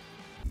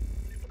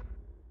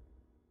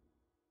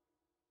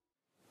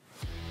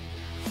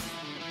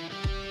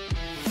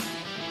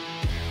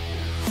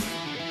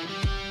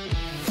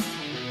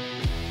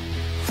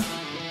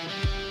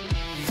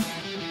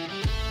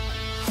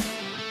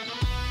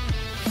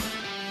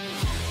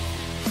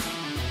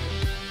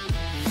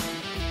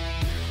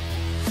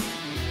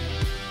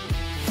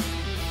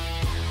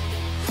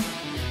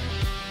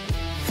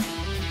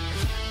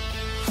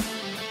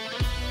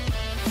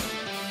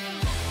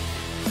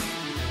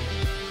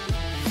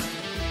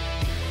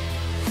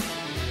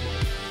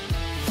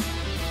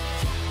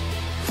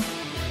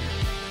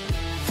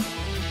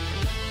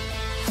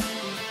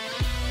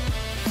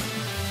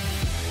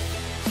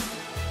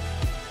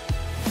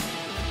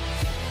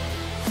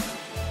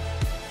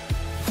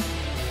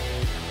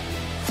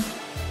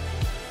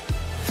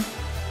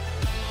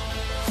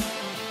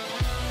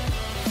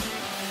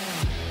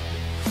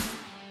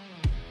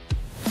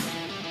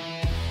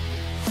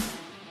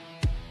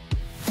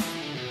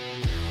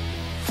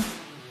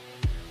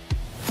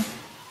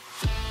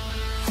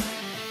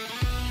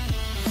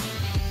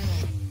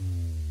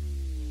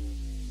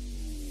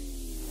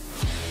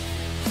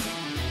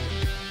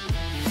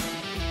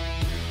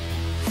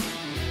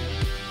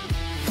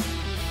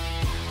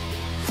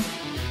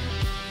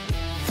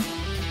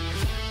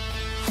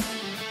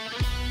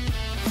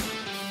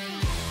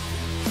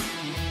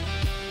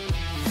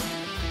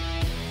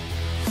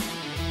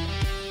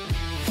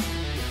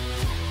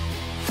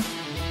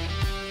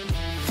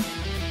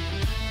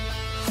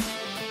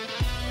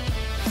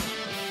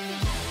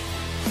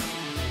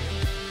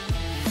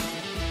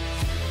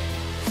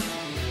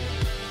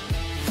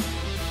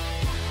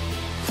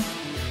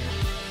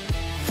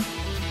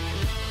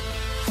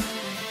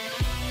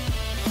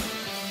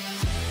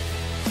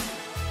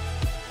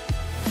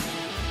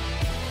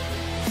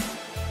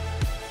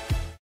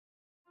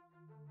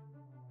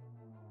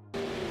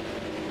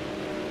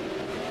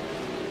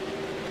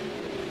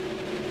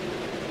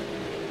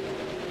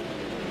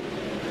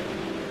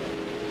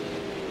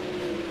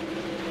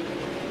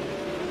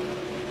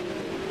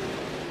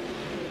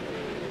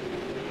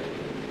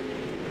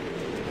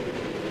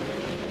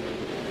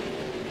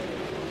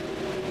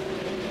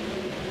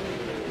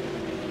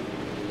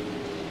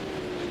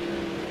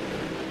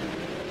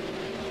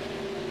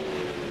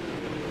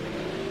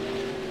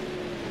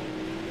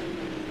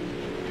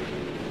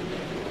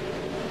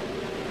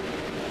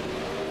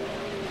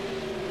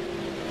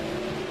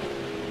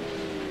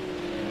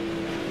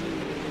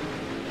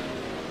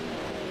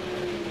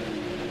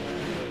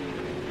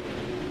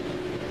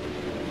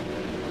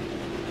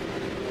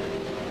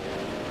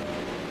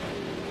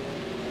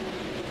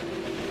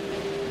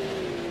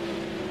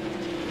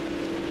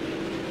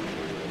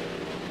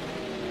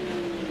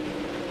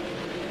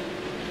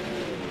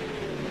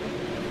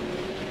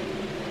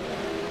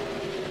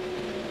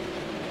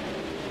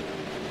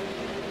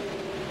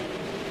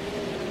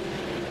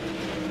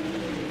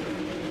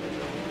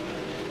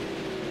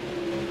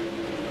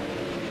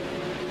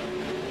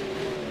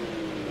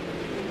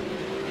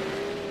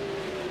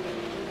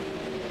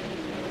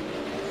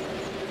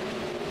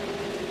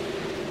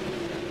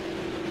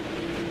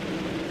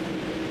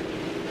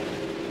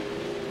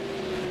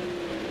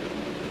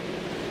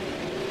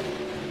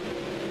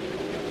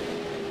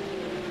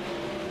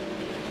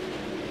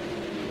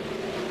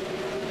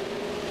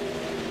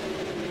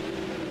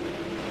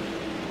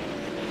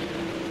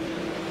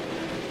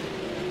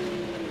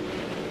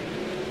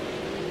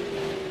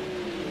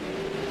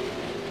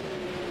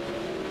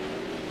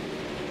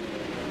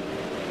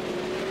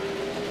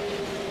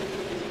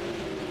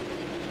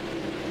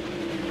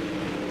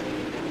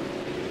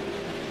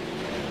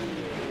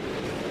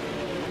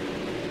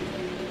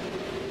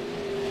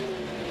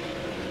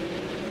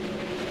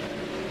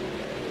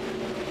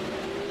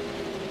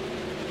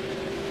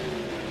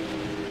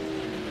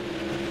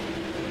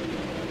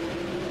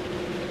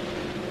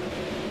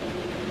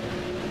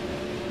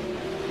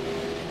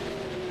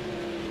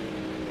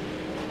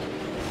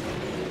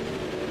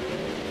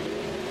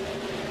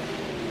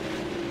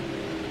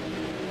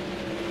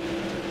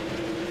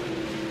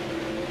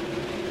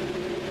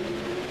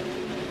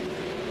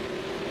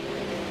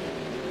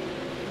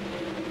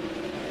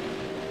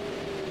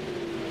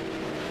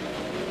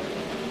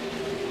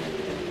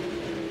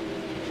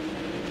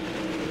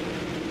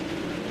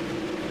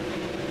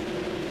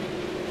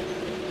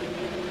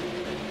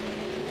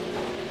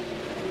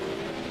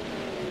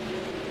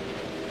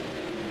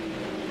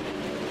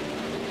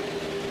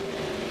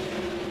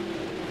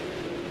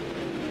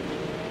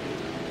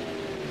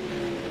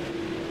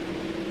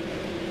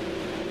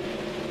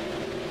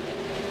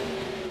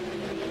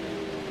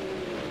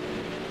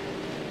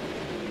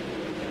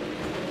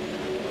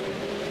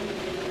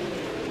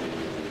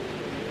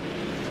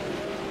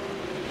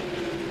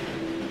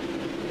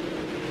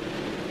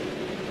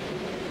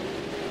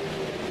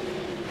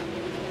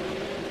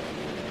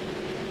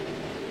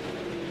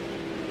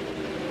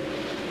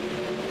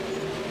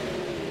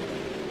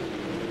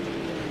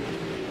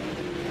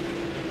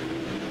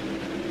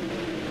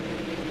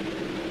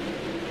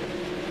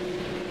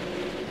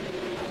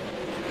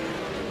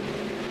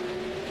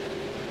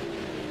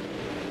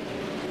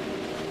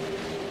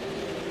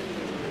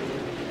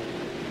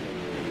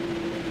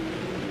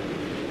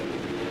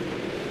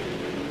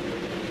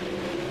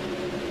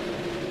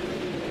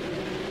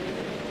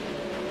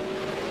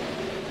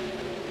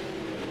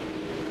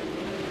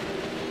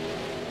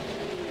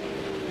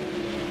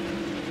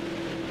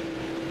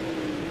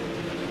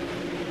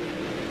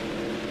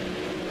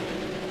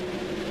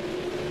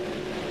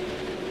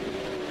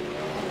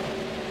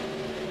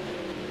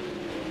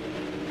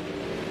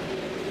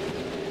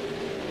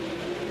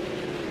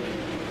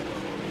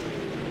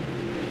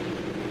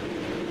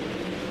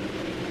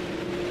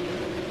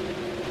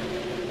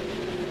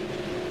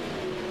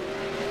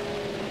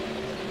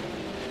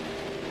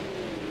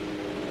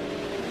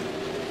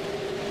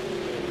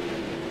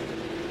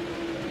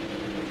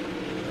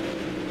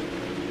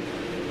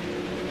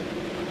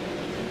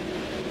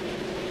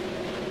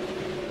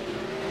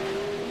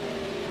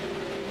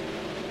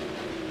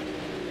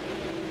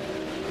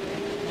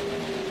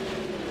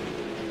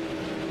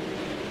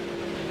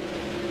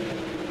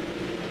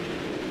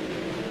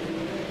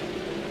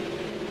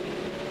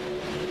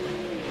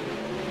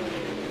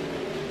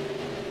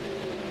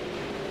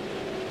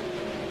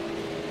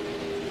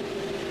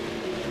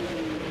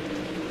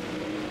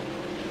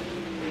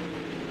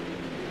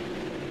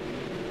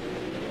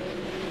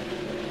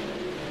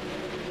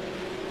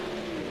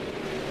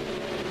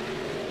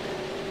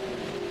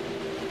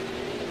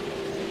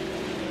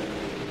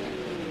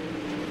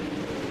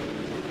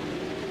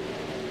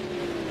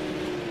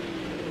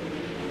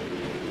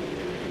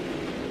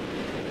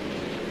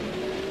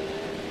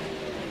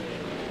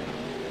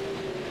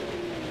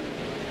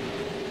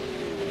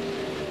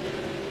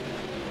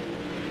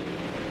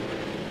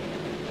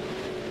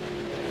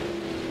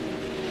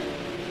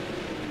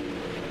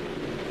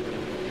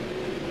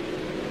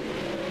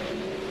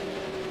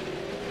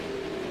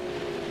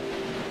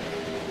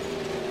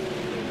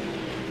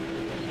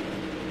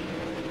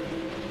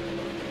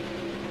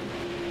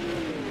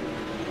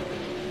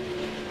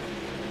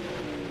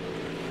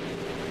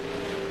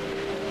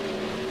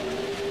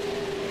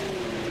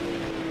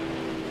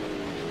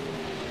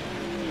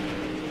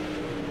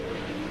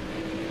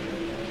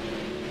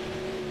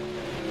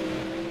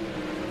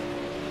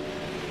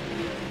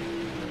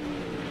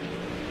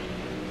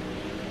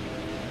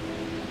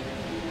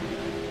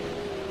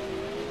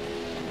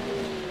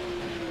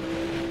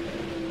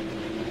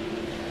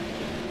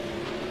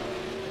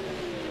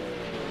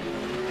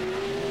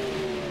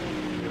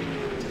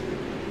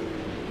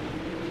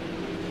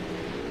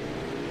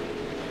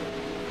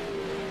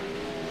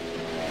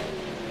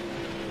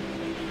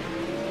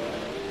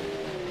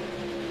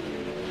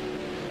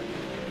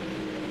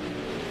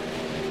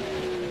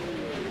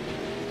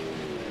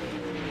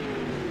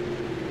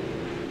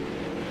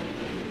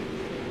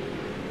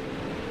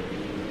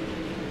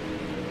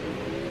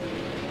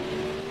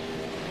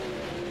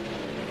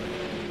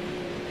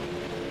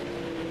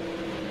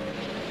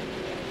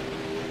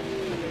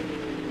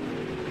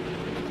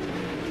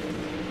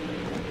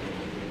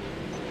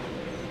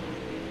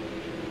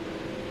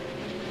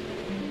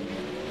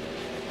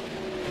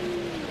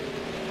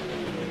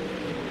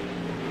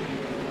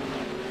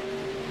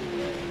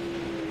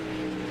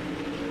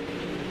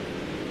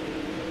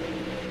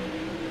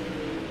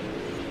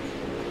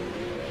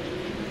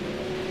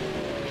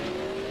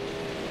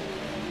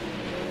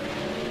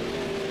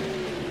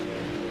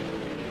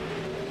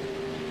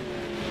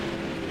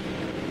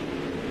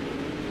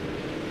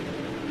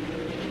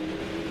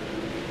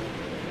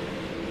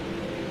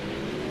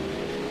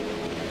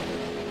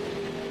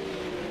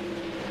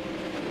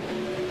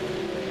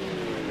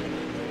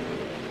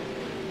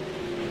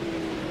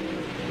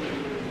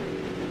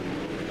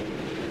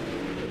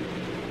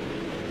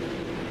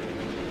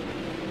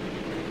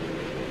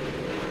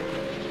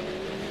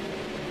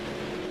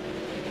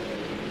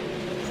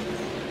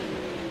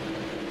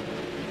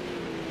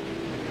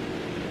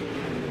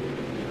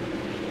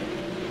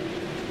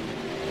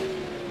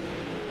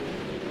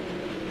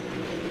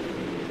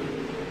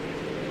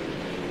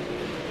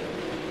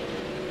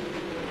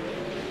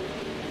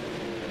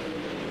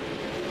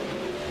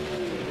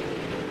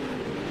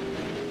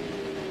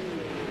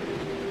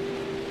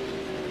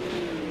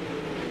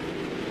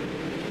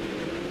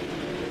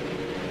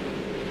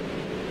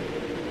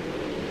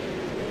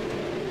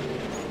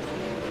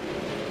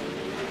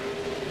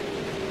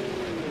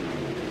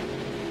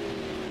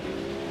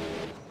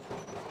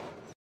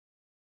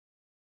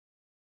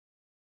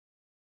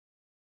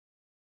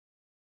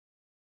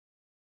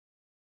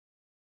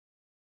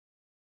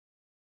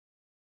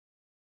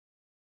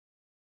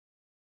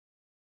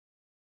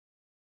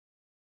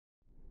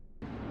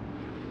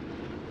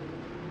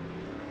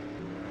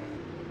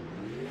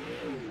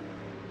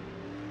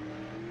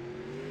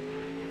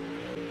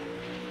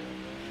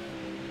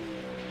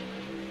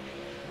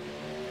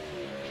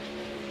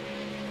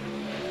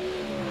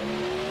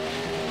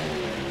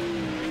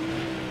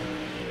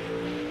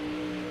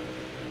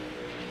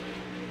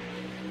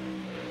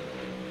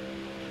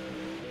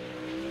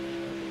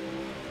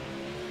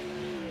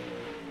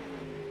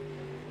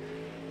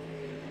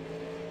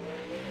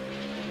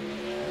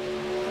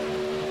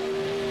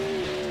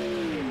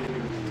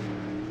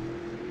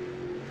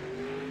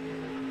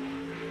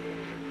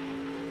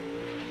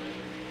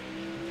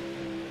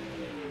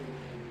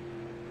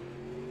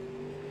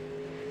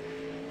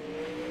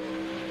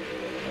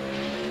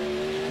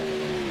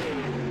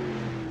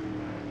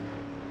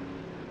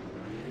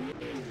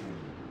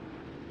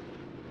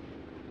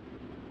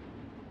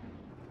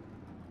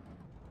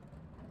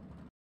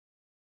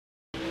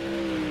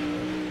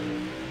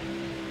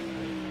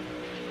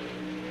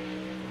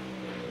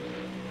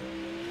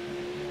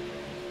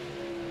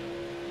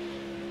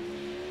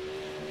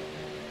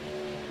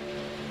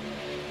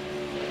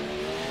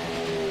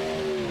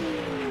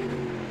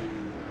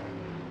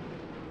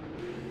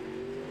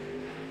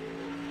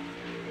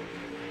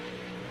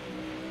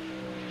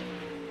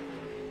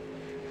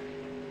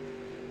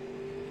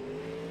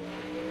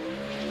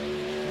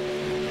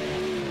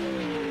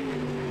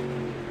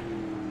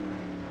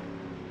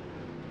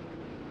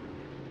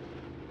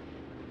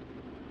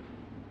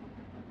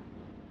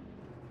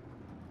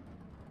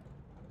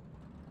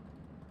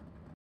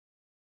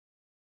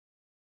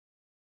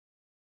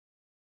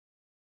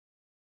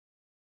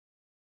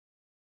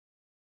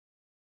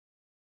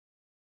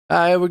 All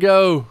right, here we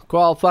go.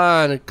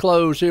 Qualifying and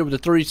close here with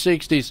the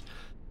 360s.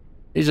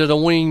 These are the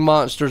wing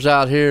monsters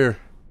out here.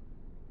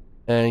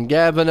 And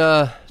Gavin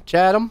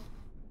Chatham,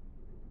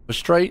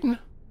 Straighten,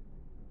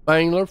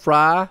 Spangler,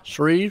 Fry,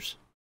 Shreves.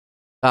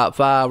 Top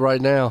 5 right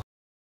now.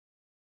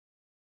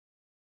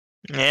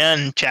 Yeah,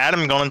 and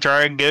Chatham going to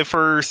try to go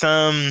for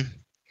some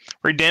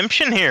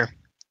redemption here.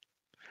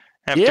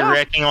 After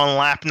wrecking on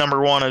lap number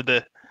 1 of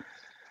the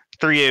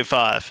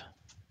 305.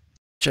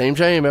 Shame.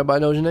 Everybody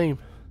knows your name.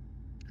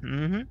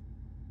 Mm-hmm.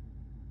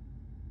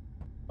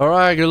 All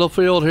right, get a little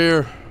field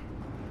here.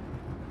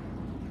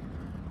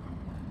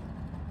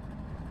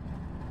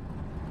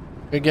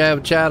 Good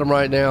Gavin Chatham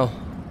right now.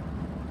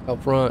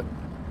 Up front.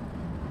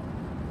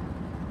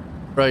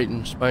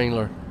 Brayton,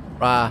 Spangler,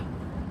 Fry.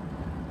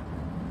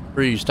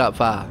 Breeze, top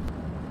 5.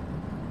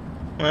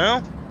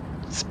 Well,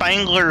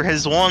 Spangler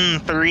has won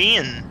 3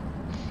 and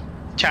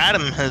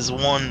Chatham has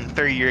won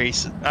 3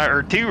 races,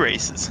 or 2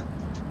 races.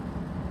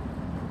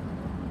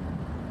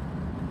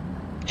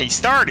 He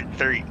started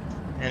 3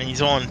 and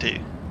he's won 2.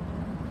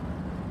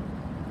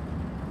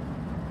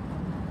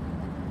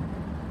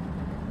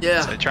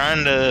 Yeah. So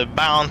trying to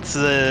balance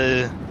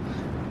the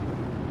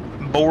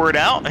board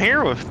out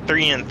here with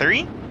 3 and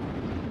 3.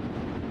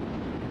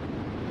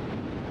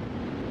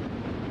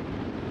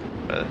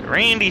 But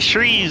Randy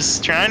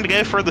Shreves trying to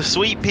go for the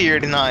sweep here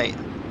tonight.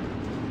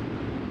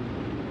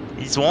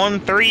 He's won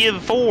 3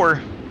 of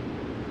 4.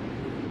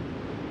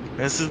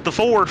 This is the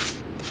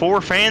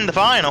 4th and the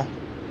final.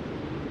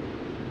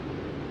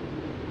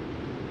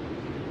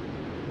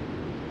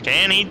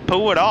 Can he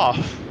pull it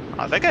off?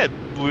 I think I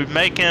would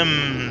make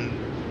him.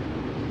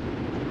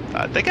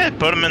 I think I'd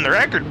put him in the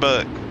record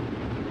book.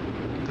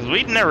 Because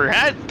we've never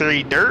had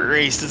 3 dirt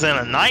races in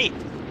a night.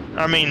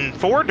 I mean,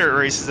 4 dirt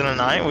races in a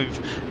night.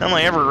 We've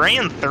only ever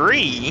ran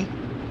 3.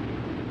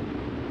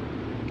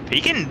 If he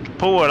can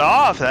pull it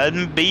off,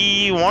 that'd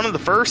be one of the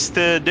first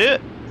to do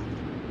it.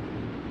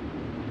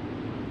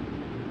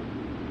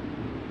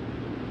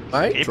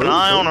 Right, Keep an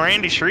eye on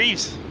Randy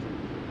Shreves.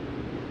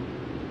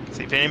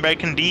 See if anybody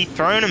can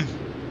dethrone him.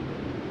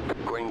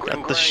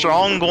 Got the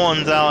strong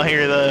ones out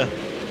here, though.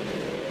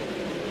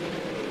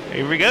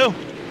 Here we go.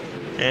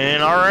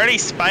 And already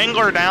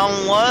Spangler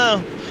down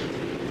low.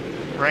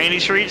 Randy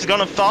Shreves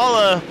gonna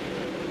follow.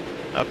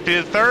 Up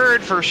to the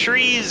 3rd for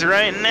Shreves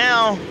right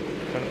now.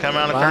 Gonna come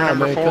out of turn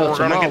number 4. We're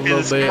gonna get to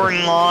the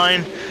scoring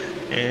line.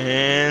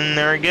 And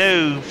there we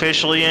go.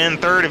 Officially in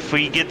 3rd. If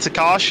we get to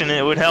caution,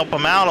 it would help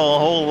him out a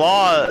whole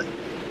lot.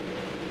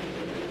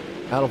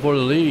 Battle for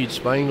the lead,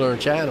 Spangler and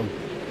Chatham.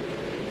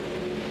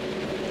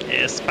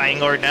 Yeah,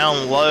 Spangler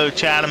down low,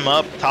 Chatham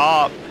up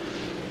top.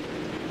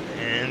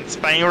 And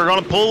Spangler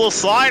gonna pull a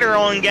slider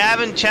on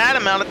Gavin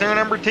Chatham out of turn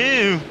number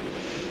 2.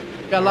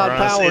 Got a lot of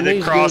power in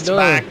these cross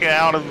back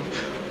out of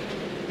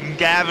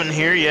Gavin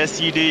here. Yes,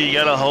 you do. You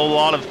got a whole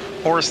lot of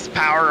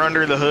horsepower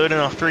under the hood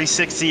and a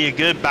 360. A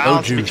good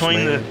balance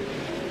between the.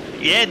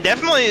 Yeah,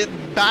 definitely a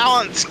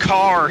balanced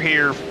car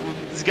here.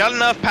 It's got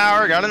enough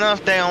power, got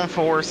enough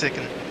downforce. It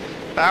can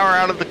power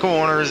out of the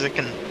corners. It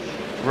can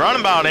run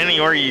about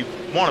anywhere you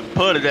want to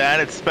put it at,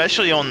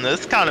 especially on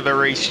this kind of a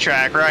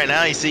racetrack. Right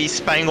now, you see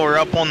Spangler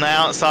up on the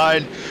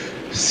outside,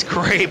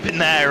 scraping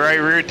that right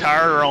rear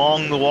tire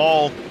along the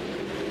wall.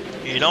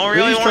 You don't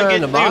really want to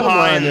get too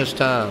high in this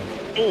time.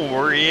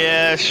 4.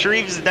 Yeah,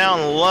 Shreves is down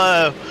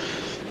low.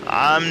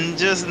 I'm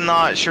just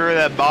not sure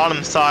that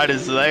bottom side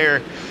is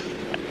there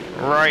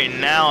right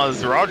now,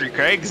 as Roger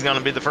Craig's going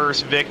to be the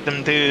first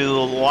victim to the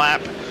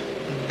lap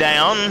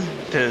down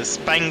to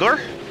Spangler.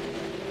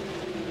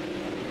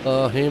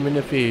 Him and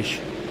the fish.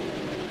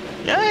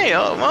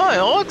 Yeah,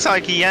 well, it looks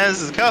like he has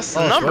his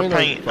custom number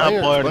paint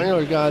uploaded.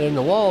 Spangler got in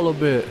the wall a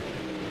bit.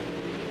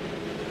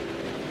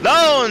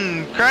 No,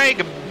 and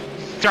Craig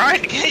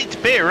trying to get to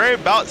pit road,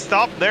 about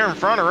stopped there in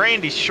front of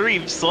Randy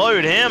Shreves,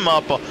 slowed him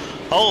up a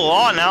whole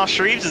lot. Now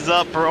Shreves is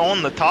up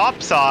on the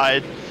top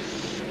side.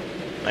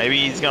 Maybe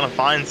he's going to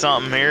find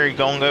something here. He's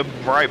going to go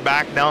right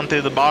back down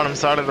to the bottom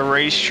side of the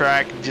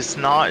racetrack. Just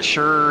not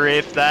sure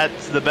if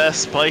that's the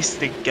best place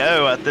to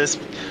go at this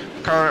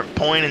current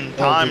point in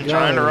time,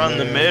 trying to run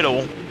the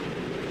middle.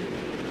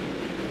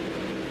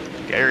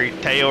 Gary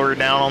Taylor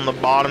down on the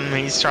bottom.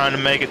 He's trying to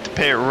make it to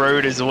pit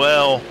road as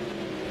well.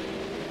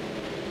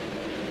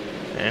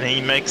 And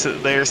he makes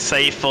it there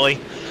safely.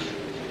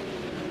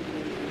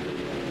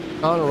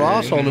 Connor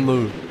Ross on the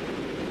move.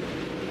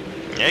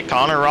 Yeah,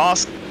 Connor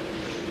Ross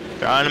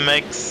trying to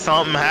make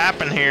something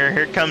happen here.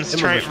 Here comes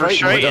Trent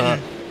Verstraeten.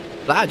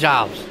 Fly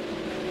jobs.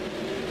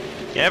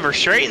 Yeah,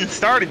 Verstraeten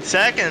started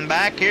 2nd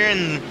back here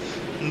in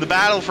the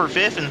battle for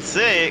 5th and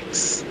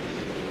 6th.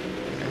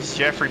 There's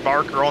Jeffrey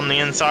Barker on the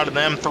inside of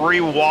them. 3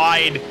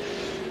 wide.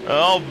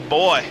 Oh,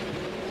 boy.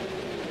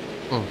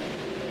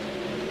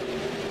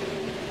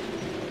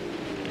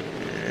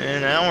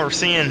 And now we're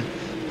seeing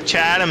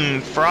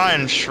Chatham, Fry,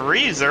 and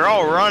Shreves. They're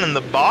all running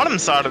the bottom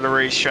side of the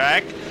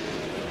racetrack.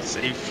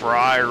 See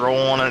Fry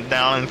rolling it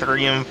down in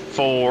 3 and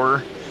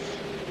 4.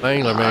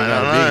 Spangler, man,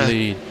 got a big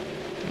lead.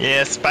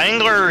 Yeah,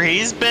 Spangler,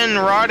 he's been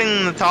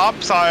riding the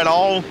top side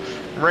all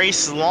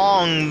race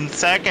along,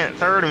 second,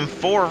 third, and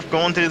fourth,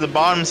 going through the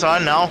bottom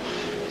side. Now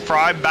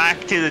Fry back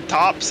to the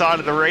top side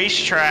of the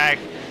racetrack.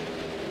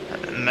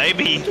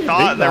 Maybe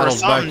thought there was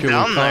something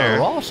down there.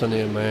 Ross in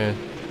him, man.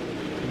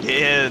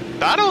 Yeah,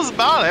 battle's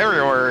about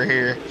everywhere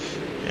here.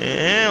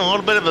 Yeah, a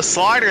little bit of a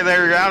slider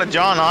there out of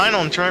John Hine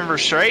on Trevor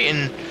Strait,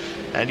 and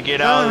had to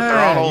get out of the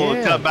throttle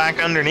to cut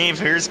back underneath.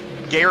 Here's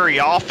Gary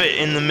Offit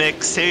in the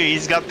mix too.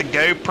 He's got the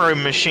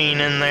GoPro machine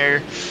in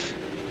there.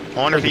 I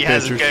wonder if he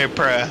has a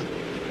GoPro.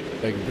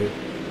 Take a picture.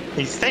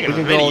 He's taking a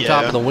video. You can go on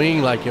top of the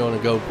wing like you're on a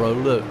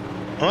GoPro. Look.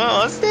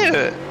 Well, let's do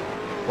it.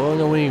 On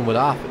the wing with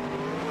Offit.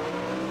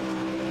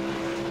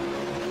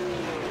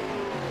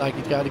 Like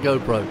he's got a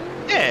GoPro.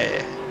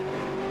 Yeah.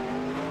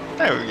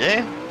 There we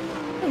go.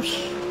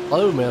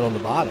 Slow man on the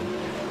bottom.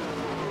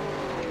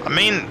 I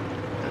mean,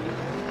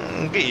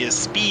 I'll get you a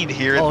speed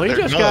here. Oh, he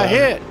just got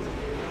hit.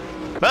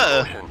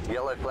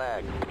 Yellow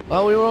flag.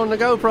 Oh, we were on the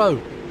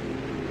GoPro.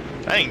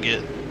 That ain't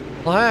good.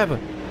 What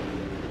happened?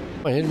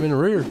 I hit him in the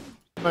rear.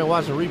 Somebody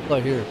watch the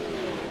replay here.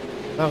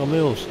 Malcolm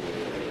Mills.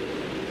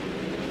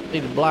 See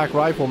the black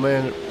rifle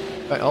man.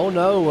 Oh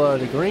no,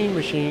 the green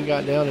machine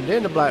got down and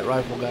then the black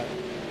rifle got.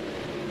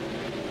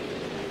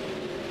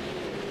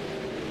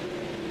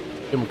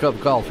 Give him a cup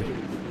of coffee.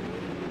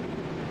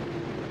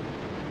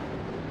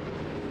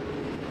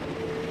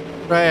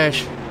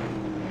 Crash.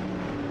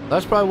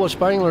 That's probably what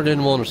Spangler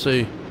didn't want to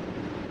see.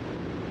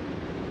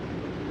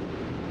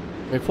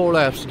 I mean, 4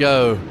 laps to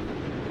go.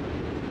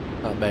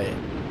 Not bad.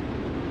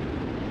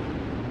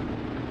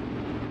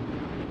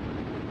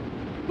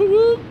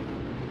 Woo-hoo.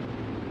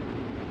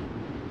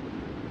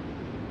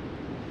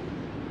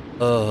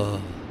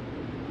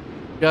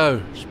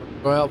 Go.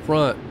 Spangler out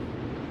front.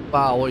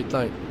 Wow, what do you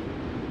think?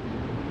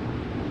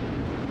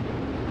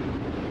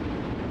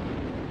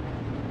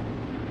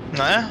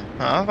 Nah,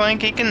 I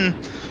think he can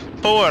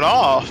pull it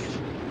off.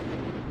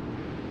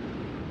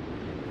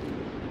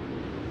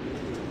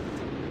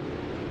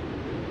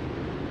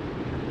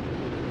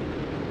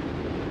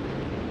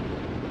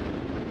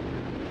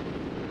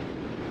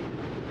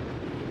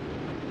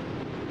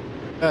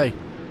 Hey,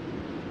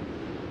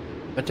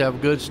 got to have a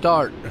good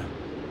start.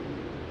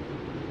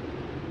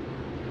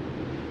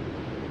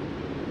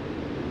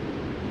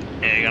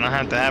 Yeah, you're gonna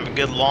have to have a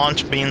good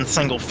launch, being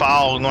single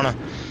file. We're gonna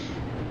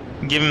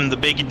give him the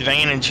big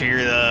advantage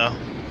here, though.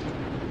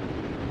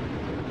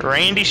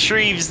 Randy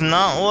Shreve's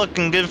not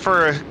looking good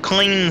for a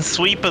clean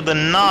sweep of the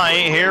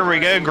night. Here we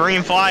go,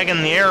 green flag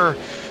in the air.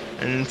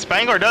 And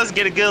Spangler does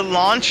get a good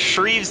launch.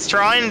 Shreve's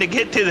trying to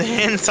get to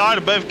the inside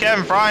of both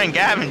Kevin Fry and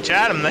Gavin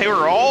Chatham. They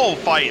were all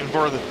fighting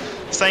for the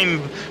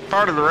same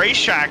part of the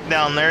racetrack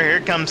down there.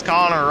 Here comes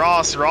Connor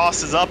Ross.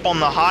 Ross is up on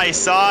the high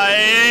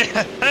side.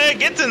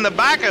 Gets in the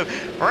back of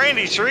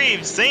Randy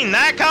Shreve. Seen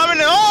that coming.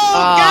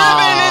 Oh,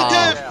 Gavin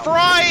into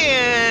Fry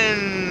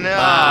and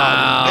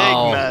big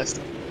mess.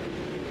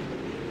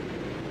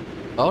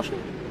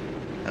 Caution?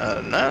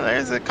 No,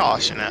 there's a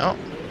caution out.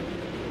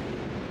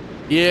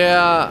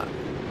 Yeah.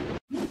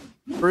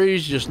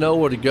 Freeze just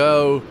nowhere to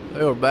go.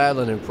 They were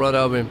battling in front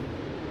of him.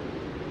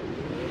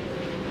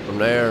 From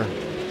there,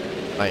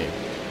 bam.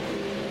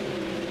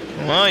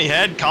 Well, you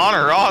had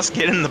Connor Ross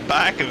get in the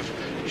back of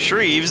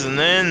Shreves, and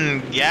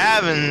then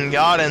Gavin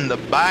got in the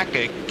back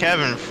of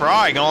Kevin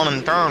Fry going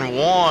in turn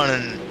 1,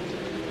 and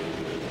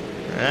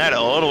had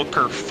a little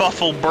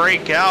kerfuffle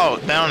break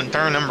out down in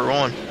turn number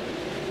 1.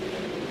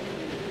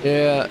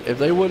 Yeah, if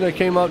they wouldn't have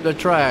came up the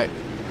track,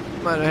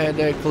 might have had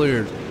that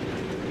cleared.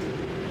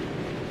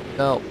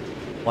 No.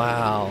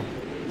 Wow.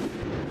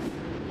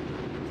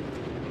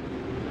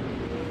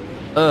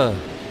 Well,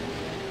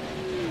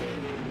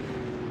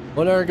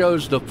 there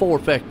goes the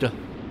forfecta.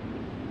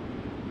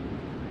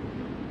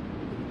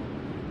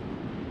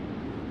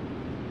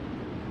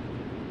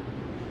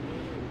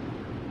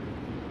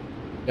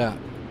 Yeah.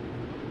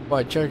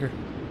 White checker.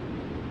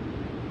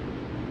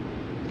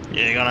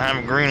 Yeah, you're gonna have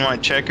a green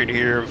white checkered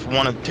here of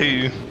 1 of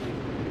 2.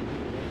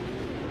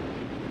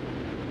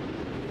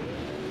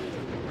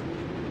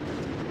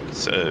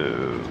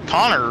 So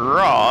Connor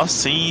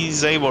Ross,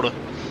 he's able to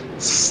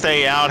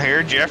stay out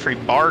here. Jeffrey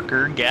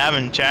Barker,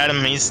 Gavin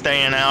Chatham, he's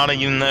staying out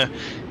even though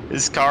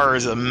his car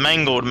is a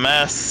mangled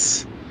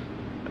mess.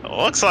 It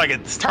looks like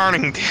it's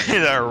turning to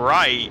the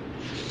right.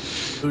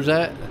 Who's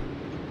that?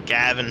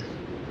 Gavin.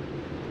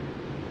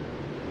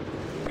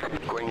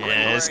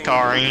 Yeah, his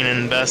car ain't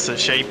in best of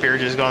shape here.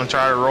 Just gonna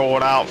try to roll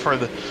it out for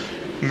the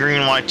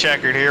green white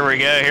checkered. Here we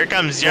go. Here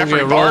comes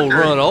Jeffrey Barker.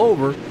 Run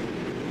over.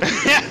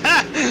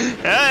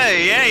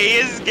 Hey, yeah, he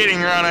is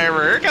getting run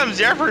over. Here comes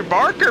Jeffrey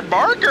Barker.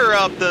 Barker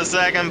up to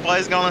second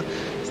place. Gonna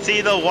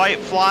see the white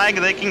flag.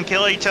 They can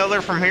kill each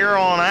other from here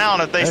on out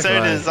if they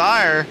so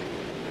desire.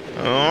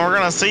 We're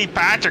gonna see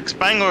Patrick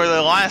Spangler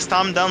the last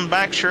time down the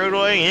back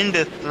straightaway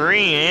into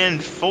 3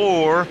 and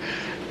 4.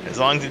 As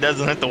long as he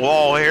doesn't hit the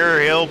wall here,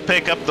 he'll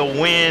pick up the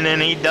win,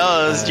 and he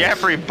does. Nice.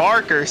 Jeffrey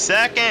Barker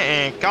second,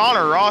 and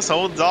Connor Ross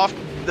holds off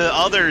the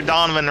other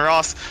Donovan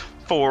Ross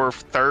for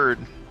third.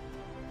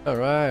 All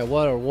right,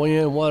 what a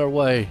win, what a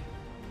way.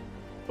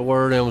 The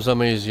word in with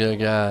some of these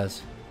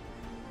guys.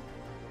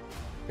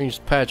 Brings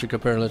Patrick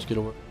up here and let's get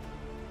over.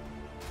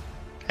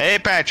 Hey,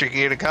 Patrick,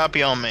 you get a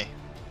copy on me.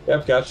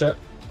 Yep, gotcha.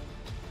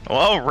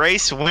 Well,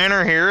 race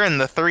winner here in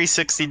the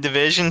 360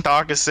 division.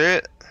 Talk us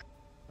it.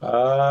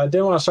 I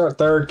didn't want to start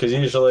third because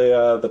usually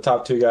the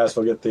top two guys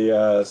will get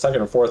the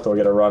second and fourth will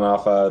get a run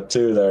off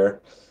two there.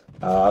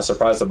 I was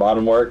surprised the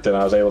bottom worked, and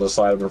I was able to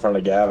slide up in front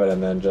of Gavin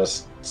and then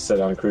just sit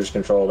on cruise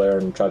control there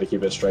and try to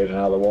keep it straight and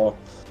out of the wall.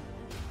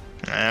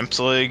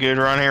 Absolutely good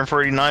run here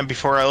for tonight.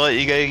 Before I let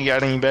you go, you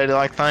got anybody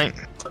like thank?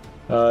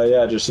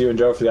 Yeah, just you and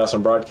Joe for the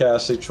awesome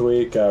broadcasts each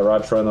week.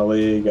 Rod for the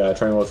league,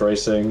 Train Wolf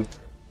Racing,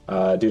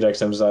 Dudex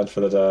Designs for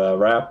the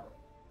wrap.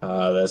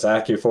 This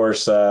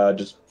AccuForce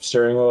just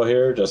steering wheel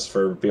here, just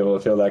for being able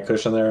to feel that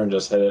cushion there and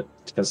just hit it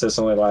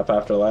consistently lap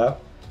after lap.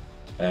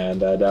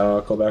 And down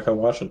I'll go back on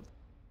watching.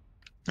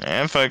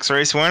 And folks,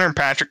 race winner,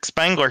 Patrick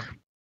Spangler.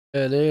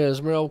 It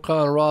is. Merrill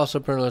Connor Ross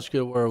up here. Let's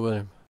get a word with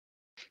him.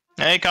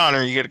 Hey,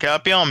 Connor, you get a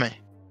copy on me?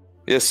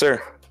 Yes,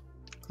 sir.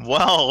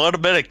 Well, a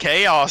little bit of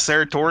chaos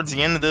there towards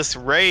the end of this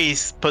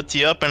race puts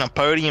you up in a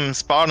podium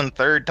spot in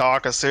third.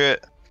 Talk us through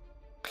it.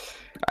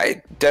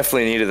 I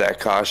definitely needed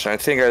that caution. I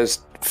think I was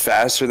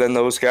faster than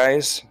those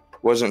guys.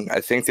 I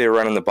think they were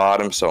running the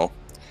bottom, so it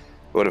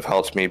would have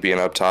helped me being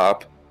up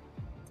top.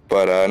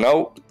 But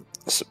no,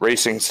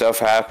 racing stuff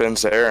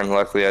happens there, and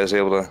luckily I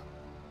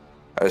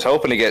was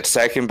hoping to get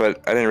second,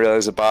 but I didn't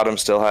realize the bottom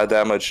still had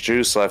that much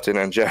juice left in,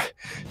 and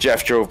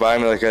Jeff drove by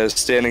me like I was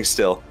standing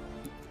still.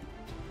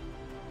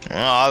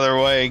 Well, either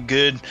way,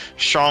 good,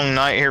 strong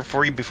night here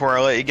for you. Before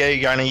I let you go,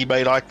 you got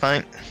anybody like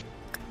thank?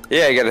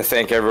 Yeah, I got to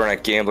thank everyone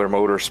at Gambler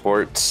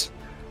Motorsports,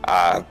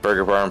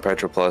 Burger Barn,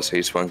 Petro Plus,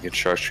 Ace One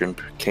Construction,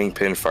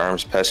 Kingpin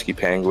Farms, Pesky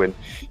Penguin.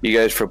 You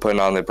guys for putting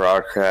on the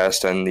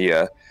broadcast and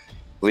the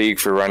league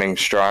for running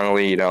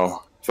strongly. You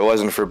know, if it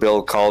wasn't for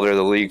Bill Calder,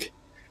 the league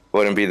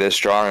wouldn't be this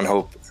strong, and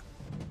hope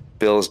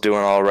Bill's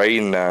doing all right,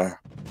 and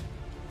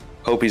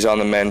hope he's on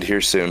the mend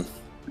here soon.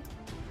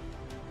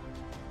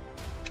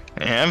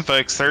 And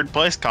folks, third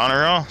place,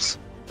 Connor Ross.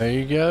 There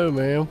you go,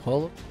 man.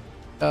 Hold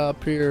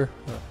up here,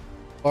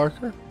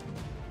 Parker.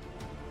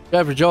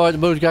 Jeffrey Joe at the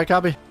booth, got a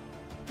copy?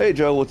 Hey,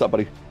 Joe, what's up,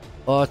 buddy?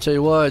 Well, I'll tell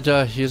you what,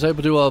 you was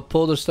able to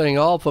pull this thing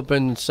off up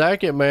in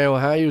second, man. Well,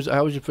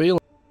 how was you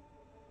feeling?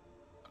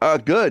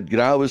 Good. You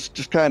know, I was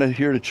just kind of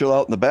here to chill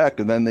out in the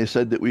back, and then they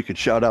said that we could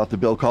shout out to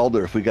Bill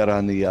Calder if we got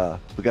on the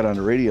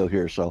radio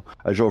here. So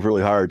I drove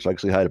really hard, so I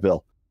could say hi to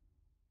Bill.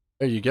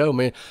 There you go,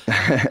 man.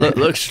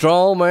 Look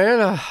strong,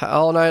 man.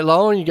 All night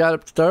long, you got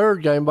up to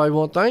third. Got anybody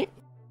want to thank?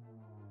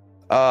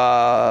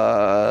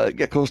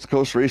 Got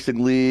Coast2Coast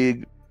Racing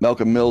League,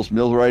 Malcolm Mills,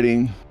 Mill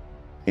Writing,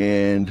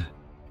 and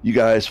you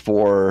guys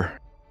for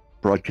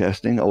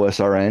broadcasting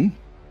OSRN.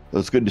 So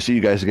it's good to see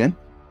you guys again.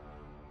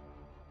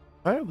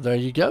 All right, well, there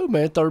you go,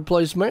 man. Third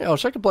place man.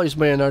 Second place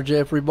man, our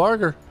Jeffrey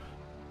Barker.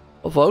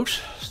 Well,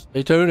 folks,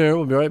 stay tuned here.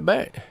 We'll be right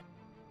back.